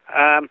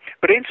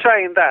 But in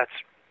saying that,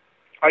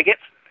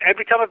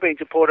 every time I've been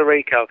to Puerto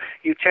Rico,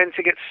 you tend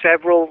to get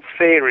several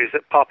theories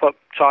that pop up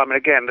time and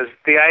again. There's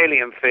the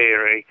alien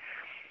theory.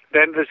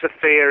 Then there's the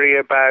theory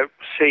about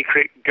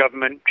secret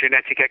government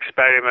genetic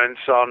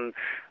experiments on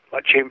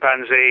like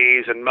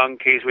chimpanzees and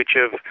monkeys, which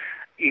have,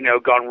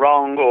 gone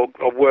wrong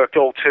or worked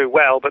all too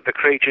well, but the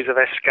creatures have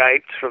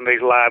escaped from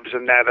these labs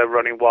and now they're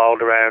running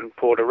wild around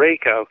Puerto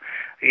Rico.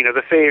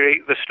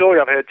 The story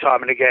I've heard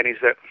time and again is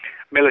that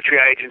military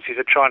agencies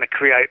are trying to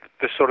create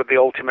the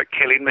ultimate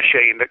killing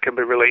machine that can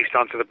be released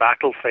onto the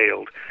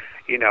battlefield,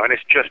 and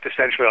it's just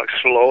essentially like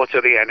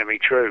slaughter the enemy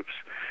troops.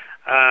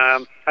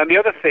 And the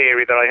other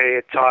theory that I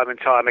hear time and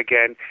time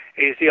again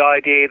is the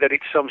idea that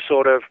it's some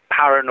sort of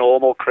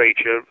paranormal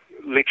creature,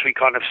 literally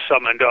kind of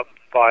summoned up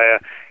by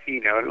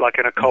like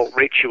an occult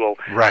ritual.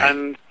 Right.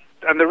 And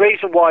the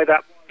reason why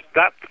that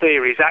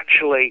theory is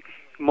actually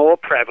more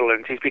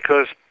prevalent is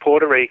because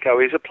Puerto Rico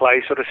is a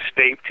place sort of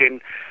steeped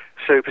in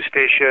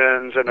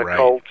superstitions and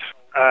occult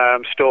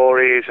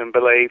stories and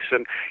beliefs,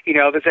 and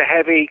there's a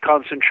heavy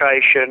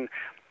concentration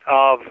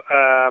of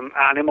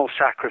animal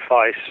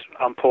sacrifice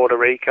on Puerto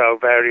Rico,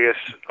 various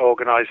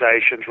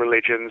organizations,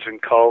 religions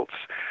and cults.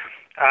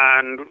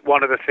 And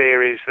one of the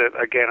theories that,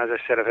 again, as I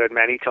said, I've heard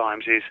many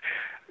times, is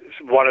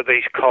one of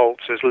these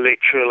cults has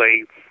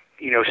literally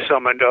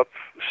summoned up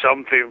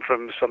something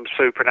from some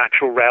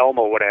supernatural realm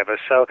or whatever.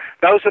 So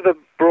those are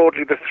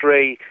broadly the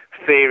three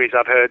theories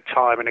I've heard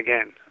time and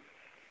again.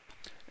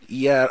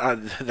 Yeah,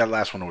 that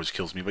last one always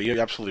kills me, but you're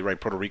absolutely right.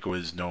 Puerto Rico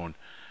is known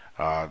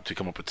to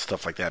come up with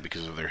stuff like that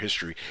because of their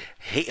history.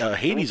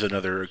 Haiti's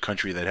another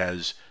country that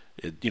has,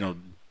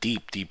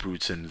 deep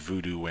roots in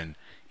voodoo and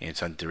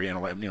Santeria and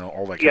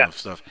all that kind of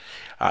stuff.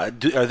 Are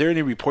there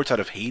any reports out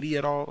of Haiti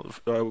at all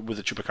with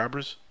the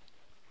chupacabras?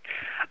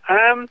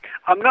 I'm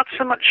not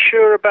so much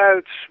sure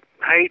about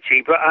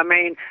Haiti, but I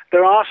mean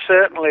there are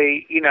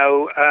certainly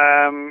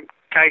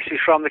cases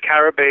from the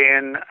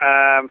Caribbean,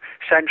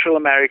 Central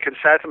America, and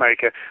South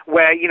America,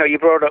 where you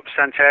brought up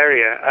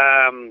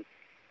Santeria.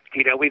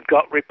 We've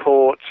got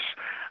reports,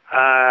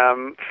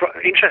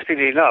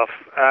 interestingly enough,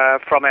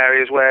 from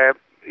areas where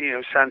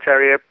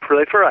Santeria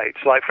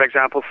proliferates, like for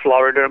example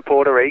Florida and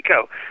Puerto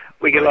Rico.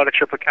 We get a lot of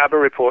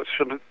chupacabra reports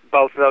from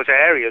both of those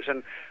areas.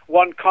 And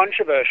one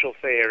controversial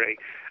theory,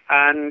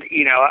 and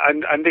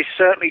this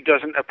certainly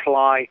doesn't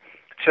apply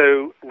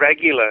to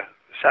regular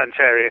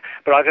Santeria,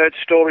 but I've heard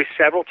stories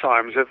several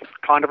times of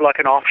kind of like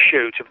an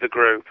offshoot of the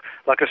group,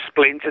 like a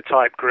splinter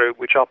type group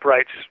which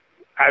operates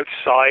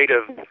outside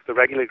of the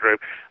regular group,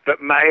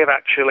 that may have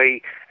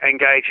actually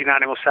engaged in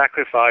animal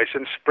sacrifice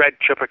and spread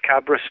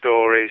chupacabra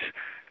stories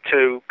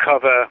to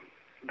cover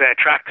their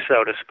tracks,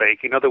 so to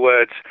speak. In other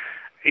words,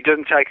 it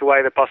doesn't take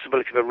away the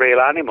possibility of a real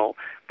animal,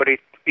 but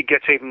it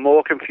gets even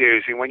more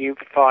confusing when you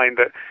find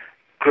that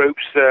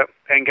groups that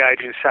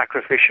engage in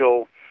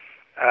sacrificial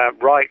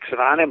rites of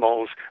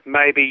animals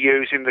may be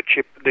using the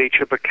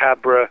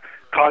chupacabra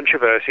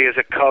controversy as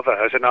a cover,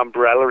 as an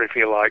umbrella, if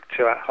you like,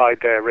 to hide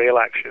their real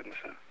actions.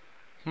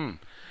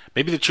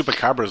 Maybe the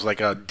chupacabra is like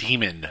a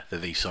demon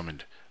that they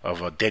summoned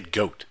of a dead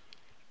goat.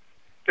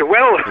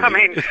 Well, I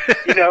mean,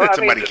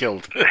 somebody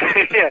killed.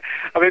 Yeah,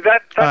 I mean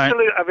that's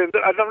absolutely. I mean,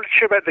 I'm not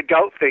sure about the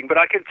goat thing, but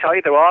I can tell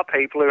you there are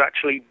people who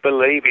actually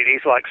believe it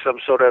is like some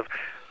sort of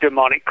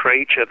demonic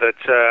creature that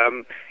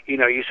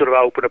you sort of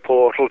open a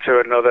portal to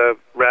another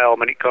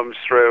realm and it comes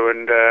through,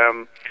 and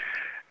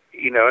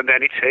and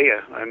then it's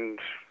here, and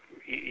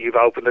you've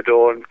opened the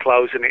door, and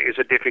closing it is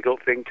a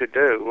difficult thing to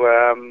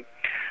do.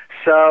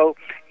 So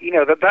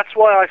that's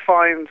why I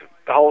find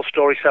the whole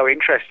story so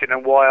interesting,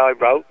 and why I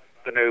wrote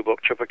the new book,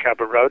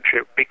 Chupacabra Road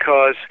Trip,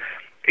 because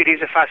it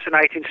is a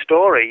fascinating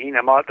story.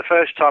 The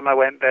first time I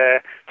went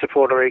there to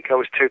Puerto Rico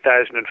was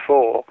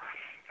 2004,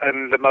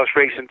 and the most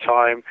recent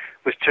time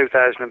was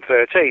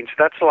 2013. So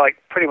that's like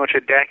pretty much a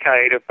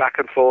decade of back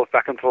and forth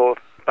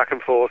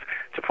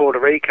to Puerto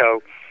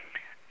Rico.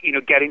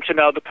 Getting to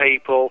know the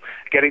people,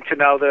 getting to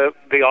know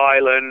the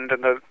island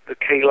and the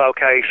key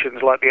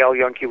locations like the El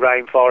Yunque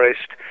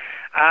rainforest,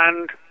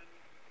 and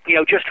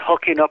just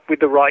hooking up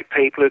with the right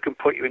people who can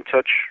put you in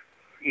touch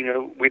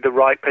with the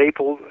right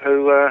people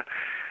who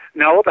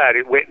know about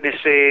it,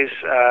 witnesses,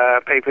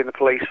 people in the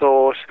police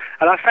force.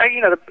 And I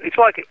found, it's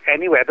like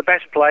anywhere, the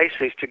best place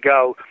is to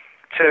go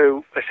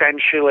to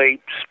essentially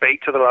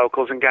speak to the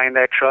locals and gain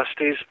their trust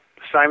is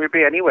the same would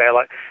be anywhere,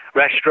 like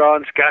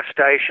restaurants, gas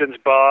stations,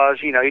 bars.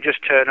 You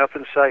just turn up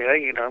and say,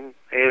 hey, I'm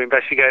here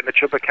investigating the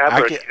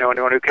chupacabra.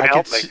 Anyone who can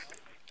help me.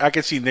 I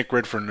could see Nick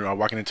Redfern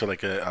walking into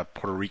like a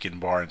Puerto Rican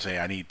bar and say,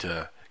 I need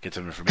to get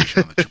some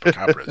information on the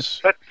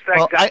chupacabras. That's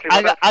exactly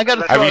I got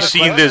to have you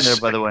seen this? There,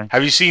 by the way,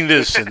 have you seen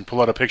this? And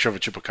pull out a picture of a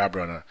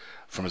chupacabra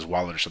from his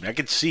wallet or something. I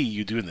could see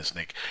you doing this,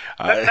 Nick.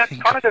 That's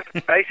kind of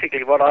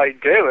basically what I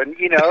do. And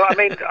I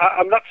mean,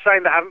 I'm not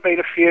saying there haven't been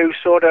a few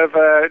sort of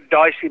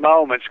dicey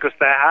moments, because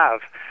there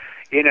have.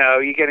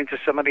 You get into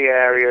some of the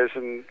areas,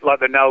 and like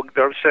there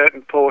are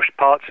certain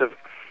parts of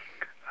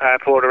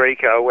Puerto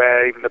Rico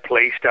where even the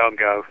police don't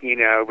go,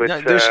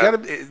 But this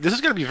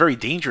is going to be very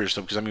dangerous,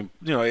 though, because I mean,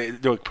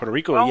 Puerto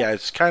Rico,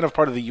 it's kind of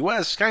part of the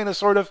U.S., kind of,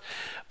 sort of,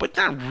 but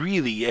not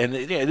really, and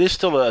it is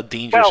still a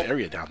dangerous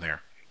area down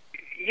there.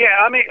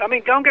 Yeah, I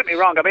mean, don't get me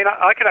wrong. I mean,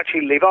 I could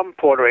actually live on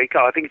Puerto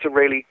Rico. I think it's a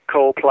really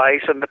cool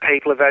place, and the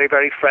people are very,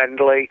 very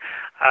friendly.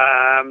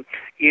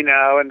 You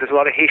know, and there's a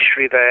lot of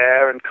history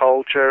there and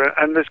culture,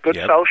 and there's good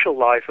social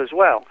life as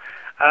well.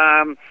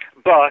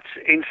 But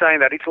in saying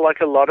that, it's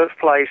like a lot of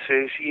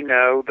places, you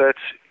know, that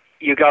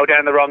you go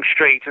down the wrong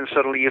street and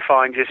suddenly you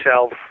find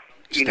yourself,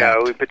 you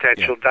know, in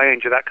potential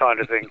danger, that kind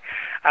of thing.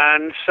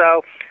 And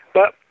so,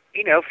 but,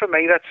 you know, for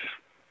me, that's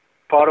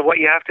part of what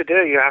you have to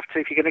do. You have to,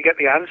 if you're going to get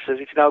the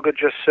answers, it's no good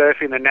just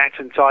surfing the net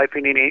and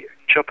typing in it,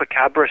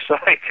 Chupacabra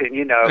sighting,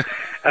 you know,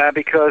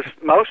 because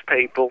most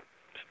people,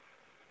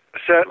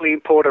 certainly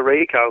in Puerto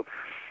Rico,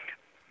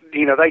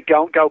 you know, they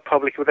don't go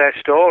public with their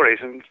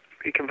stories, and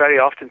it can very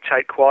often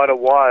take quite a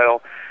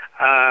while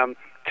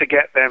to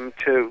get them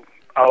to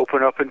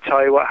open up and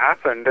tell you what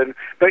happened.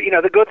 But, you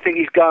know, the good thing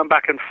is going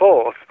back and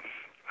forth.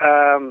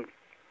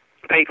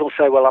 People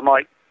say, well, I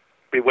might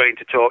be willing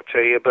to talk to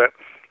you, but,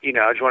 you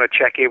know, I just want to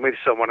check in with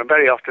someone. And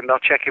very often they'll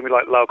check in with,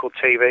 like, local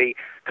TV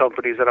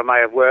companies that I may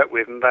have worked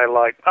with, and they're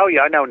like, oh,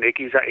 yeah, I know Nick.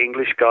 He's that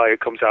English guy who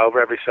comes over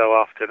every so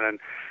often, and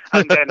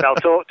then they'll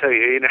talk to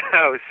you, you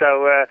know.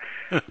 So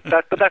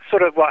but that's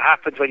sort of what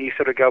happens when you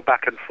sort of go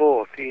back and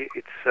forth.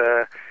 It's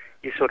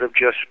you sort of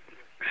just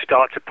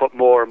start to put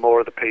more and more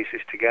of the pieces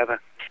together.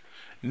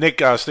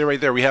 Nick, stay right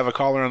there. We have a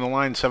caller on the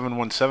line,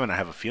 717. I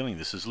have a feeling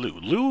this is Lou.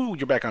 Lou,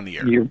 you're back on the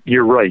air.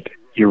 You're right.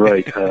 You're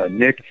right.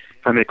 Nick,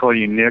 if I may call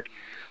you Nick,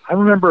 I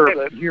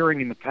remember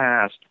hearing in the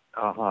past,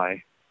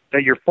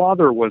 that your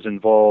father was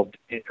involved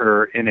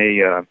in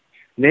a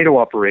NATO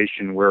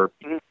operation where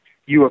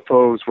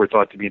UFOs were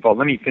thought to be involved.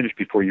 Let me finish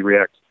before you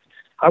react.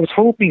 I was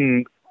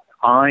hoping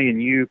I and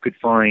you could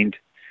find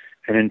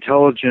an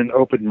intelligent,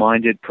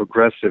 open-minded,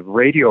 progressive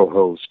radio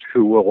host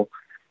who will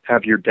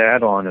have your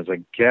dad on as a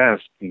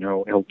guest. You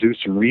know, he'll do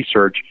some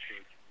research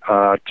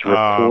to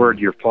record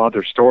your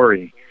father's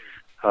story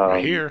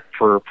right here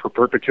for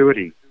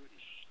perpetuity.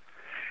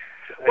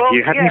 Well, do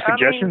you have any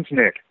suggestions,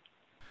 Nick?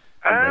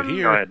 Right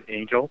here. Go ahead,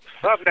 Angel.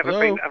 Well, I've never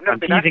been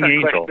asked that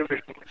Angel.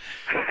 question.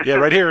 Yeah,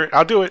 right here.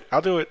 I'll do it.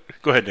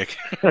 Go ahead, Nick.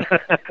 Yeah,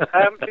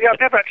 I've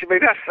never actually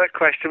been asked that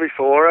question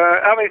before.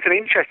 I mean, it's an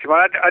interesting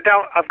one.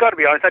 I've got to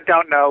be honest, I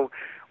don't know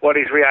what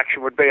his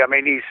reaction would be. I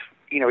mean, he's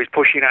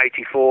pushing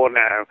 84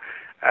 now,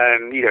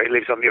 and, you know, he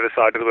lives on the other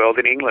side of the world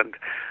in England.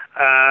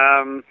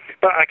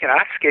 But I can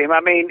ask him. I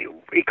mean,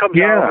 he comes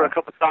over a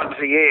couple of times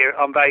a year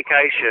on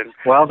vacation.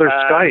 Well, there's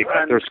Skype.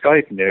 There's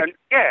Skype, Nick.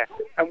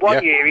 And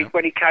one year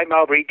when he came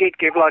over, he did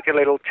give like a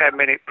little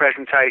 10-minute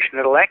presentation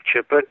at a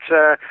lecture. But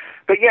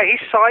yeah, his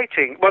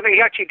sighting. Well,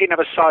 he actually didn't have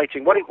a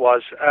sighting. What it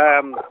was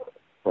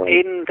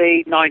in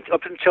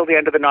up until the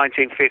end of the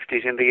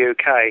 1950s in the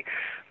UK,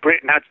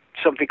 Britain had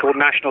something called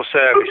National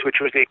Service, which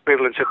was the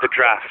equivalent of the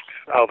draft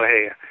over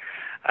here.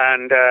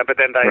 And but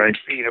then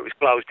it was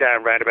closed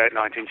down around about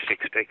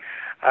 1960.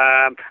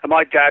 And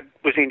my dad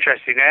was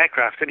interested in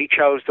aircraft, and he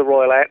chose the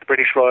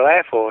British Royal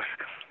Air Force,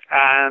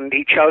 and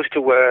he chose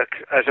to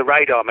work as a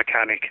radar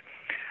mechanic.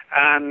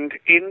 And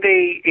in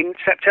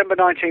September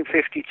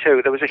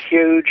 1952, there was a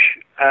huge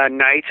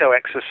NATO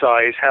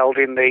exercise held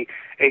in the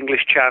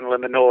English Channel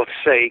and the North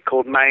Sea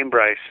called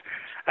Mainbrace.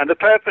 And the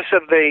purpose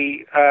of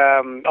the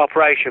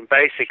operation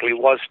basically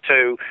was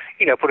to,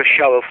 you know, put a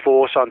show of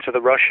force onto the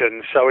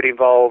Russians. So it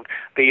involved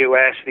the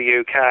US, the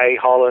UK,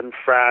 Holland,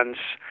 France,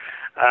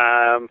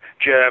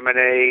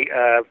 Germany,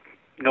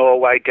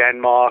 Norway,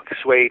 Denmark,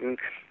 Sweden.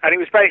 And it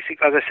was basically,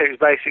 as I said, it was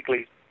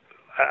basically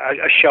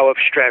a show of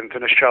strength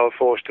and a show of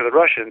force to the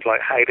Russians,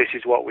 like, hey, this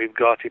is what we've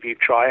got if you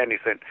try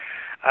anything.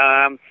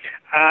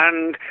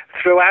 And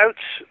throughout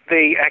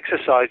the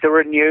exercise, there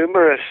were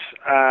numerous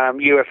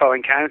UFO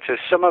encounters.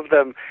 Some of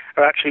them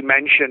are actually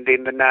mentioned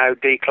in the now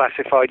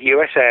declassified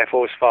U.S. Air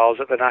Force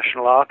files at the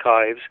National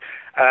Archives.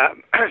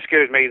 Some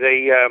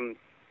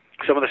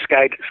of the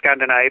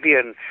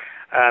Scandinavian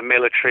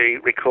military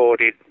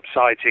recorded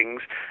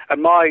sightings.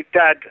 And my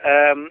dad,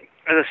 as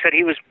I said,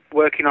 he was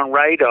working on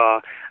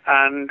radar,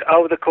 and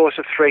over the course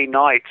of 3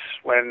 nights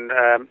when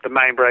the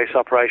Mainbrace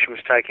operation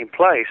was taking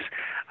place,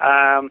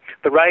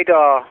 the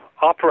radar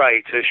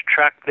operators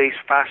tracked these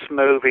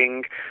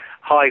fast-moving,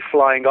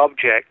 high-flying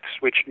objects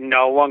which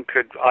no one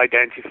could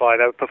identify.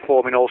 They were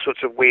performing all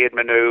sorts of weird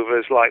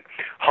maneuvers, like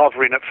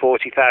hovering at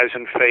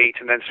 40,000 feet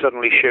and then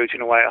suddenly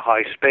shooting away at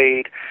high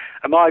speed.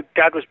 And my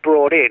dad was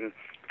brought in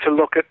to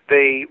look at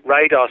the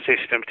radar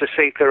systems to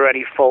see if there were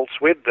any faults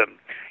with them.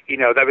 You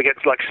know, they would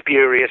get like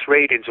spurious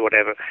readings or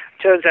whatever.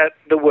 Turns out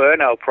there were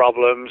no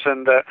problems,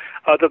 and the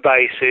other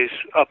bases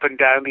up and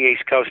down the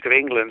east coast of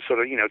England, sort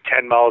of,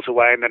 10 miles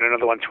away and then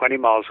another one 20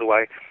 miles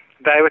away,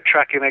 they were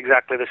tracking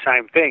exactly the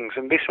same things.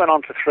 And this went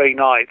on for 3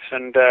 nights,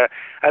 and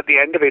at the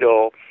end of it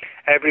all,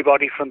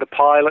 everybody from the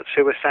pilots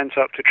who were sent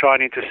up to try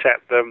and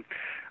intercept them,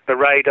 the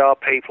radar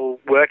people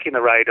working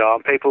the radar,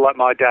 and people like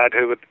my dad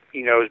who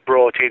was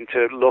brought in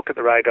to look at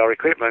the radar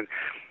equipment,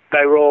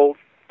 they were all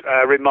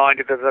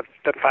reminded of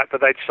the fact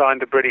that they'd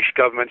signed the British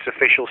government's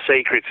Official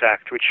Secrets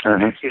Act, which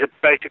is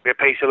basically a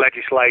piece of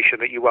legislation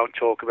that you won't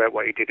talk about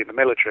what you did in the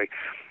military.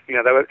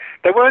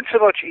 They weren't so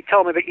much. He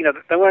told me that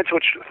they weren't so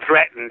much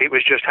threatened. It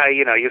was just, hey,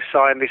 you've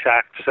signed this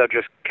act, so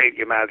just keep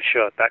your mouth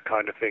shut, that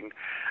kind of thing.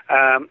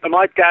 And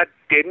my dad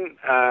didn't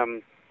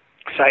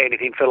say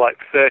anything for like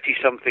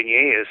 30-something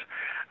years.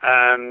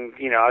 And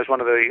I was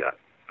one of the,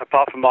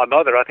 apart from my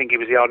mother, I think he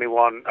was the only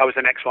one. I was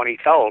the next one he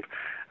told.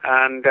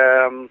 And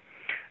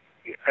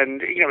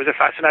it was a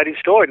fascinating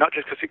story, not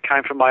just because it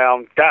came from my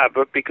own dad,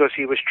 but because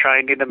he was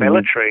trained in the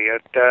military. And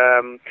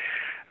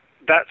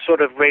that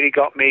sort of really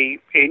got me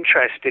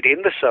interested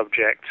in the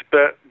subject.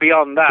 But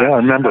beyond that... Yeah,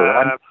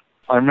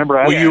 I remember...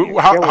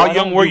 How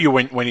young were you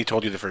when he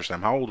told you the first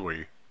time? How old were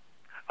you?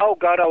 Oh,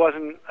 God, I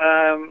wasn't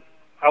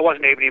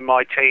even in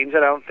my teens, I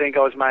don't think. I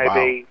was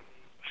maybe... Wow.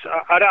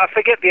 I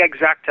forget the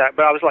exact act,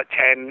 but I was like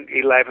 10,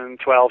 11,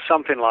 12,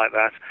 something like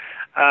that.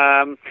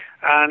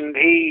 And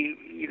he,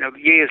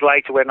 years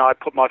later, when I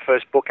put my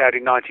first book out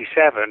in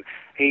 97,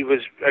 he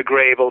was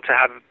agreeable to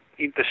have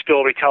the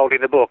story told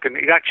in the book, and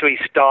it actually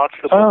starts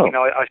the book.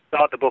 I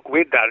start the book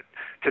with that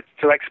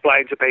to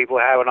explain to people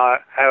how and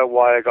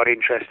why I got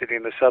interested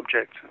in the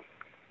subject.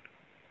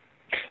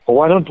 Well,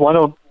 why don't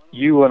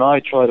you and I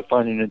try to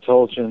find an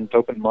intelligent,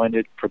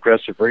 open-minded,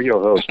 progressive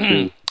radio host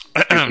to do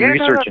some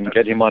research and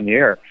get him on the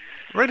air?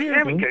 Right here.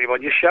 Yeah, we can get him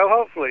on your show,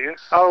 hopefully. Yeah.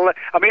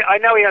 I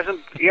know he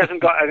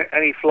hasn't got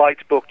any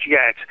flights booked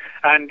yet,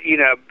 and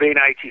being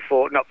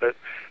 84, not that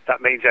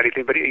means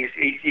anything, but he's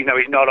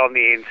not on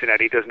the internet.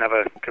 He doesn't have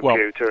a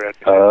computer.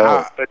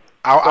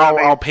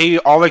 I'll pay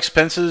all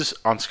expenses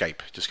on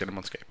Skype. Just get him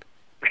on Skype.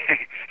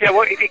 Yeah,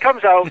 well, if he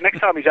comes out next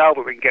time he's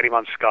over, we can get him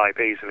on Skype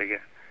easily. Yeah.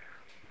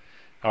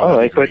 All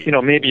right, but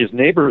maybe his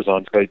neighbor's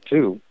on Skype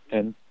too,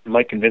 and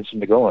might convince him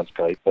to go on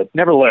Skype. But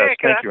nevertheless,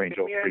 thank you,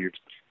 Angel, for your.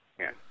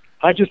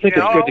 I just think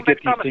it's good to get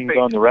these things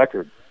on the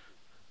record.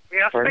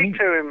 Yeah, I speak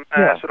to him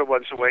sort of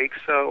once a week,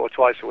 or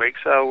twice a week.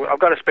 So I've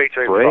got to speak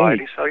to him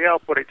Friday. So I'll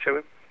put it to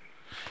him.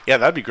 Yeah,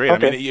 that'd be great.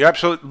 Okay. I mean, you're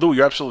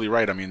absolutely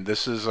right. I mean,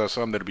 this is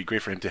something that'd be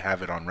great for him to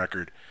have it on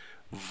record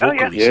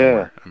vocally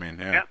somewhere. I mean,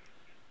 yeah.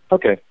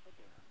 Okay.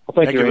 Well,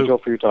 thank you, Angel,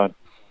 for your time.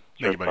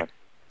 Thank you, buddy.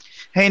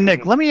 Hey,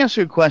 Nick, let me ask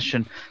you a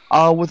question.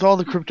 With all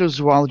the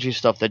cryptozoology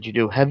stuff that you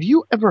do, have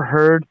you ever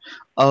heard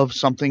of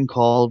something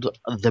called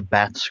the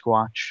Bat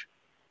Squatch?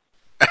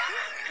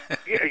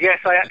 Yes,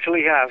 I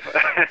actually have.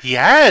 He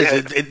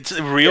has. It's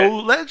a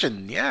real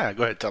legend. Yeah,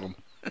 go ahead, tell him.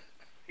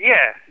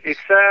 Yeah, it's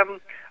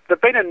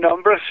there've been a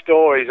number of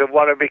stories of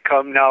what have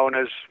become known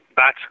as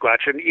Bat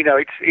Squatch, and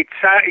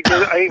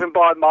even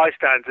by my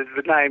standards,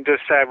 the name does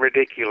sound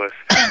ridiculous.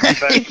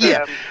 But,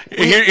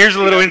 here's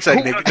a little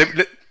insight, Nick. Let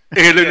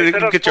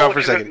me get you off for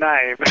a second.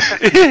 Name. But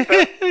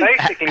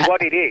basically,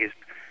 what it is,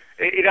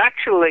 it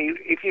actually,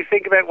 if you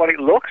think about what it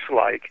looks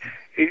like,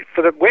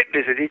 for the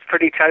witnesses, it's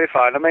pretty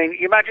terrifying. I mean,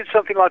 you imagine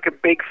something like a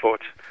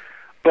Bigfoot,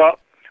 but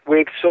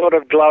with sort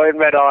of glowing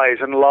red eyes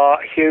and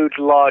huge,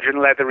 large,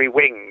 and leathery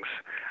wings.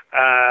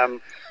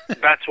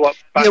 That's what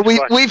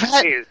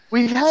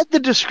we've had the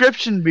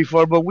description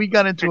before, but we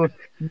got into a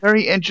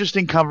very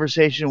interesting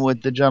conversation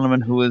with the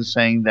gentleman who was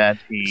saying that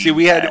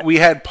we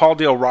had Paul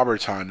Dale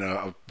Roberts on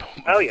a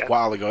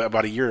while ago,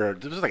 about a year.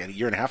 It was like a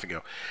year and a half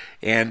ago,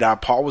 and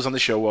Paul was on the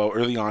show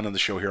early on the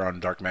show here on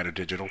Dark Matter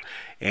Digital,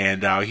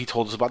 and he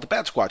told us about the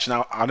Bat Squatch.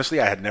 Now, honestly,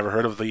 I had never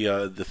heard of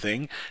the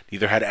thing.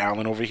 Neither had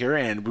Alan over here,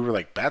 and we were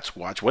like, Bat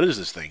Squatch, what is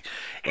this thing?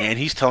 And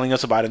he's telling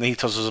us about it, and then he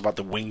tells us about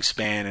the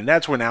wingspan, and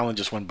that's when Alan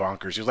just went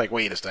bonkers. He was like,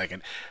 wait a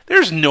second,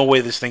 there's no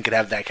way this thing could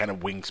have that kind of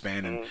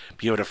wingspan and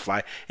be able to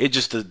fly. It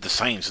just the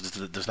science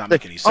does not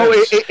make any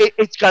sense.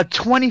 It's got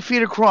 20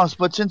 feet across,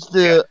 but since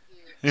it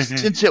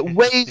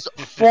weighs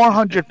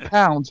 400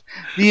 pounds,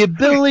 the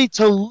ability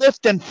to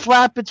lift and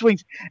flap its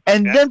wings,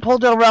 and then Paul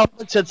Del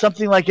Roberts said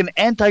something like an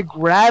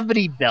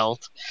anti-gravity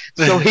belt,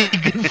 so he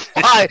can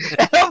fly.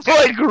 And I'm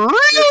like,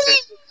 really?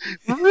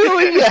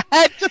 Really? You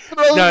had to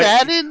throw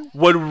that in?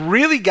 What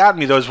really got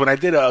me, though, is when I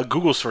did a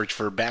Google search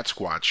for Bat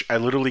Squatch, I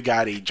literally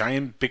got a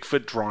giant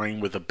Bigfoot drawing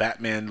with a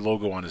Batman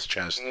logo on his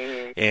chest,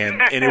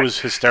 and it was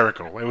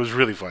hysterical. It was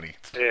really funny.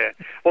 Yeah.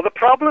 Well, the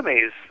problem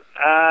is,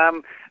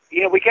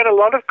 we get a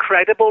lot of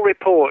credible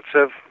reports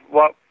of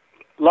what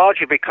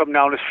largely become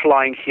known as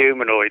flying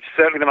humanoids.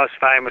 Certainly the most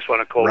famous one,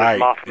 of course,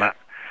 is Mothman. Yeah.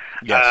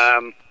 Yes.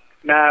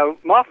 Now,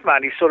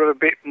 Mothman is sort of a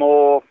bit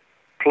more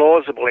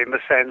plausible in the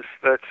sense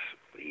that,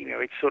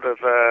 it's sort of,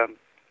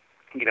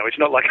 it's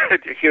not like a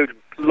huge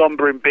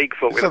lumbering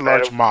Bigfoot with a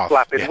pair of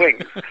flapping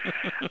wings.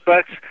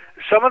 But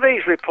some of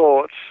these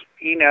reports,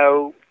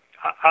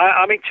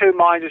 I'm in two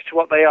minds as to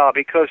what they are,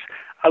 because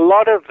a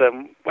lot of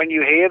them, when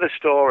you hear the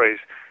stories,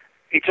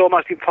 it's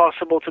almost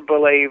impossible to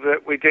believe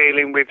that we're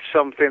dealing with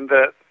something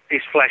that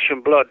is flesh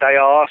and blood. They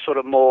are sort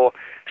of more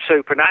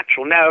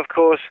supernatural. Now, of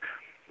course,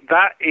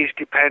 that is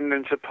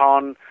dependent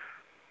upon,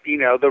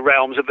 the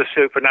realms of the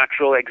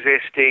supernatural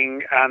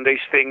existing and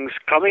these things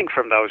coming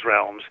from those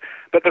realms.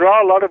 But there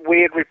are a lot of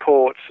weird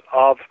reports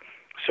of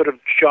sort of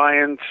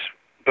giant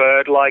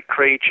bird-like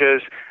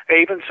creatures,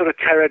 even sort of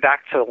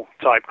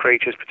pterodactyl-type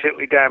creatures,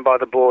 particularly down by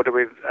the border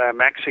with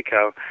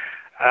Mexico,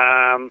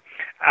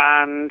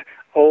 and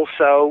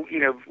also,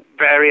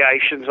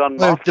 variations on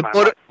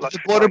Mothman. The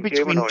border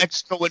between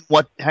Mexico and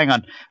what? Hang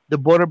on. The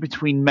border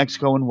between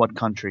Mexico and what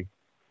country?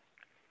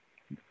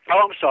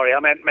 Oh, I'm sorry.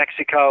 I meant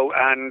Mexico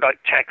and like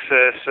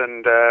Texas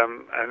and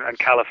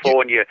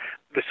California.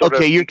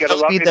 You're get a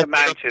lot in the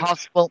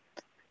mountains.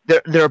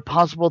 There are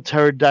possible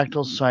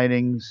pterodactyl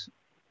sightings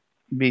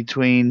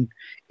in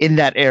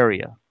that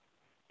area.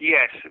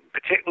 Yes,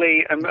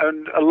 particularly, and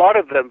a lot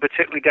of them,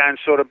 particularly down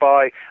sort of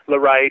by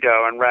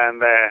Laredo and around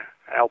there,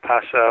 El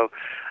Paso.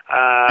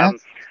 And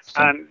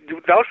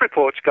those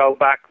reports go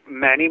back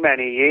many,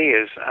 many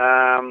years.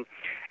 And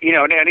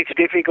it's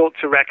difficult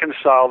to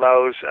reconcile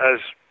those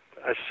as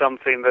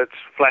something that's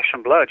flesh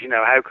and blood.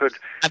 How could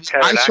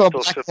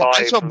pterodactyls survive?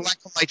 I saw a black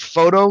and white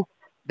photo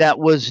that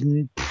was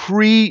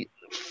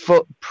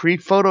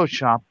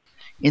pre-Photoshop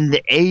in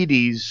the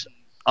 80s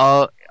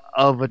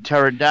of a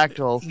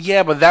pterodactyl.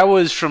 Yeah, but that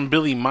was from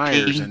Billy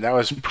Myers, and that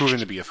was proven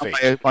to be a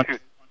fake.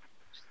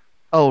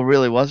 Oh,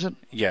 really? Was it?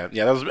 Yeah.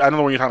 That was, I don't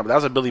know what you're talking about. That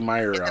was a Billy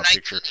Meyer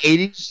picture.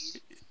 80s?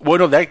 Well,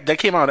 no, that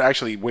came out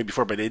actually way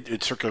before, but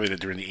it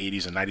circulated during the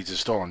 80s and 90s. It's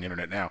still on the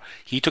internet now.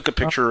 He took a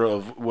picture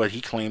of what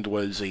he claimed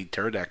was a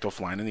pterodactyl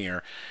flying in the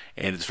air,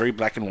 and it's very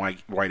black and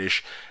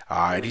whitish.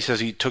 And he says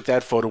he took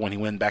that photo when he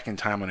went back in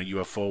time on a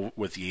UFO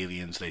with the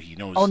aliens that he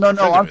knows. Oh, no,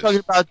 I'm talking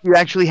about you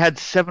actually had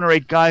 7 or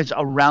 8 guys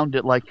around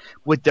it, like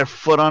with their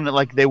foot on it,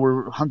 like they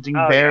were hunting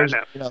bears.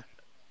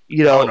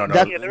 Yeah, no.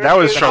 That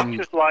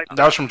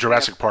was from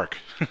Jurassic Park.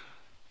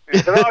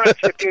 There are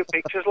actually a few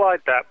pictures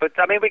like that, but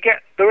I mean,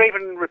 there are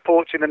even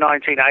reports in the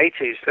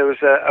 1980s. There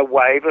was a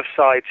wave of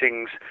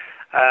sightings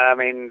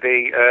in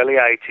the early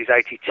 80s,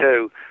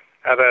 82,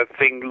 of a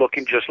thing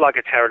looking just like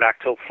a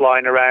pterodactyl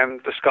flying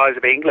around the skies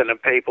of England,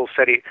 and people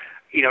said it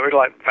would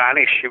like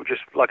vanish. It was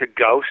just like a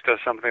ghost or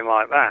something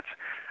like that.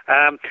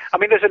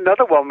 There's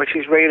another one which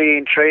is really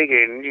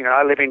intriguing.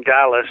 I live in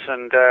Dallas,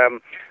 and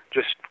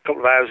just a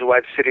couple of hours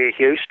away from the city of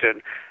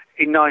Houston.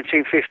 In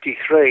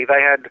 1953, they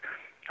had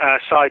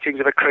sightings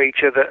of a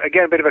creature that,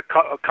 again, a bit of a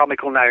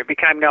comical name. It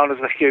became known as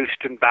the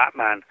Houston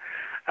Batman.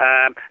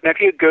 Now, if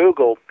you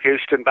Google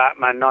Houston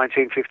Batman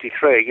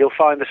 1953, you'll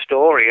find the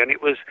story, and it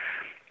was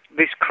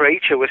this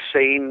creature was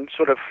seen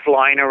sort of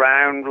flying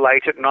around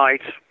late at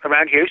night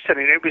around Houston,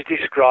 and it was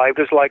described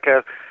as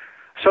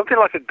something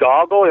like a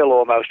gargoyle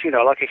almost,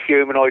 like a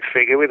humanoid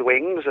figure with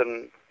wings,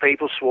 and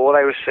people swore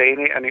they were seeing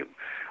it, and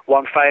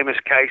one famous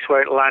case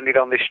where it landed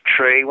on this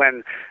tree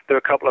when there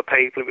were a couple of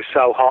people. It was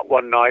so hot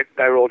one night,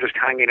 they were all just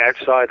hanging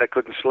outside, they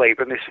couldn't sleep,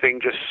 and this thing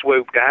just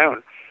swooped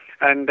down.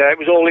 And it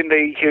was all in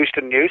the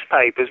Houston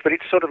newspapers, but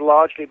it's sort of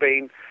largely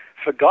been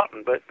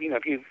forgotten. But,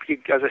 if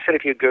you, as I said,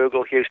 if you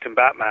Google Houston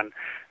Batman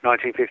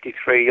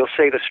 1953, you'll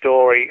see the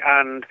story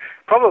and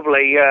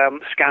probably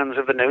scans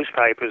of the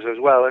newspapers as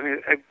well.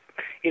 And,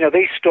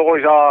 these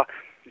stories are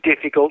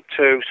difficult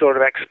to sort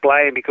of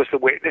explain because the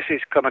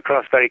witnesses come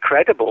across very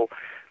credible,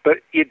 but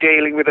you're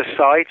dealing with a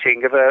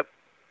sighting of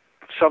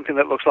something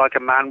that looks like a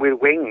man with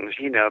wings.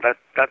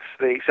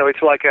 So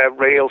it's like a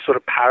real sort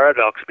of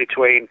paradox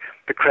between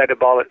the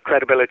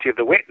credibility of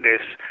the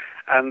witness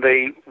and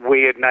the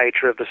weird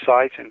nature of the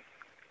sighting.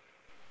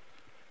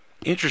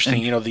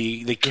 Interesting.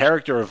 The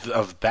character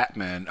of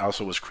Batman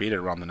also was created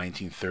around the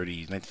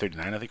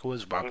 1939, I think it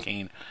was, Bob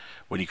Kane,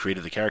 when he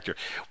created the character.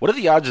 What are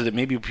the odds that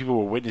maybe people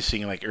were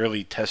witnessing like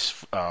early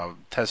test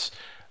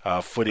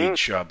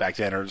footage back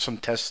then, or some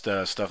test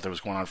stuff that was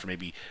going on for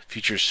maybe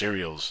future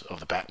serials of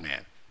the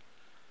Batman?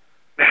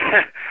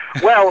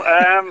 Well,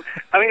 I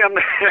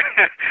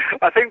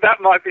think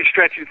that might be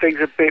stretching things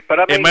a bit, but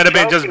it might have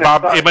been just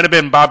Bob. It might have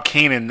been Bob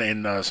Kane in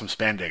some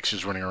spandex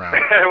just running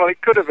around. Well,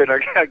 it could have been,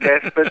 I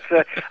guess. But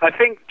I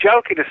think,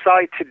 joking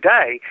aside,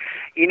 today,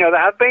 there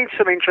have been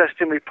some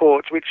interesting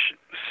reports which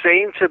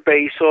seem to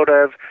be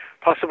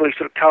possibly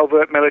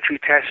covert military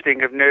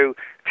testing of new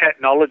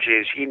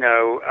technologies,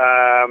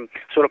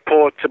 sort of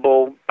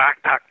portable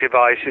backpack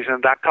devices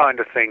and that kind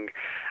of thing.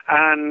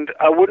 And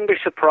I wouldn't be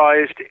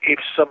surprised if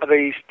some of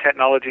these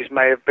technologies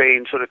may have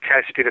been sort of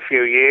tested a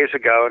few years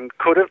ago and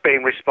could have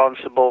been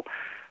responsible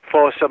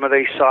for some of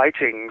these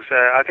sightings.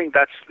 I think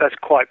that's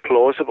quite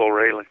plausible,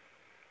 really.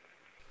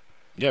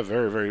 Yeah,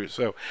 very, very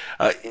so.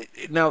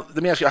 Now,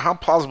 let me ask you, how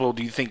plausible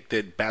do you think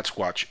that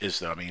Batsquatch is,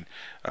 though? I mean,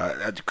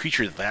 a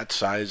creature that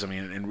size,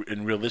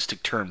 in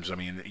realistic terms,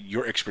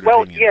 your expert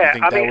opinion. Well, yeah,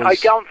 I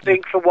don't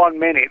think for 1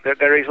 minute that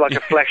there is like a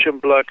flesh and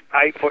blood,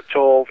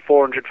 8-foot-tall,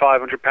 400,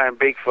 500-pound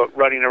Bigfoot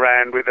running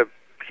around with a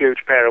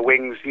huge pair of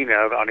wings,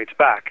 on its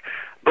back.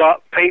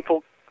 But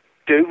people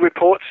do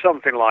report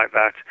something like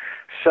that.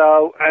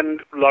 So,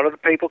 and a lot of the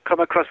people come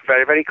across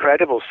very, very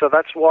credible. So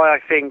that's why I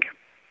think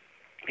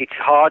it's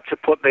hard to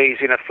put these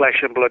in a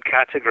flesh and blood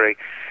category.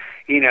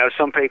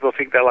 Some people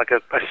think they're like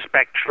a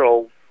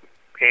spectral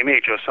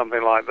image or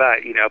something like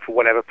that, for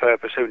whatever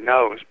purpose, who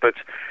knows. But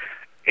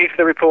if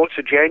the reports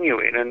are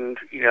genuine and,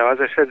 as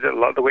I said, a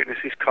lot of the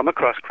witnesses come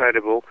across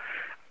credible,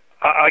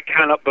 I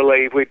cannot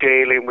believe we're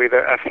dealing with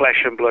a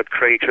flesh and blood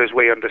creature as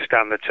we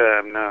understand the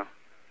term now.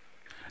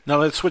 Now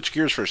let's switch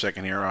gears for a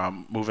second here.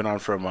 Moving on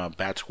from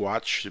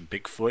Batsquatch,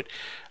 Bigfoot,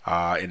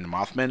 and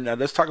Mothman.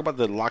 Let's talk about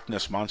the Loch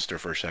Ness Monster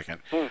for a second.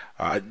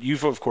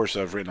 You've of course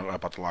written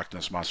about the Loch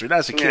Ness Monster. And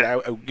as a kid,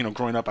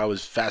 growing up, I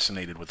was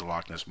fascinated with the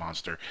Loch Ness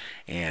Monster,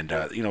 and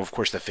of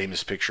course, the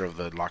famous picture of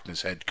the Loch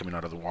Ness head coming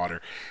out of the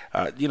water.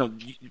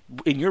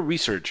 In your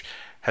research,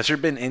 has there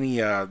been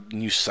any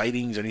new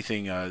sightings,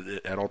 anything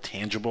at all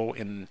tangible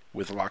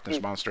with the Loch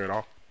Ness Monster at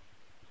all?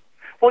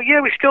 Well,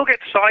 yeah, we still get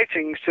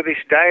sightings to this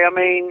day. I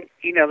mean,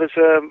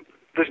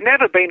 there's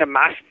never been a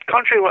mass,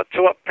 contrary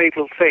to what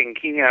people think,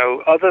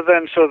 other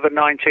than sort of the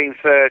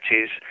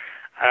 1930s,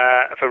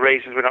 for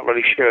reasons we're not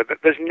really sure, but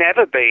there's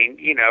never been,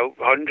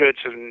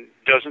 hundreds and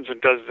dozens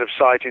of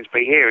sightings per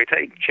year. It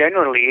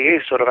generally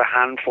is sort of a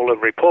handful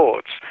of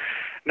reports.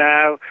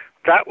 Now,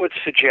 that would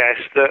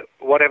suggest that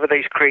whatever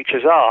these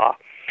creatures are,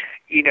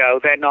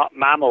 they're not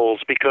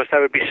mammals, because they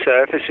would be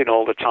surfacing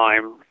all the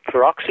time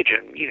for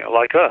oxygen,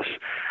 like us.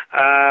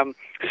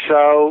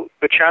 So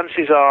the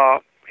chances are,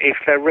 if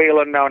they're real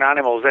unknown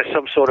animals, there's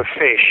some sort of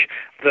fish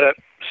that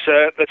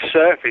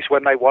surface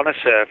when they want to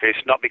surface,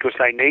 not because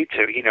they need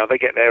to. They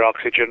get their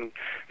oxygen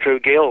through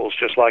gills,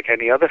 just like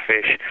any other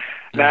fish.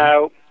 Mm-hmm.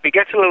 Now, it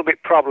gets a little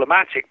bit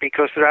problematic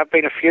because there have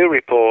been a few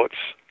reports,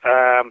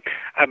 and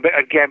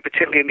again,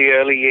 particularly in the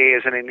early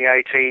years and in the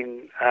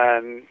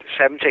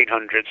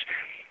 1700s,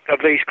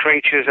 of these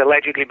creatures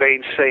allegedly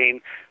being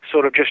seen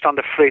sort of just on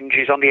the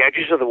fringes, on the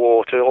edges of the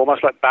water,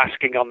 almost like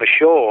basking on the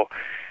shore.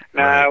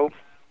 Now,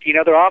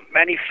 there aren't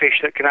many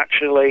fish that can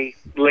actually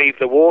leave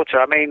the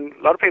water. I mean,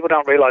 a lot of people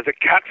don't realize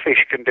that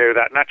catfish can do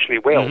that and actually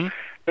will.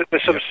 Mm-hmm.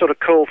 There's some sort of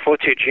cool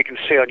footage you can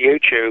see on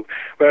YouTube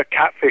where a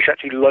catfish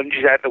actually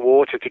lunges out of the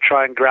water to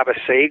try and grab a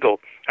seagull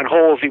and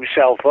hauls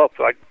himself up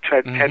like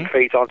 10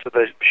 feet onto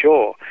the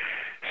shore.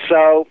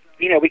 So,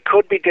 we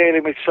could be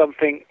dealing with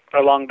something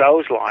along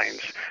those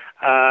lines.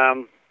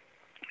 The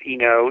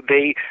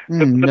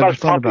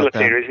most popular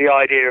theory is the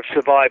idea of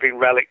surviving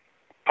relic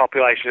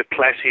populations of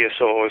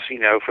plesiosaurs,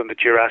 from the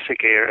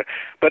Jurassic era.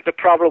 But the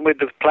problem with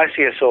the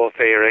plesiosaur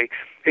theory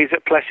is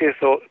that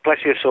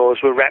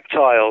plesiosaurs were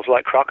reptiles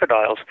like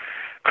crocodiles.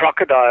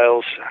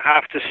 Crocodiles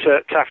have to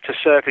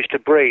surface to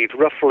breathe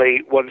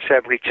roughly once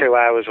every 2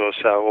 hours or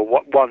so, or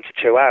 1 to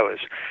 2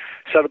 hours.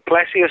 So the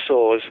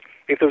plesiosaurs,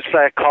 if there was,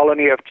 say, a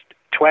colony of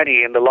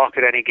 20 in the loch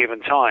at any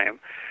given time,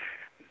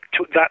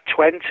 that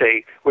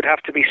 20 would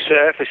have to be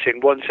surfacing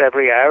once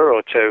every hour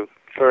or two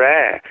for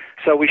air.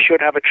 So we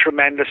should have a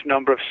tremendous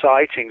number of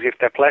sightings if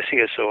they're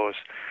plesiosaurs.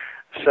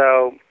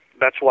 So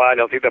that's why I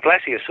don't think they're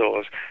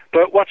plesiosaurs.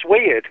 But what's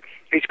weird,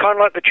 it's kind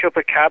of like the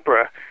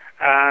chupacabra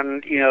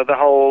and, the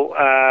whole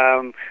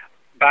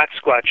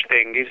Batsquatch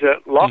thing, is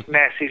that Loch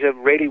Ness is a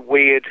really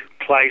weird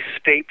place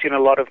steeped in a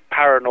lot of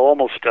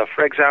paranormal stuff.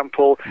 For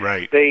example,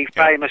 the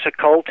famous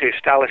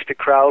occultist Aleister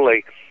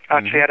Crowley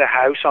actually had a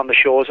house on the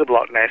shores of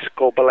Loch Ness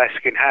called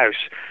Boleskine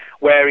House,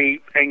 where he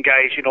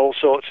engaged in all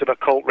sorts of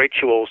occult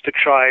rituals to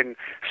try and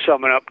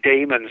summon up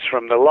demons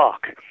from the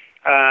loch.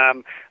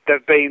 There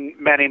have been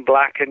Men in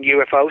Black and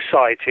UFO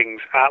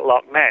sightings at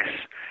Loch Ness.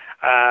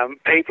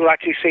 People have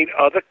actually seen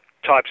other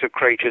types of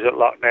creatures at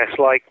Loch Ness,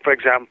 like, for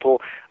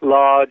example,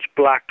 large,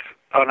 black,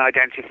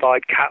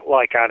 unidentified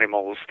cat-like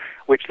animals,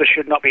 which there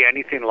should not be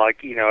anything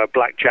like, a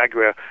black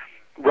jaguar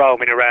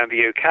roaming around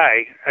the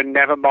UK, and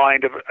never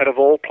mind of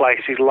all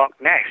places Loch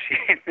Ness.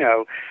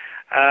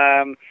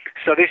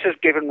 So this has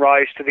given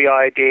rise to the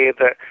idea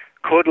that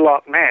could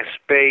Loch Ness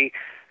be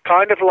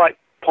kind of like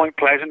Point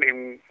Pleasant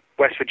in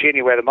West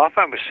Virginia, where the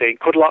Mothman was seen?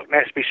 Could Loch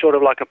Ness be sort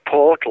of like a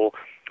portal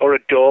or a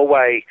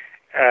doorway,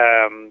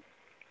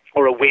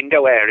 or a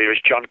window area, as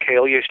John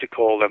Keel used to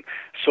call them,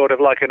 sort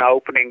of like an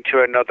opening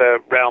to another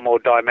realm or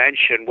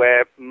dimension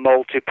where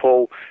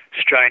multiple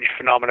strange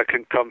phenomena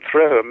can come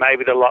through, and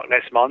maybe the Loch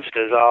Ness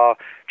Monsters are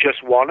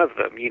just one of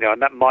them,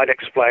 and that might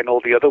explain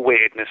all the other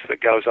weirdness that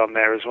goes on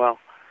there as well.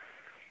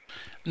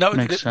 No,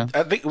 do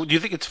you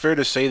think it's fair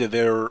to say that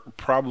there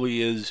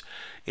probably is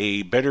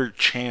a better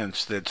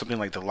chance that something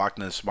like the Loch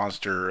Ness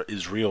Monster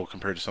is real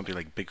compared to something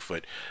like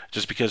Bigfoot,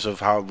 just because of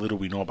how little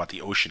we know about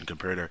the ocean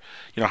compared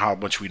to, how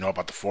much we know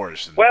about the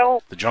forest and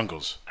the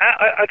jungles?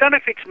 I don't know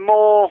if it's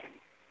more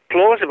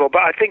plausible,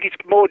 but I think it's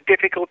more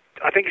difficult.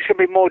 I think it's going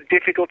to be more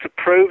difficult to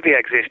prove the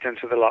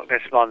existence of the Loch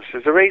Ness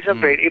Monsters. The reason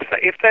being,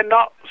 if they're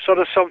not sort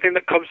of something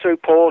that comes through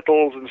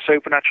portals and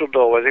supernatural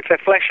doorways, if they're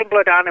flesh and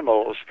blood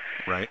animals,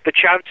 the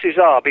chances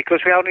are,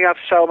 because we only have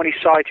so many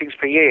sightings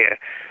per year,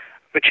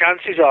 the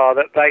chances are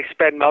that they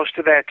spend most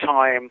of their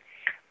time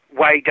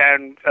way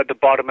down at the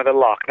bottom of the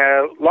loch.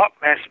 Now, Loch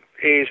Ness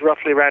is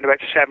roughly around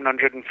about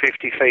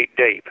 750 feet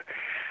deep,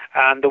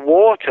 and the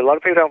water, a lot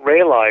of people don't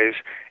realise,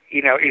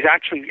 is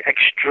actually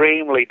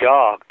extremely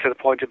dark to the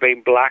point of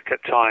being black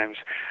at times.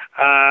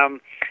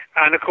 And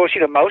of course,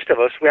 most of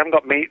us, we haven't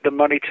got the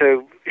money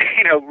to,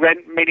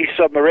 rent mini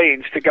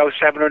submarines to go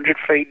 700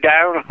 feet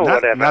down or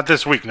whatever. Not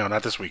this week, no,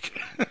 not this week.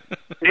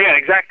 Yeah,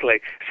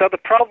 exactly. So the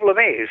problem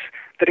is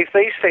that if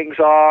these things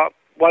are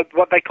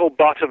what they call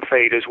bottom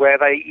feeders, where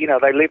they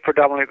live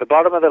predominantly at the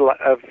bottom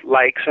of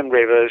lakes and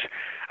rivers,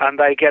 and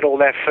they get all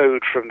their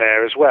food from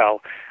there as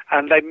well.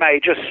 And they may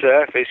just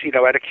surface,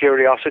 out of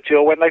curiosity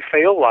or when they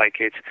feel like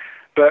it.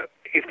 But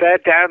if they're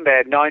down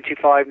there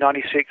 95,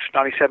 96,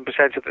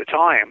 97% of the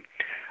time,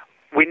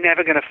 we're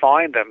never going to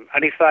find them.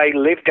 And if they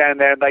live down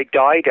there and they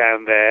die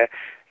down there,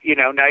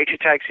 nature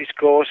takes its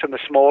course, and the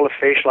smaller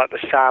fish like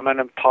the salmon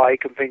and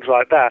pike and things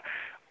like that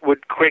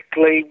would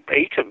quickly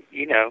eat them,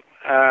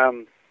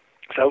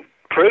 So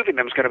proving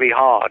them is going to be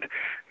hard.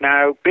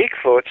 Now,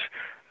 Bigfoot,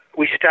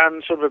 we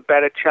stand sort of a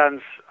better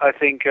chance, I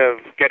think, of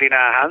getting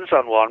our hands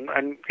on one.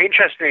 And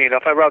interestingly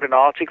enough, I wrote an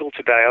article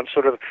today on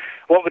sort of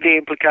what would the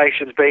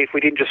implications be if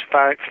we didn't just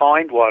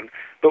find one,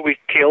 but we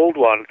killed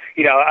one.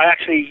 I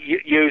actually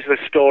use the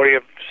story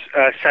of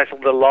Cecil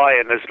the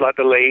Lion as like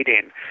the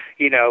lead-in.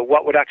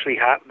 What would actually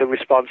the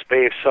response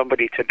be if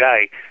somebody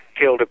today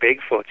killed a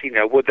Bigfoot?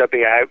 Would there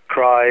be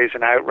outcries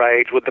and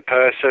outrage? Would the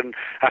person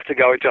have to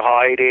go into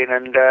hiding?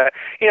 And,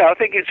 I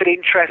think it's an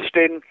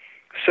interesting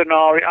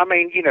scenario. I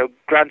mean,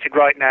 granted,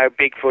 right now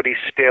Bigfoot is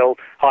still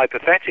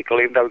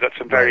hypothetical, even though we've got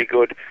some very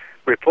good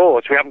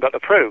reports. We haven't got the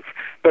proof.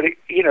 But,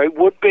 it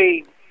would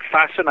be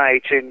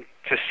fascinating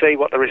to see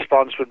what the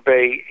response would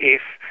be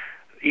if,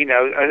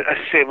 a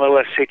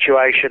similar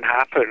situation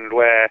happened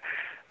where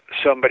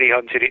somebody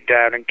hunted it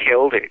down and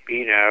killed it,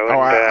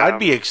 I'd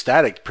be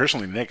ecstatic,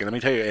 personally, Nick. And let me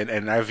tell you,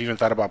 and I've even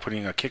thought about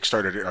putting a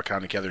Kickstarter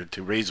account together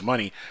to raise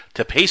money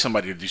to pay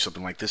somebody to do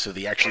something like this if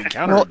they actually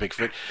encounter a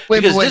Bigfoot.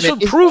 Because this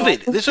would prove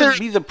it. This would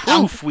be the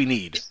proof we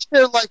need. Is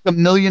there like $1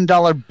 million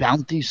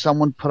bounty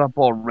someone put up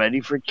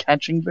already for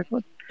catching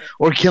Bigfoot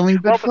or killing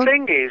Bigfoot? Well, the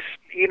thing is,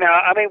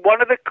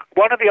 one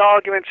of the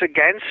arguments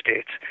against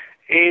it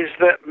is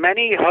that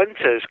many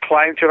hunters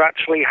claim to have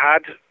actually had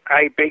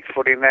a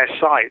Bigfoot in their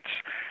sights,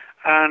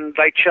 and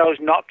they chose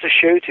not to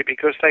shoot it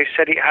because they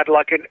said it had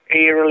like an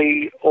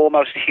eerily,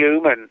 almost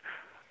human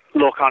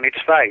look on its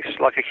face,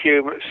 like a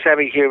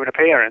semi-human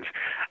appearance.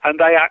 And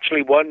they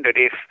actually wondered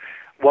if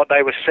what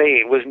they were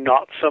seeing was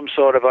not some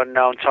sort of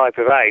unknown type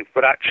of ape,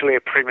 but actually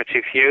a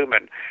primitive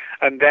human.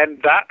 And then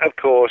that, of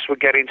course, would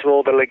get into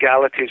all the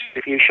legalities.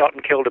 If you shot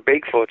and killed a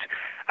Bigfoot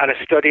and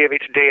a study of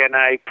its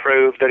DNA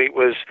proved that it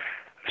was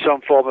some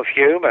form of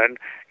human,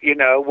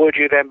 would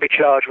you then be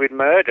charged with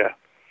murder?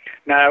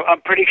 Now, I'm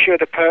pretty sure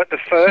the first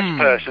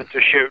person to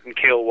shoot and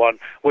kill one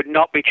would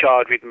not be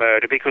charged with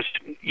murder because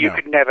you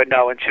could never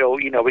know until,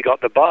 we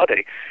got the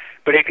body.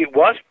 But if it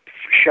was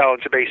shown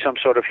to be some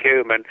sort of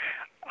human,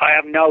 I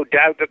have no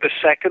doubt that the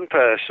second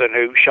person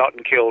who shot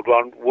and killed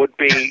one would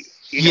be,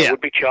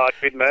 would be charged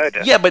with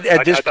murder. Yeah, but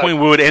at this point we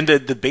would end the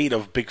debate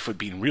of Bigfoot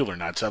being real or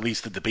not, so at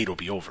least the debate will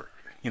be over,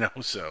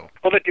 so.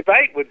 Well, the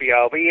debate would be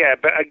over, yeah,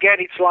 but again,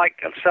 it's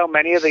like so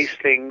many of these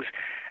things.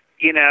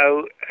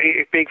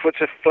 If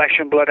Bigfoot's a flesh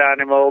and blood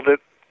animal, the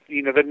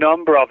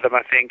number of them,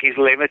 I think, is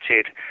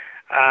limited.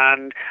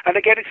 And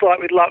again, it's like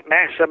with Loch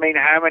Ness. I mean,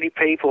 how many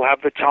people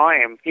have the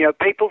time?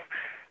 People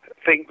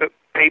think that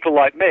people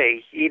like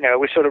me,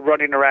 we're sort of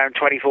running around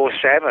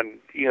 24/7,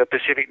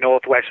 Pacific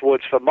Northwest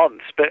woods for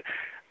months. But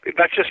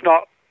that's just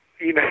not,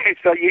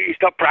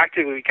 it's not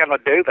practical. You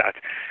cannot do that.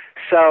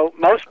 So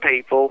most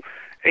people,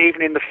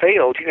 even in the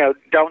field,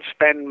 don't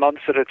spend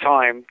months at a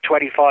time,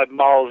 25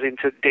 miles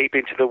deep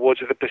into the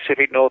woods of the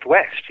Pacific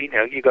Northwest.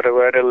 You've got to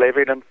earn a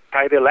living and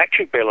pay the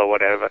electric bill or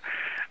whatever.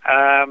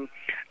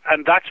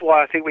 And that's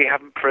why I think we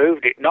haven't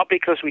proved it. Not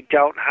because we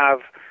don't have,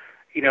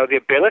 the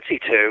ability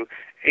to.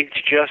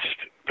 It's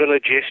just the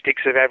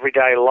logistics of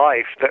everyday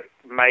life that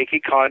make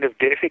it kind of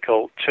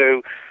difficult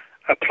to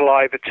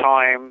apply the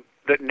time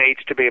that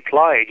needs to be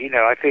applied.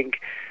 I think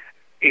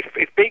if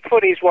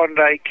Bigfoot is one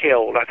day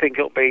killed, I think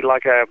it'll be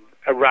like a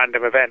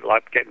random event,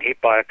 like getting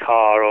hit by a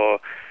car or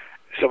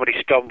somebody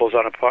stumbles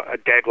on a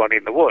dead one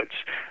in the woods.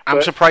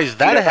 I'm surprised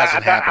that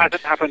hasn't happened.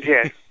 That hasn't happened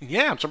yet.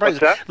 Yeah, I'm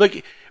surprised. Look,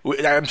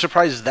 I'm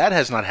surprised that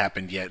has not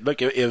happened yet.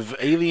 Look, if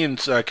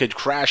aliens could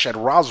crash at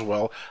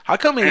Roswell, how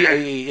come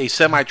a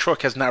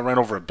semi-truck has not run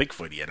over a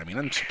Bigfoot yet? I mean,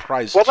 I'm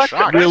surprised. Well, that's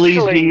really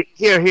easy.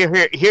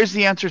 Here's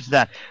the answer to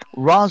that.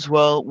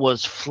 Roswell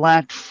was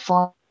flat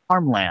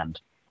farmland.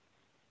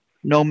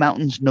 No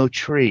mountains, no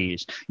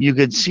trees. You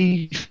could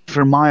see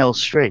for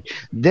miles straight.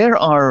 There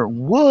are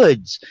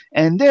woods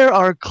and there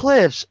are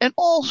cliffs and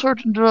all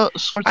sorts of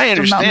I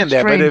understand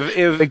that,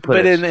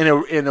 but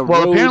in a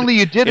road, apparently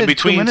you did in it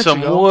between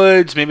some ago.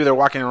 Woods, maybe they're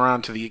walking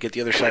around to get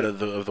the other side of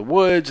the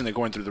woods, and they're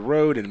going through the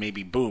road, and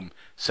maybe boom,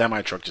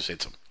 semi truck just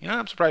hits them.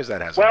 I'm surprised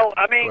that hasn't. Well,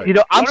 happened. I mean,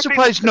 I'm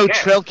surprised no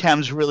trail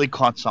cams really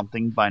caught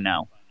something by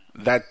now.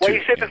 That too. Well,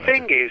 you see, the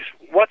thing is,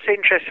 what's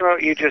interesting about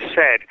what you just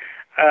said,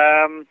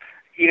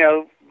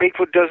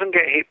 Bigfoot doesn't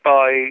get hit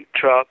by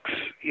trucks.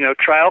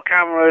 Trail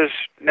cameras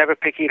never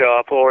pick it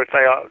up, or if they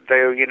are,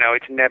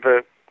 it's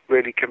never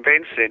really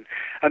convincing.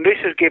 And this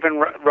has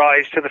given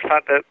rise to the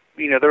fact that,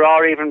 there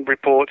are even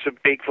reports of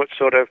Bigfoot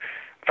sort of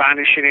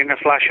vanishing in a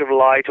flash of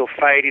light or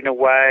fading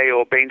away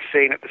or being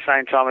seen at the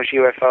same time as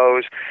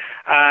UFOs.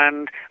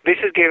 And this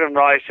has given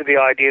rise to the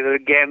idea that,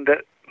 again,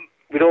 that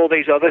with all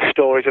these other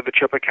stories of the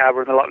Chupacabra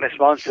and the Loch Ness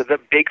Monster,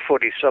 that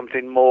Bigfoot is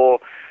something more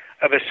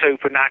of a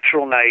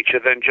supernatural nature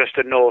than just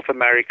a North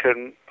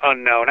American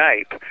unknown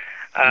ape.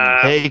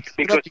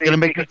 Because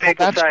people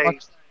say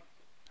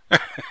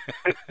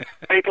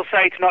people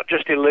say it's not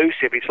just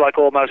elusive; it's like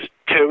almost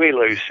too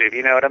elusive.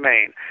 You know what I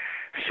mean?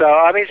 So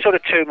I'm in sort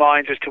of two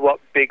minds as to what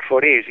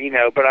Bigfoot is.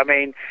 But I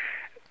mean,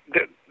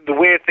 the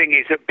weird thing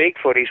is that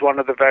Bigfoot is one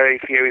of the very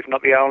few, if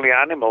not the only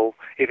animal,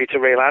 if it's a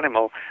real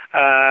animal,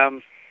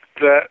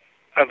 that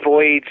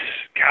avoids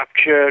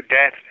capture,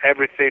 death,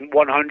 everything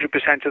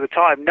 100% of the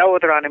time. No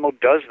other animal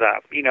does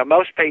that.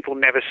 Most people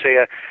never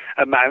see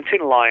a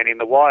mountain lion in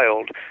the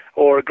wild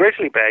or a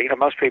grizzly bear.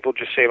 Most people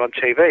just see them on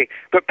TV.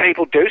 But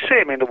people do see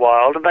them in the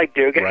wild, and they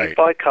do get hit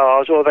by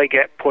cars or they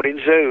get put in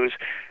zoos.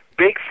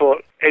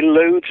 Bigfoot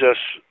eludes us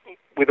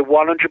with a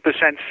 100%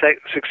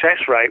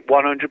 success rate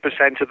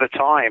 100% of the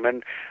time.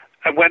 And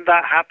when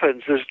that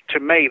happens, to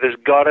me, there's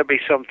got to be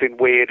something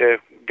weirder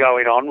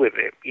going on with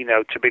it,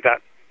 to be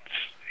that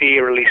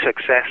eerily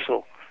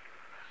successful.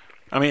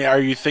 I mean,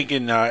 are you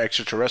thinking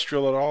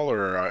extraterrestrial at all,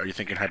 or are you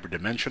thinking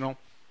hyperdimensional?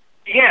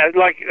 Yeah,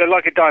 like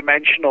a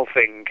dimensional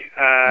thing.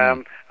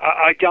 I'm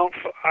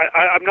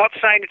not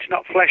saying it's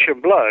not flesh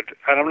and blood,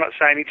 and I'm not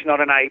saying it's not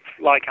an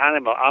ape-like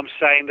animal. I'm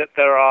saying that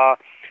there are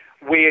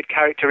weird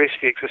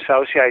characteristics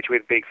associated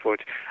with Bigfoot.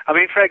 I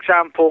mean, for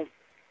example,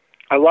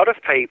 a lot of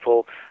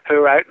people who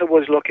are out in the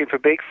woods looking for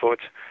Bigfoot,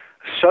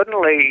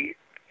 suddenly,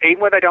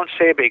 even when they don't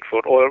see a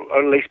Bigfoot, or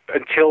at least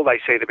until they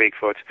see the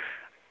Bigfoot,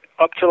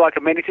 up to like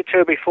a minute or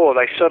two before,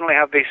 they suddenly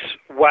have this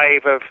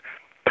wave of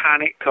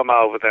panic come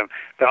over them.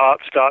 The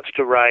heart starts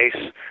to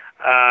race,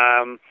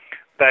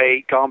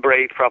 they can't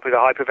breathe properly, they're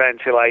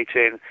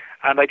hyperventilating,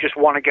 and they just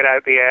want to get out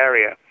of the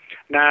area.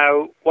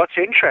 Now, what's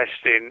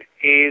interesting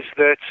is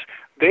that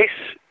this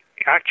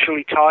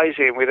actually ties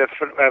in with a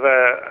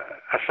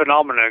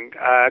phenomenon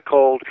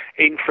called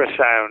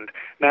infrasound.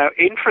 Now,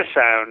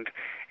 infrasound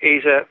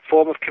is a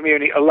form of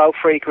a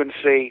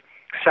low-frequency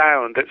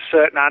sound that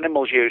certain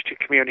animals use to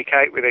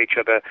communicate with each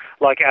other,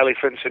 like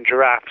elephants and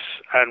giraffes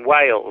and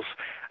whales.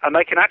 And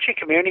they can actually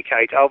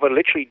communicate over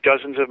literally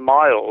dozens of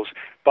miles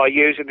by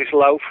using this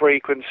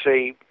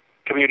low-frequency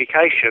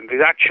communication.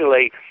 It's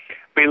actually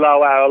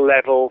below our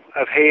level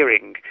of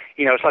hearing.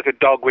 It's like a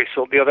dog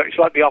whistle. It's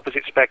like the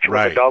opposite spectrum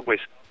of a dog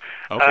whistle.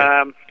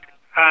 Okay.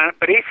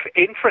 But if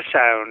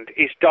infrasound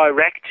is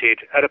directed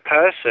at a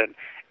person,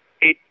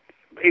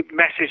 it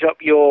messes up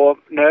your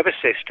nervous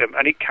system,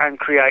 and it can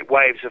create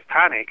waves of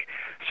panic.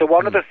 So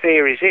one of the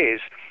theories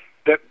is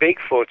that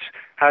Bigfoot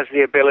has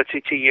the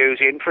ability to use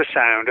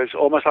infrasound as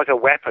almost like a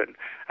weapon,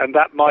 and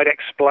that might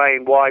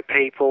explain why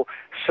people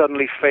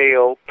suddenly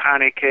feel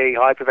panicky,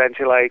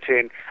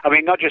 hyperventilating. I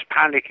mean, not just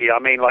panicky, I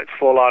mean like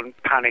full-on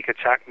panic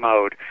attack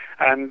mode.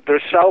 And there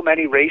are so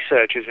many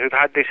researchers who've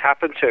had this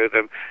happen to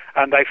them,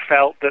 and they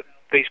felt that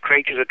these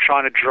creatures are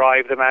trying to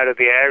drive them out of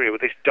the area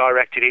with this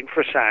directed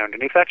infrasound.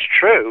 And if that's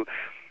true,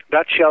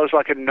 that shows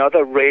like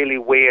another really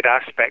weird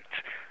aspect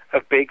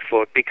of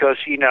Bigfoot, because,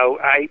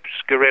 apes,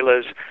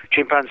 gorillas,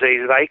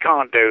 chimpanzees, they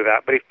can't do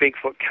that. But if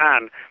Bigfoot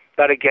can,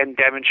 that again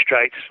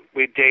demonstrates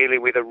we're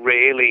dealing with a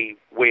really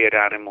weird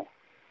animal.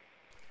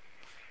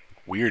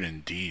 Weird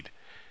indeed.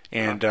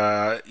 And,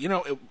 out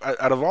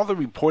of all the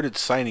reported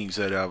sightings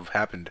that have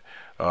happened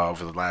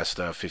over the last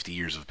 50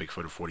 years of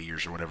Bigfoot, or 40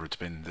 years, or whatever it's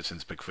been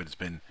since Bigfoot has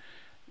been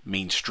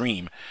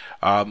mainstream,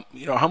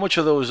 how much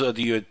of those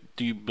do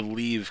you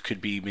believe could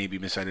be maybe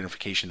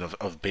misidentification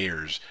of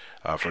bears,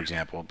 for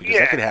example? Because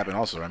that could happen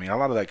also. I mean, a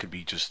lot of that could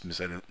be just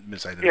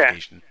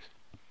misidentification. Yeah.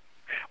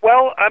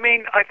 Well, I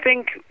mean, I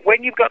think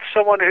when you've got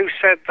someone who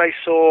said they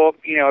saw,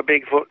 a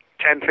Bigfoot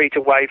 10 feet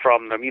away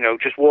from them,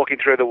 just walking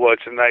through the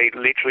woods, and they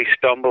literally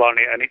stumble on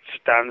it, and it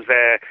stands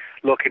there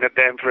looking at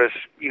them for us,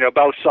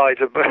 both sides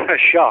are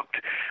shocked.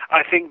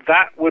 I think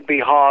that would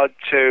be hard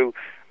to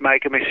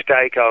make a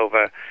mistake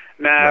over.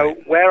 Now,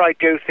 where I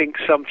do think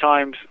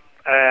sometimes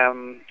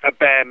a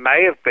bear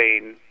may have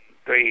been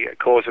the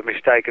cause of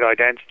mistaken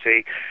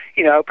identity,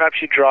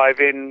 perhaps you're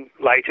driving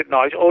late at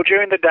night or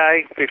during the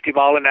day, 50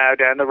 miles an hour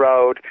down the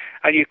road,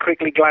 and you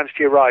quickly glance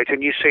to your right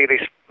and you see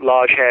this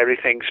large hairy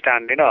thing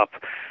standing up.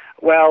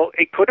 Well,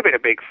 it could have been a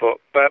Bigfoot,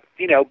 but,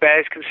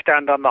 bears can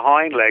stand on the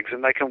hind legs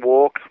and they can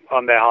walk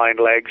on their hind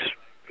legs.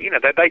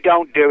 They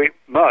don't do it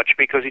much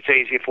because it's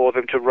easier for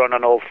them to run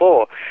on all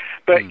four.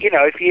 But,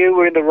 if you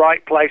were in the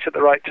right place at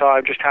the right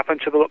time, just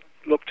happened to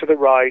look to the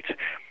right,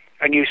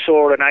 and you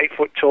saw an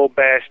 8-foot-tall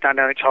bear stand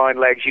on its hind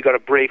legs, you got a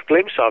brief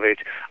glimpse of it,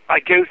 I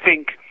do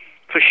think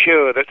for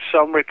sure that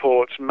some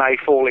reports may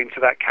fall into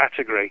that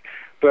category.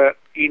 But,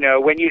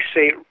 when you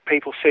see it,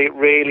 people see it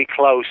really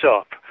close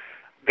up,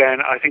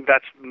 then I think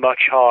that's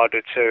much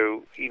harder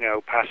to,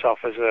 pass off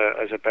as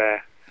a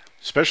bear.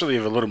 Especially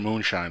if a little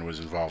moonshine was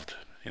involved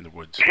in the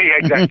woods. Yeah,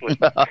 exactly.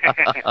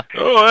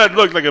 Oh, that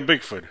looked like a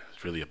Bigfoot.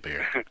 It's really a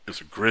bear.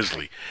 It's a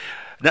grizzly.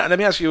 Now, let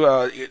me ask you,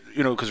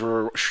 because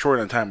we're short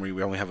on time,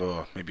 we only have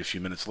maybe a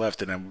few minutes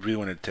left, and I really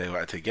wanted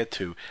to get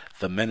to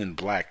the Men in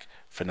Black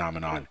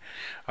phenomenon.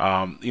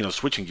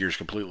 Switching gears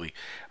completely.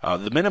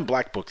 The Men in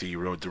Black book that you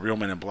wrote, The Real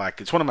Men in Black,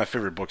 it's one of my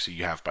favorite books that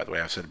you have, by the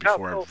way. I've said it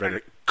before. I've read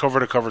it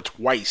cover to cover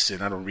twice,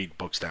 and I don't read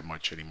books that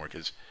much anymore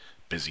because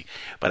busy.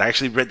 But I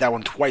actually read that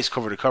one twice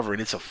cover to cover,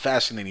 and it's a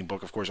fascinating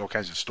book. Of course, all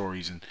kinds of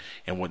stories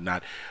and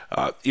whatnot.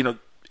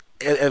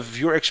 Of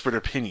your expert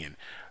opinion,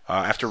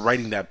 after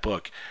writing that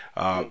book,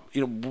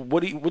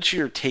 what's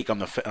your take on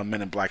the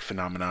Men in Black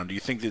phenomenon? Do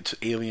you think it's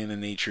alien in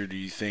nature? Do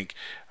you think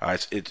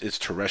it's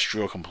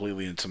terrestrial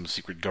completely in some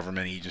secret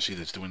government agency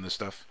that's doing this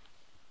stuff?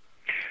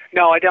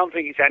 No, I don't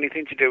think it's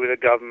anything to do with the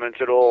government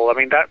at all. I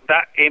mean, that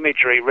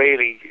imagery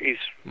really is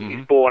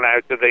born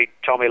out of the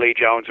Tommy Lee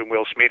Jones and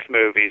Will Smith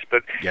movies.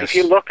 But if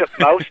you look at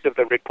most of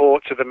the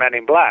reports of the Men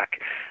in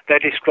Black, they're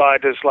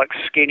described as like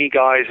skinny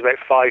guys about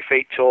 5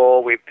 feet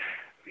tall with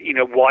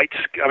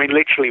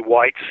literally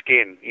white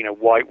skin,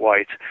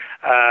 white.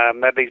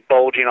 They have these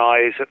bulging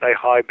eyes that they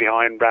hide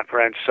behind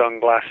wraparound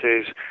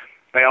sunglasses.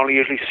 They only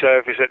usually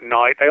surface at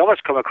night. They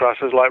almost come across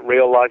as like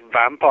real-life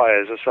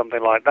vampires or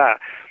something like that.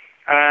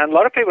 And a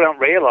lot of people don't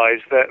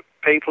realize that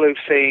people who've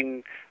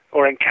seen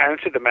or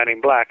encountered the Men in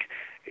Black,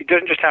 it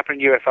doesn't just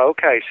happen in UFO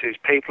cases.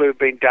 People who've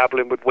been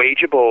dabbling with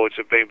Ouija boards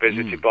have been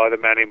visited by the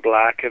Men in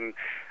Black, and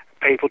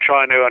people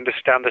trying to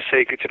understand the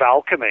secrets of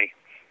alchemy.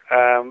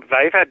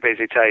 They've had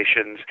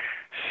visitations.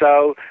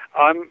 So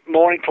I'm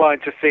more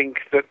inclined to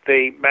think that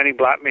the Men in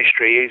Black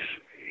mystery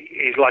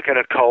is like an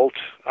occult.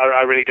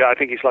 I really do. I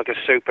think it's like a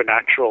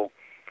supernatural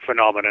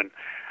phenomenon.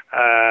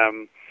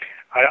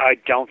 I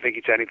don't think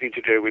it's anything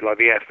to do with like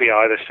the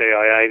FBI, the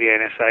CIA, the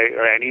NSA,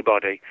 or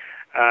anybody.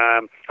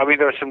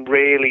 There are some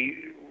really,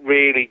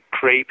 really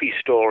creepy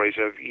stories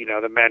of,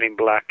 the Men in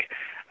Black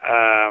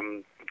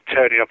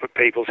turning up at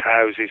people's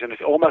houses, and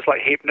it's almost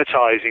like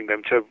hypnotizing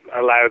them to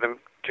allow them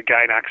to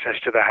gain access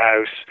to the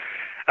house.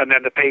 And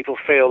then the people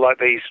feel like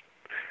these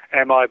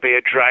MIB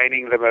are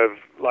draining them of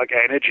like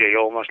energy,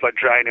 almost like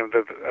draining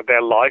them of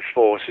their life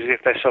force, as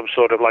if they're some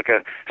sort of like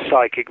a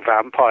psychic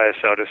vampire,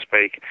 so to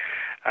speak.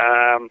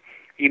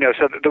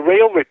 So the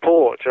real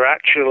reports are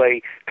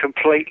actually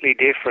completely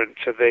different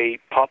to the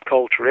pop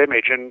culture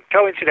image. And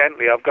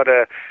coincidentally, I've got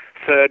a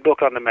third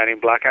book on the Men in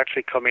Black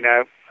actually coming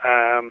out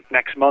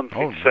next month.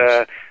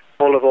 It's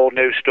full of all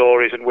new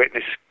stories and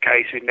witness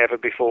cases never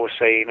before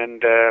seen,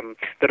 and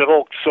that have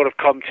all sort of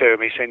come to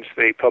me since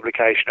the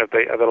publication of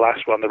the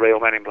last one, The Real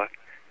Men in Black.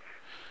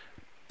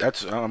 I'm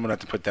going to have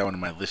to put that one on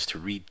my list to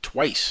read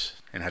twice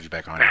and have you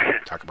back on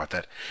and talk about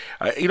that.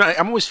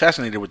 I'm always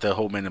fascinated with the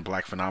whole Men in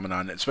Black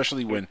phenomenon,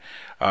 especially when,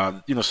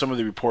 some of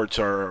the reports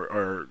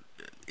are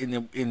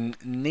in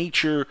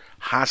nature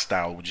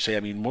hostile, would you say? I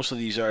mean, most of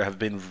these have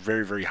been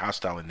very, very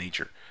hostile in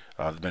nature,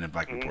 the Men in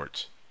Black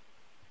reports.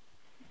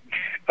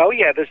 Oh,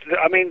 yeah.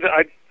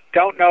 I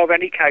don't know of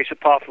any case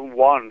apart from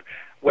one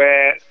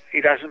where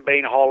it hasn't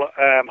been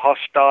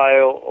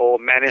hostile or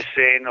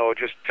menacing or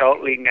just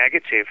totally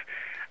negative.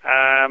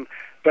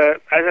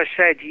 But as I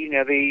said,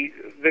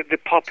 the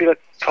popular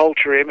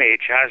culture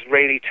image has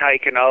really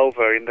taken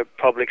over in the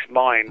public's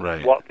mind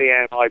what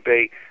the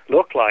MIB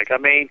look like. I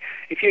mean,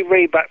 if you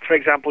read back, for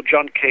example,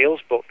 John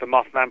Keel's book, The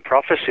Mothman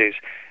Prophecies,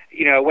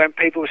 when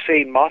people were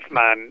seeing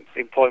Mothman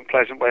in Point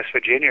Pleasant, West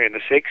Virginia in the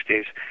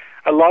 60s,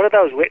 a lot of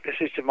those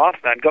witnesses to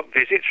Mothman got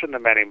visits from the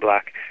Men in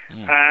Black.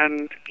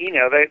 And,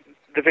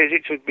 the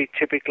visits would be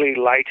typically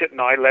late at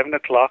night, 11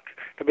 o'clock.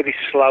 There'd be this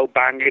slow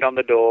banging on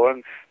the door,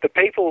 and the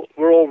people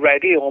were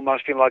already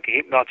almost in like a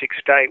hypnotic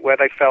state where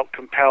they felt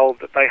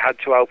compelled that they had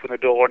to open the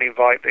door and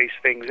invite these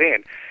things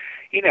in.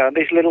 And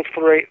these little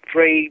 3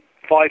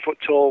 5 foot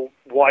tall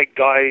white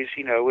guys,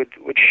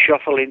 would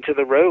shuffle into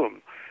the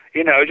room.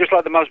 Just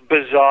like the most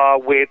bizarre,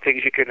 weird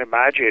things you can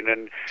imagine.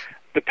 And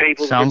the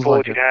people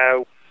reported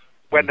how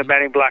when the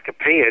Men in Black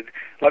appeared,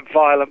 like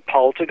violent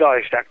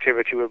poltergeist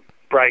activity would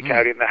break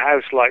out in the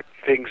house, like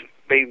things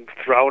being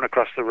thrown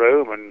across the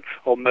room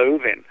or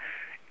moving.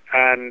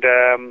 And,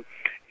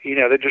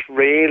 they're just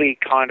really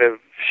kind of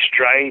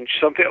strange.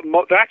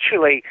 They're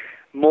actually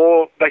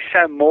they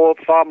sound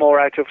far more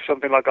out of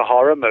something like a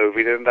horror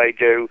movie than they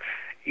do,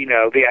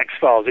 the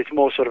X-Files. It's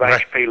more sort of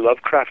H.P.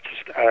 Lovecraft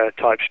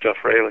type stuff,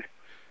 really.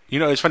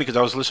 It's funny because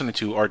I was listening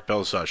to Art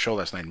Bell's show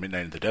last night,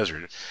 Midnight in the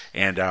Desert,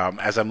 and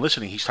as I'm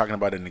listening, he's talking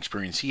about an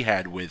experience he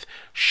had with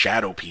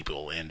shadow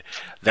people, and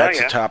that's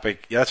a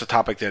topic. Yeah, that's a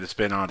topic that it's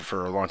been on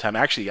for a long time.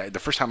 Actually, the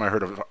first time I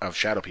heard of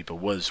shadow people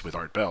was with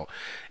Art Bell,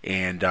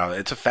 and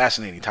it's a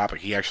fascinating topic.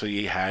 He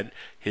actually had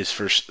his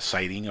first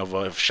sighting of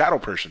a shadow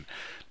person.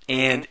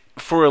 And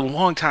for a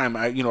long time,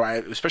 I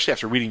especially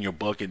after reading your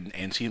book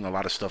and seeing a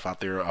lot of stuff out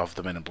there of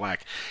the Men in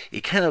Black,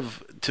 it kind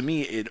of, to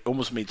me, it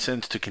almost made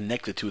sense to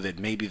connect the two, that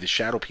maybe the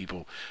shadow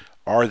people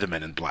are the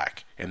Men in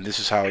Black. And this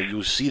is how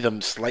you see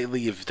them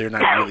slightly if they're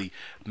not really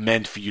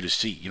meant for you to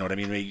see. You know what I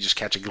mean? Maybe you just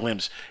catch a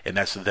glimpse, and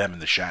that's them in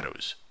the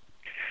shadows.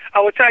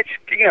 I would say,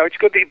 it's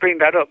good that you bring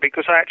that up,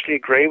 because I actually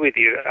agree with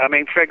you. I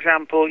mean, for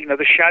example,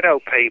 the shadow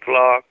people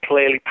are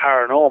clearly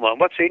paranormal. And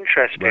what's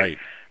interesting,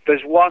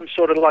 there's one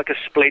sort of like a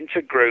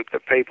splinter group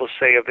that people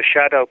see of the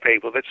shadow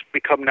people that's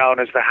become known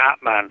as the Hat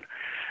Man.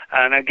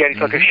 And again, it's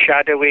like a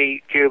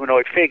shadowy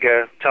humanoid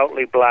figure,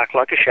 totally black,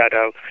 like a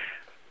shadow,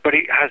 but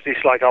it has this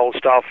like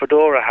old-style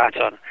fedora hat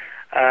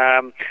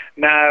on.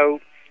 Now,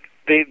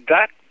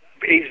 that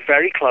is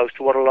very close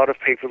to what a lot of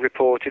people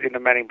reported in the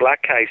Men in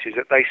Black cases,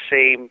 that they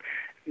seem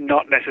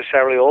not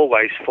necessarily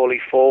always fully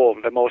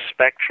formed, they're more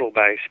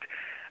spectral-based.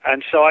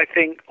 And so I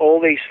think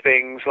all these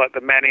things, like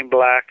the Men in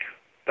Black,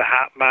 the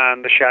Hat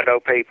Man, the Shadow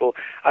People,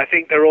 I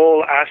think they're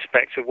all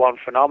aspects of one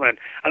phenomenon.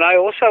 And I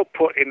also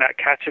put in that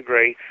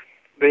category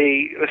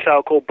the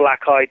so-called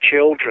black-eyed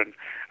children.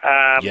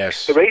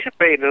 Yes. The reason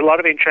being, there's a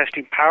lot of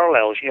interesting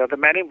parallels. You know, the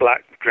Men in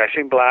Black dress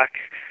in black,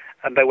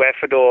 and they wear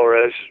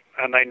fedoras,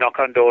 and they knock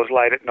on doors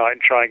late at night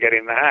and try and get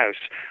in the house.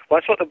 Well,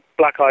 that's what the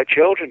black-eyed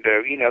children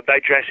do. You know, they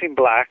dress in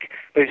black,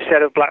 but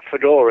instead of black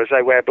fedoras,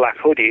 they wear black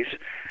hoodies.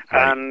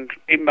 Right. And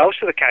in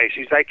most of the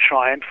cases, they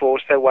try and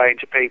force their way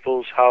into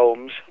people's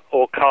homes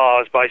or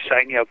cars by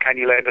saying, you know, can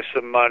you lend us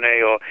some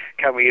money, or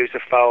can we use the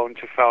phone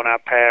to phone our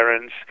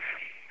parents?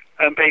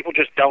 And people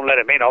just don't let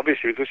them in,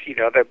 obviously, because, you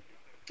know, they're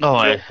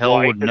hell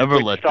would never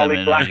let them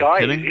in. Black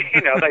Are you eyes. kidding?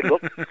 You know, they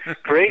look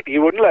creepy.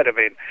 You wouldn't let them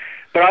in.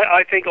 But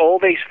I think all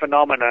these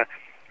phenomena,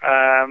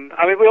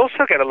 I mean, we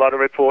also get a lot of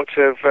reports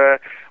of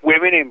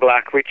women in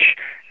black, which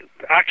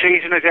actually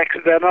isn't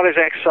they're not as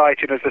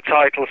exciting as the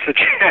title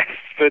suggests,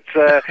 but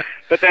they're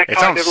it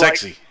kind of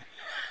sexy.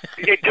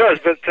 Like, it does,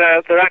 but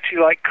they're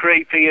actually like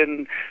creepy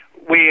and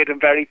weird and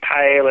very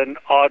pale and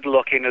odd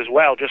looking as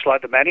well, just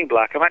like the Men in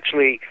Black. I'm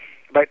actually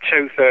about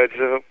 2/3 of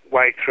the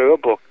way through a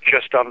book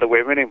just on the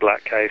Women in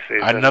Black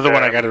cases. Another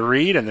one I got to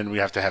read, and then we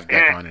have to have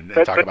Beck on and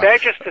talk about. But they're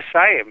just the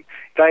same.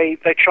 They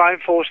try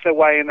and force their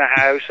way in the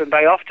house, and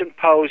they often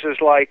pose as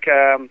like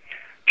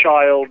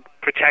child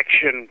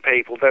protection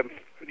people.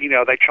 You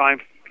know, they try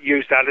and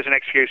use that as an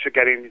excuse for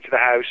getting into the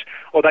house,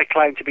 or they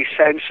claim to be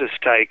census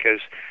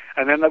takers.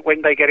 And then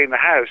when they get in the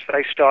house,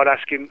 they start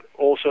asking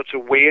all sorts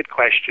of weird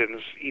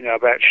questions, you know,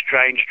 about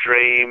strange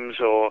dreams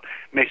or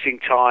missing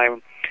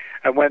time.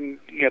 And when,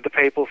 you know, the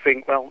people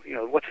think, well, you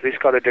know, what's this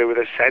got to do with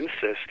a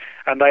census?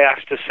 And they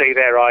ask to see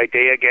their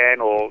ID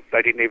again, or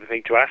they didn't even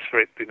think to ask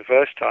for it in the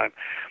first time.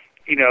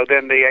 You know,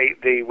 then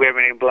the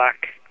Women in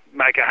Black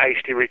make a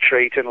hasty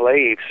retreat and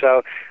leave.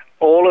 So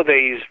all of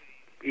these,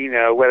 you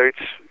know, whether it's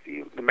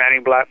the Men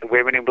in Black, the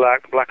Women in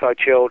Black, the Black-Eyed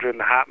Children,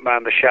 the Hat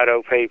Man, the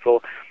Shadow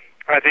People,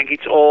 I think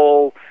it's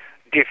all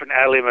different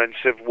elements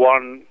of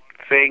one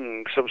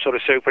thing, some sort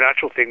of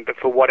supernatural thing, but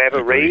for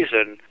whatever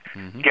reason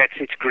gets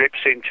its grips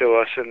into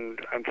us, and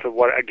for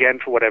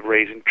whatever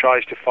reason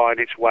tries to find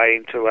its way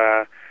into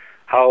our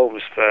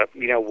homes for,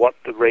 you know, what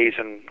the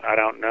reason, I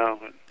don't know.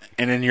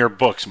 And in your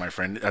books, my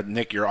friend,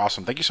 Nick, you're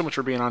awesome. Thank you so much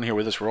for being on here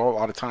with us. We're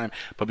all out of time.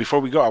 But before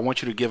we go, I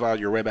want you to give out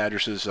your web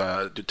addresses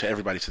to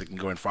everybody so they can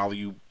go and follow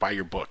you, buy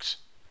your books.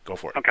 Go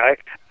for it. Okay.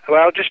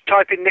 Well, just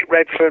type in Nick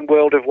Redfern,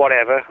 World of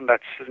Whatever, and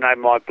that's the name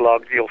of my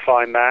blog. You'll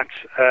find that.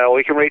 Or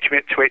you can reach me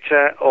at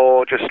Twitter,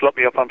 or just look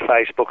me up on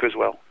Facebook as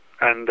well.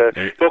 And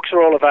books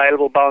are all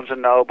available, Barnes &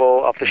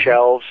 Noble, off the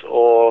shelves,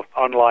 or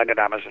online at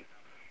Amazon.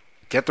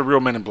 Get The Real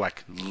Men in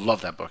Black.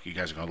 Love that book. You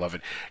guys are going to love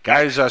it.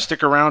 Guys,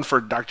 stick around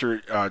for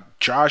Dr.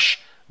 Josh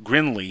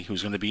Grinley,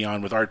 who's going to be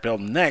on with Art Bell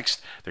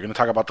next. They're going to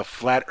talk about the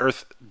Flat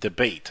Earth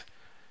debate.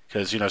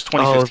 Because, you know, it's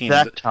 2015.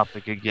 Oh, that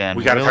topic again.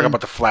 We got to talk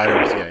about the Flat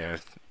Earth. Yeah.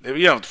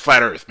 You know,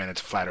 Flat Earth, man.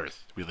 It's a flat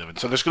Earth we live in.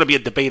 So there's going to be a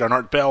debate on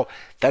Art Bell.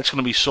 That's going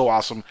to be so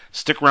awesome.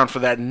 Stick around for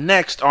that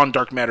next on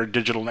Dark Matter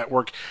Digital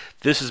Network.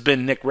 This has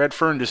been Nick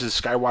Redfern. This is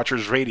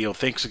Skywatchers Radio.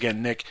 Thanks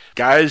again, Nick.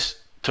 Guys,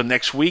 till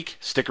next week,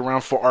 stick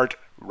around for Art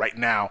right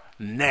now.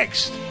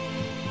 Next.